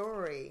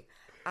story.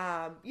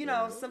 You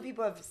know, some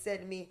people have said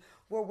to me,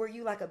 well, were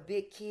you like a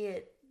big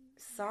kid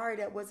sorry,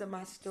 that wasn't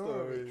my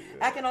story.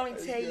 I can only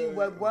tell you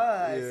what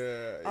was.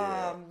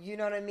 You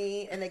know what I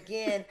mean? And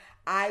again,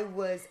 I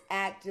was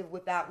active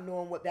without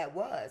knowing what that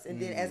was.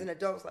 And then as an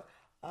adult, it's like,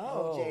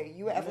 Jay,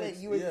 you were athletic.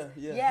 You were,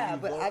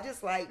 but I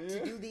just like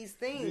to do these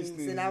things.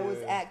 And I was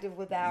active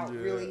without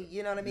really,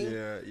 you know what I mean?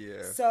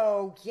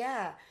 So,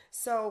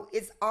 So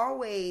it's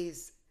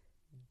always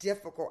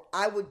difficult.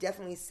 I would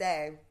definitely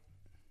say,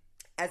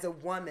 as a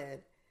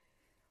woman,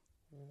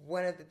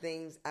 one of the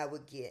things I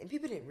would get, and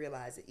people didn't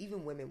realize it,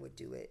 even women would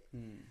do it.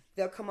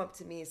 They'll come up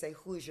to me and say,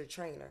 "Who is your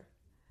trainer?"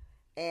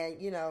 And,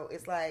 you know,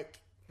 it's like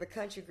the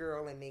country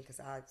girl in me,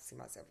 because I see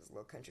myself as a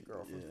little country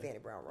girl from Fanny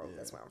Brown Road.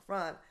 That's where I'm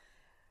from.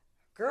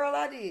 Girl,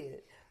 I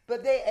did.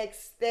 But they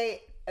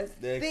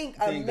think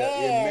a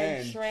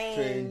man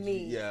trained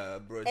me. Yeah,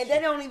 bro. And they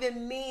don't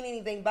even mean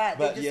anything by it.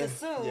 They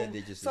just assume. Yeah,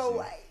 they just assume.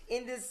 Like,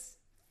 in this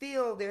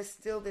field, there's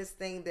still this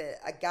thing that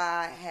a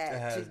guy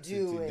had to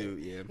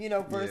do. You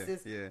know,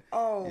 versus,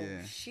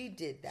 she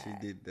did that. She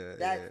did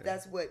that.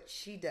 That's what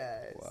she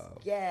does. Wow.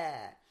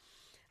 Yeah.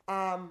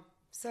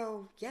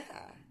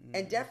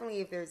 And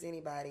definitely if there's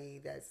anybody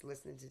that's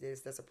listening to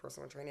this that's a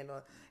personal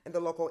trainer in the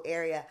local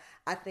area,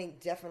 I think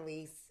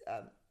definitely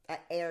an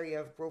area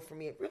of growth for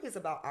me, it really is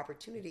about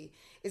opportunity,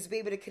 is to be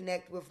able to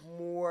connect with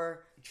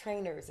more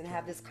trainers and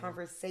have this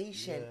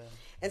conversation.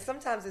 And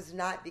sometimes it's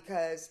not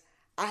because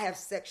I have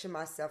sectioned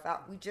myself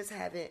out. We just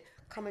haven't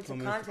come into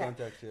contact.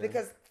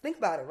 Because think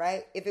about it,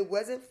 right? If it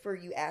wasn't for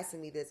you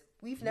asking me this,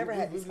 we've never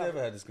had this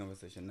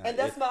conversation. No. And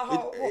that's my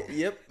whole...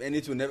 and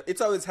it will never...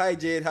 It's always, hi,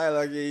 Jade, hi,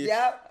 Lucky.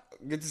 Yep.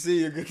 Good to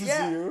see you. Good to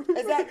see you.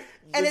 Exactly.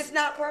 And it's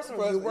not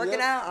personal. You're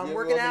working out. I'm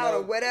working out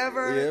or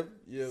whatever.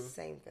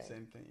 Same thing.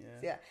 Same thing,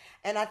 yeah.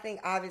 And I think,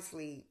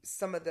 obviously,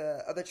 some of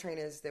the other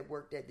trainers that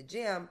worked at the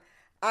gym,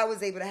 I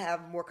was able to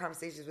have more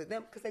conversations with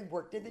them because they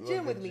worked at the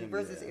gym with me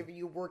versus if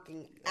you're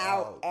working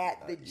out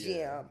at the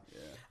gym.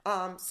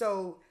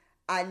 So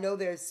I know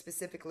there's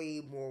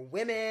specifically more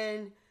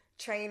women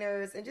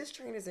trainers and just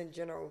trainers in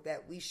general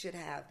that we should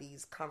have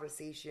these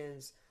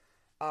conversations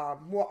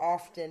more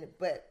often,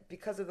 but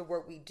because of the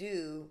work we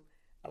do,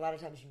 a lot of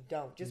times you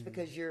don't. Just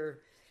because you're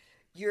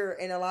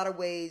in a lot of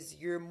ways,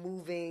 you're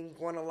moving,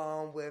 going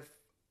along with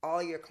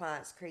all your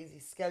clients' crazy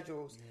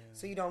schedules,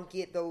 so you don't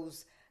get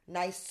those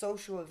nice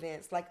social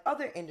events like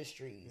other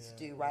industries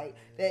do, right?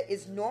 That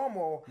is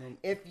normal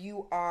if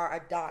you are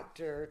a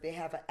doctor. They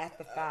have an at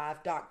the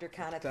 5 doctor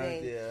kind of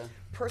thing.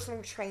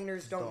 Personal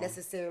trainers don't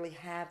necessarily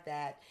have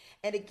that.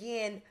 And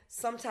again,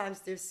 sometimes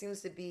there seems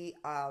to be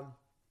a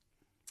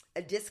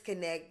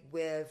disconnect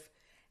with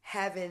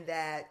having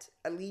that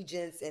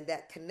allegiance and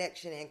that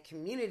connection and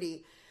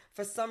community.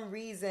 For some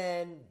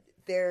reason,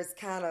 there's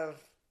kind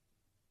of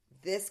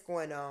this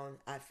going on,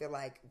 I feel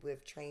like,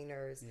 with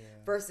trainers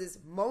versus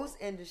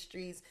most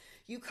industries.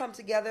 You come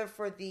together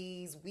for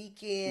these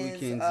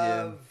weekends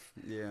of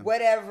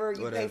whatever.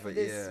 You pay for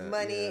this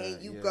money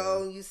and you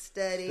go, you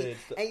study,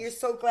 and you're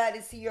so glad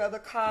to see your other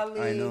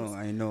colleagues.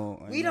 I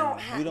know. We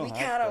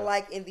kind of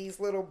like in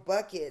these little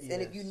buckets.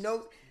 And if you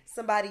know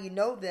somebody, you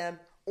know them,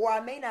 or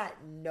I may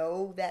not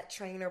know that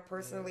trainer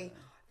personally.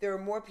 There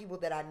are more people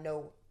that I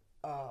know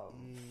of.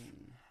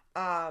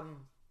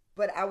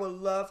 But I would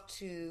love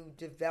to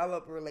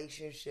develop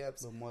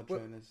relationships with more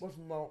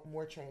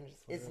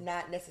trainers. It's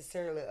not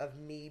necessarily of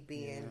me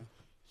being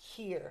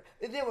here.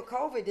 And then with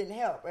COVID, it didn't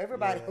help.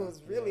 Everybody was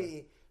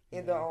really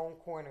in their own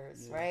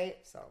corners, right?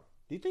 So,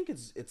 do you think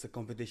it's a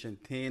competition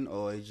thing,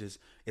 or it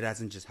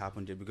hasn't just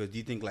happened yet? Because do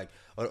you think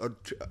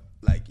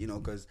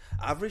because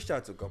I've reached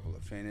out to a couple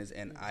of trainers,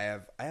 and I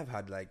have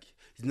had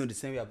the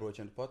same way I approach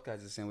on the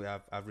podcast, the same way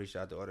I've reached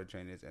out to other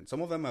trainers, and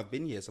some of them have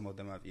been here, some of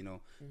them have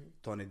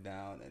toned it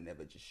down and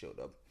never just showed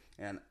up.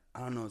 And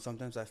I don't know,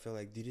 sometimes I feel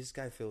like, did this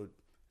guy feel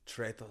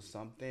threat or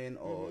something,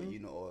 or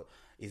or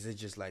is it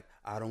just like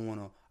I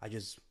want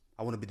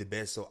to be the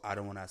best, so I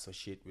don't want to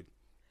associate with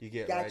you?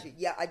 Get Got you.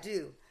 Yeah, I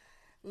do.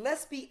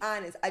 Let's be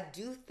honest. I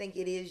do think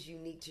it is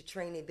unique to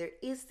training. There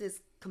is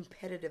this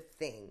competitive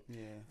thing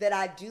that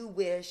I do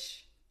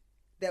wish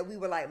that we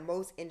were like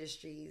most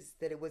industries,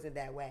 that it wasn't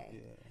that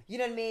way. You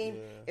know what I mean?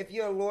 If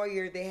you're a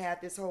lawyer, they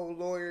have this whole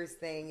lawyers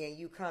thing, and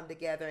you come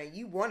together and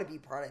you want to be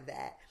part of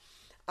that.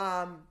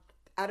 I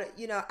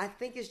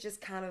think it's just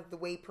kind of the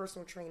way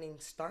personal training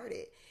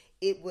started.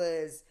 It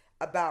was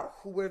about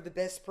who were the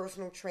best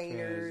personal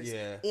trainers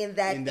in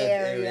that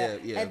area.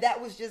 And that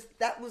was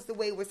the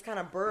way it was kind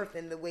of birthed,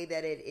 and the way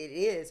that it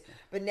is.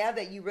 But now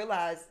that you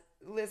realize,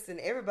 listen,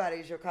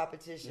 everybody's your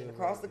competition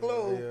across the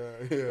globe.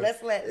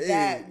 Let's let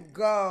that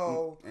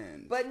go.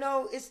 But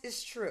no,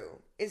 it's true.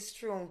 It's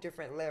true on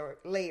different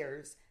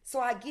layers. So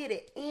I get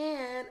it.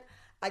 And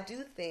I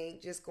do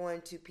think, just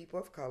going to people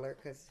of color,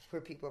 because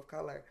we're people of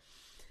color,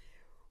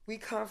 we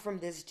come from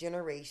this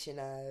generation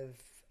of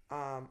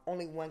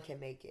only one can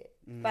make it.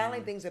 Finally,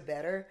 things are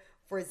better.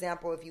 For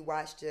example, if you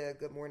watched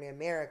Good Morning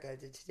America,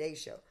 the Today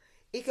Show,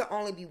 it could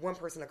only be one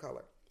person of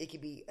color. It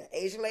could be an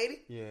Asian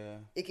lady.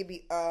 It could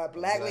be a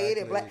black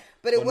lady.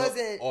 But it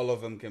wasn't... all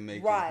of them can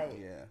make it.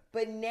 Yeah.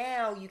 But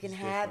now you can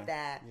have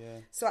that.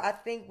 So I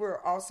think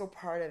we're also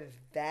part of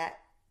that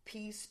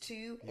piece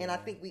too. And I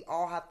think we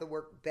all have to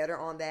work better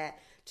on that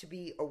to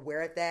be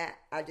aware of that.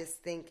 I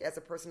just think as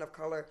a person of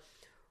color,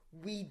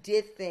 we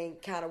did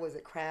think kind of, was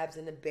it crabs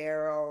in the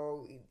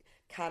barrel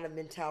kind of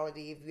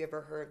mentality, if you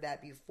ever heard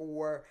that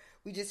before.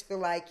 We just feel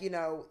like,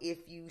 if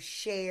you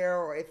share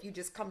or if you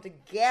just come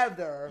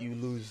together, you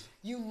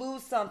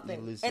lose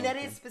something. And that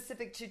is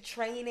specific to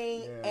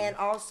training and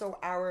also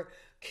our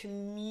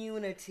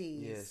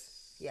communities.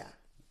 Yes. Yeah.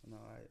 No,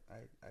 I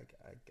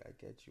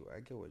get you. I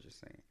get what you're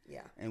saying.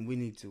 Yeah. And we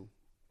need to.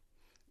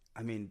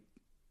 I mean,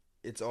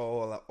 it's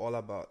all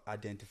about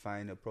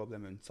identifying a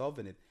problem and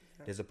solving it.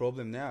 Yeah. There's a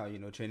problem now.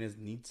 Trainers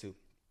need to,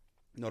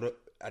 not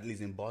at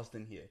least in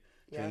Boston here.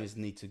 Trainers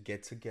need to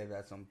get together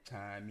at some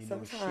time,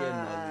 share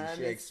knowledge,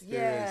 share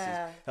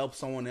experiences, help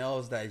someone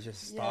else that is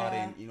just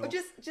starting, Or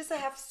just to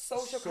have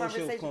social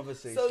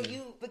conversation. So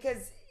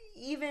because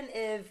even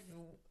if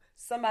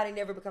somebody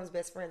never becomes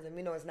best friends, and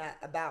we know it's not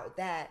about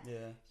that,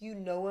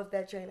 of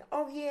that trainer,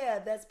 oh yeah,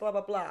 that's blah,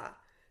 blah, blah.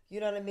 You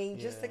know what I mean?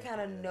 Just to kind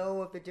of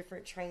know of the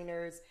different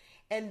trainers.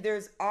 And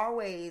there's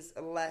always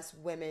less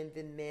women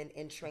than men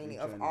in training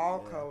of all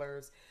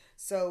colors.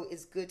 So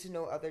it's good to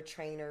know other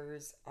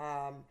trainers,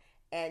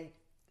 and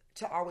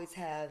to always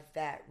have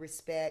that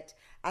respect.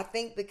 I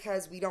think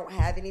because we don't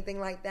have anything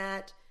like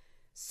that,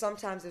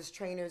 sometimes as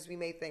trainers we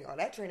may think, oh,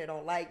 that trainer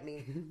don't like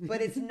me,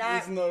 but it's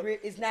not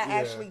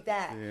actually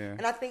that.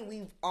 And I think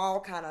we've all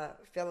kind of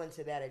fell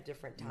into that at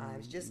different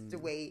times, just the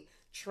way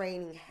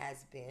training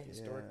has been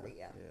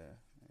historically.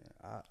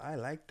 I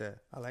like that.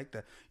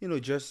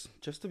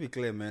 Just to be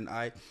clear, man,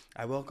 I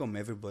welcome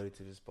everybody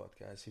to this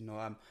podcast.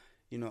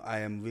 I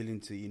am willing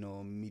to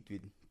meet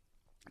with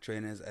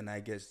trainers, and I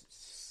guess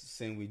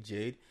same with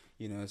Jade.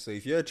 So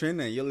if you're a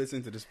trainer and you're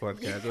listening to this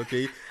podcast,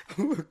 okay,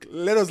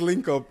 let us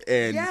link up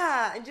and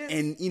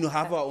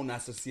have our own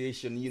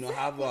association,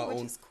 have our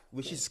own,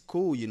 which is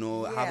cool,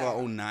 have our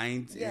own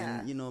nights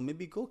and,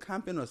 maybe go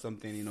camping or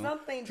something,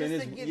 Something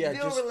trainers, just to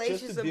build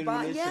relations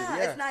about,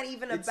 it's not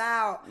even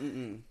about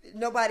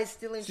nobody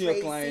stealing trade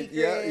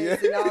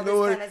secrets and all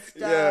this kind of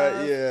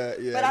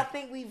stuff. But I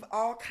think we've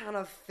all kind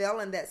of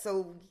fell in that.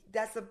 So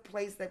that's a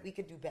place that we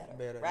could do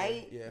better.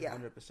 Right? Yeah,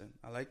 100%.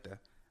 I like that.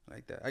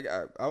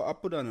 I'll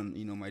put on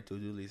my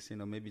to-do list.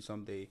 Maybe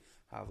someday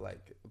have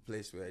like a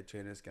place where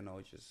trainers can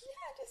all just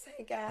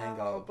hang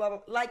out. Blah, blah,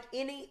 like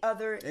any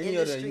other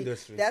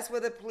industry. That's where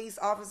the police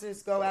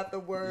officers go after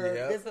work.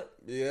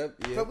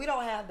 But we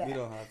don't have that.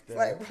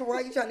 Like, why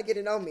are you trying to get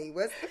to know me?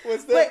 What's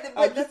that?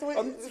 But that's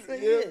what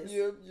it is.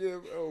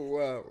 Oh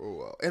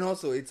wow. And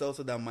also, it's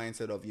also that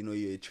mindset of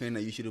you're a trainer.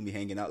 You shouldn't be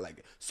hanging out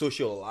like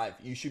social life.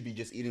 You should be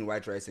just eating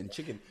white rice and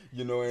chicken.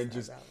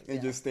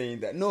 And just staying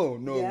that. No.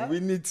 We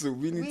need to.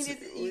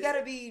 You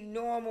gotta be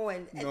normal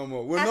and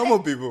normal. We're normal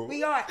people.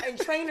 We are, and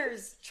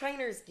trainers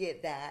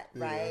get that,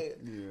 right?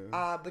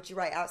 But you're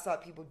right.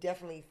 Outside people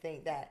definitely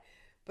think that.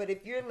 But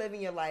if you're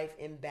living your life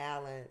in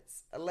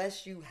balance,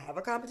 unless you have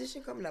a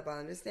competition coming up, I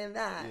understand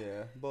that.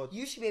 Yeah, but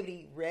you should be able to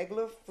eat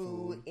regular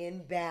food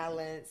in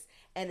balance,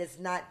 and it's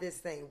not this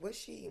thing. What's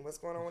she eating? What's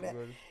going on with that?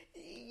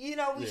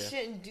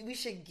 We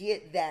should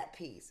get that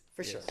piece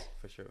for sure.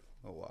 For sure.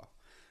 Oh wow.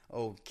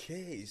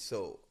 Okay,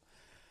 so,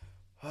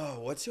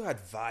 what's your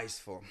advice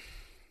for,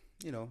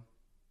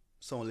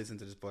 someone listening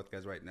to this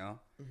podcast right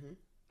now? Mm-hmm.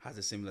 Has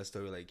a similar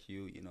story like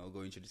you,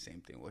 going through the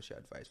same thing. What's your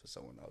advice for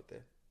someone out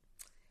there?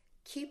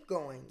 Keep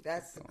going.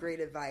 That's great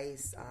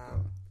advice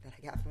that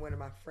I got from one of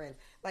my friends.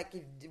 Like,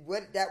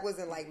 that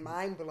wasn't like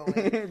mind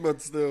blowing,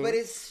 but still, but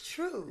it's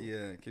true.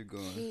 Yeah, keep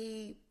going.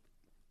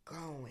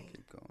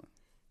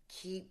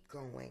 Keep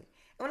going.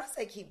 And when I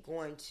say keep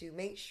going, to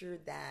make sure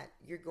that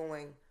you're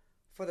going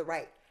for the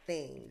right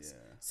things.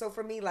 Yeah. So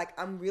for me, like,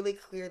 I'm really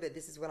clear that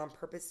this is what I'm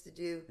purposed to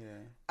do. Yeah.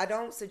 I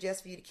don't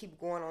suggest for you to keep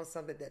going on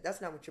something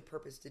that's not what you're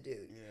purposed to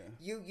do.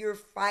 Yeah. You're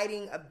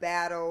fighting a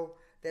battle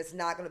that's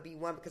not going to be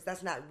won because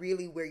that's not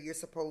really where you're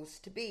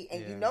supposed to be.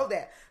 And you know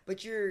that.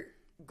 But you're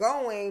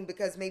going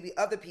because maybe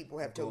other people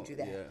have told you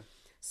that. Yeah.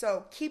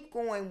 So keep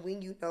going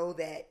when you know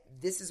that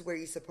this is where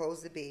you're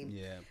supposed to be.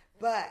 Yeah.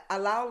 But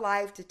allow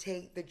life to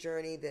take the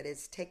journey that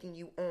it's taking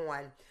you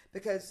on,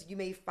 because you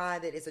may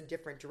find that it's a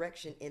different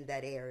direction in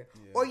that area.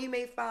 Yeah. Or you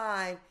may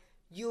find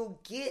you'll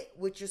get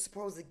what you're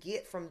supposed to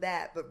get from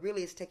that, but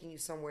really it's taking you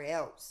somewhere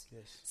else.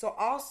 Yes. So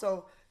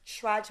also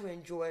try to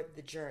enjoy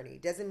the journey.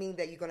 Doesn't mean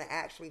that you're going to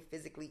actually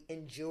physically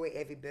enjoy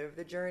every bit of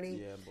the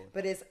journey,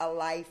 but it's a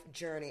life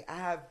journey. I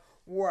have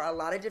wore a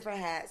lot of different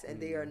hats, and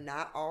they are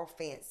not all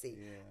fancy.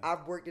 Yeah.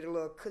 I've worked at a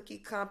little cookie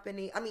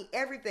company. I mean,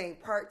 everything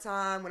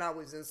part-time when I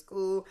was in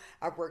school.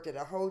 I've worked at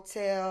a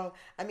hotel.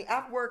 I mean,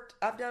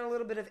 I've done a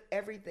little bit of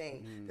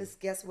everything. Because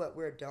guess what?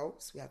 We're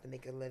adults. We have to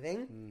make a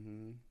living.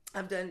 Mm-hmm.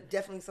 I've done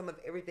definitely some of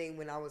everything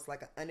when I was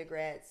like an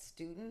undergrad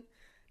student.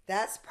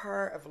 That's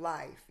part of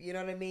life. You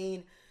know what I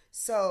mean?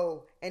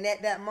 So, and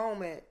at that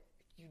moment,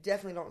 you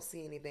definitely don't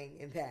see anything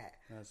in that.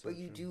 But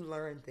you do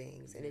learn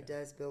things, and it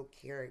does build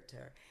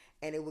character.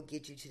 And it will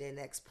get you to the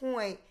next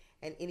point.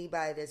 And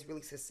anybody that's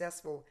really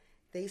successful,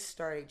 they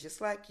started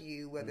just like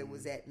you, whether it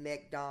was at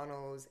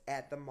McDonald's,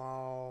 at the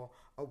mall,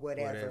 or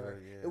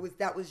whatever.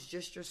 That was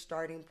just your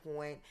starting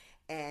point,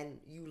 and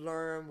you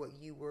learned what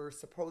you were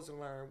supposed to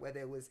learn, whether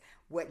it was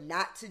what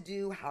not to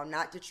do, how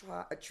not to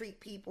treat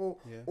people,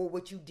 or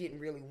what you didn't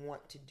really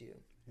want to do.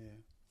 Yeah,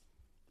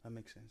 that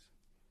makes sense.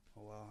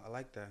 Oh wow, I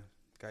like that,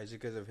 guys. You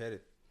guys have had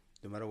it.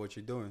 No matter what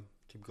you're doing,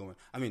 keep going.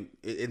 I mean,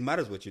 it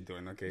matters what you're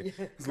doing, okay?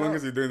 As long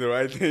as you're doing the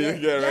right thing,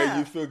 right?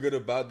 You feel good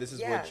about this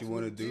is what you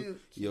want to do.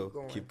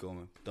 Keep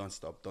going. Don't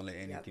stop. Don't let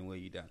anything weigh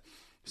you down.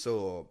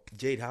 So,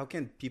 Jade, how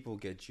can people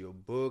get your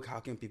book?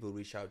 How can people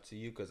reach out to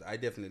you? Because I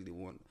definitely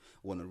want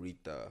to read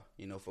the,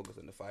 Focus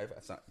on the Five.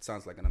 It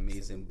sounds like an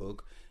amazing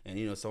book.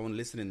 And, someone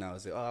listening now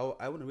say, oh,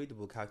 I want to read the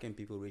book. How can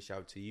people reach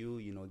out to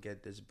you,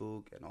 get this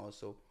book and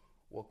also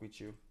work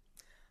with you?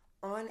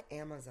 On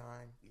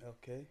Amazon.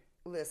 Okay.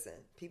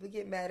 Listen, people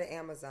get mad at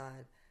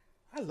Amazon.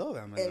 I love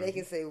Amazon. And they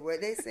can say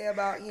what they say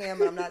about him,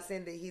 and I'm not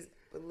saying that he's...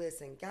 But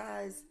listen,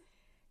 guys,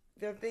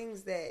 there are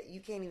things that you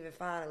can't even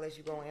find unless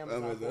you go on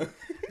Amazon.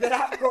 That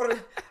I go to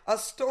a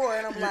store,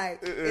 and I'm like,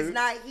 it's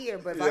not here.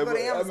 But if I go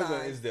to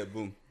Amazon... is there,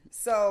 boom.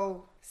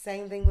 So,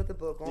 same thing with the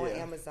book. Go on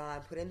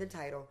Amazon, put in the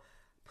title,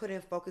 put in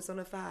Focus on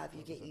the Five.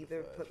 You can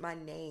either put my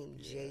name,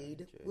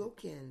 Jade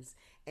Wilkins,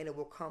 and it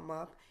will come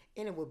up.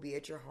 And it will be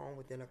at your home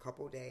within a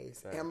couple of days.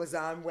 Facts.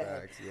 Amazon way.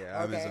 Facts.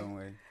 Yeah, okay? Amazon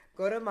way.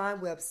 Go to my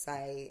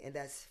website, and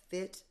that's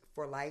Fit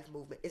for Life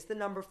Movement. It's the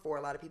number 4.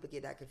 A lot of people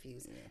get that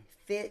confused. Yeah.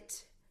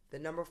 Fit, the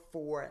number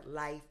 4,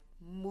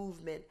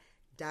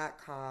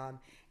 lifemovement.com.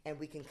 And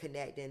we can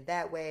connect in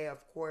that way.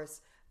 Of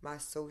course, my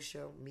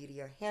social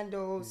media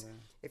handles. Yeah.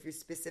 If you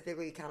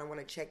specifically kind of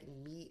want to check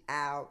me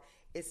out,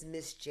 it's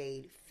Miss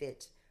Jade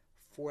Fit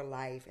for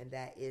Life. And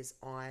that is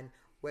on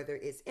whether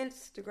it's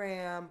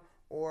Instagram,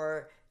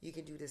 or you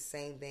can do the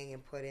same thing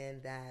and put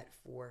in that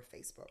for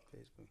Facebook.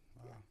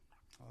 Wow.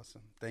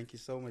 Awesome. Thank you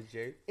so much,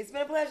 Jay. It's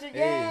been a pleasure.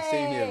 Hey,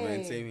 same here,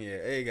 man. Same here.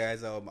 Hey,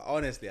 guys.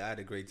 Honestly, I had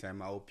a great time.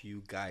 I hope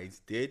you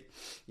guys did.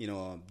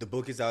 The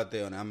book is out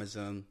there on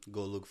Amazon.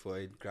 Go look for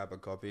it. Grab a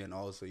copy. And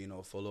also,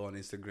 follow on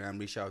Instagram.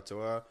 Reach out to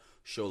her.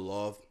 Show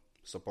love.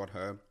 Support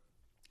her.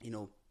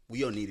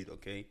 We all need it,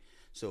 okay?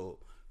 So,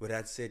 with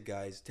that said,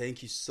 guys,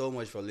 thank you so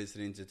much for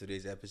listening to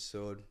today's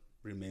episode.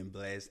 Remain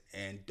blessed.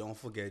 And don't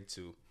forget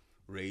to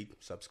rate,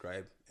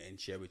 subscribe, and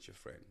share with your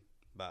friend.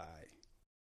 Bye.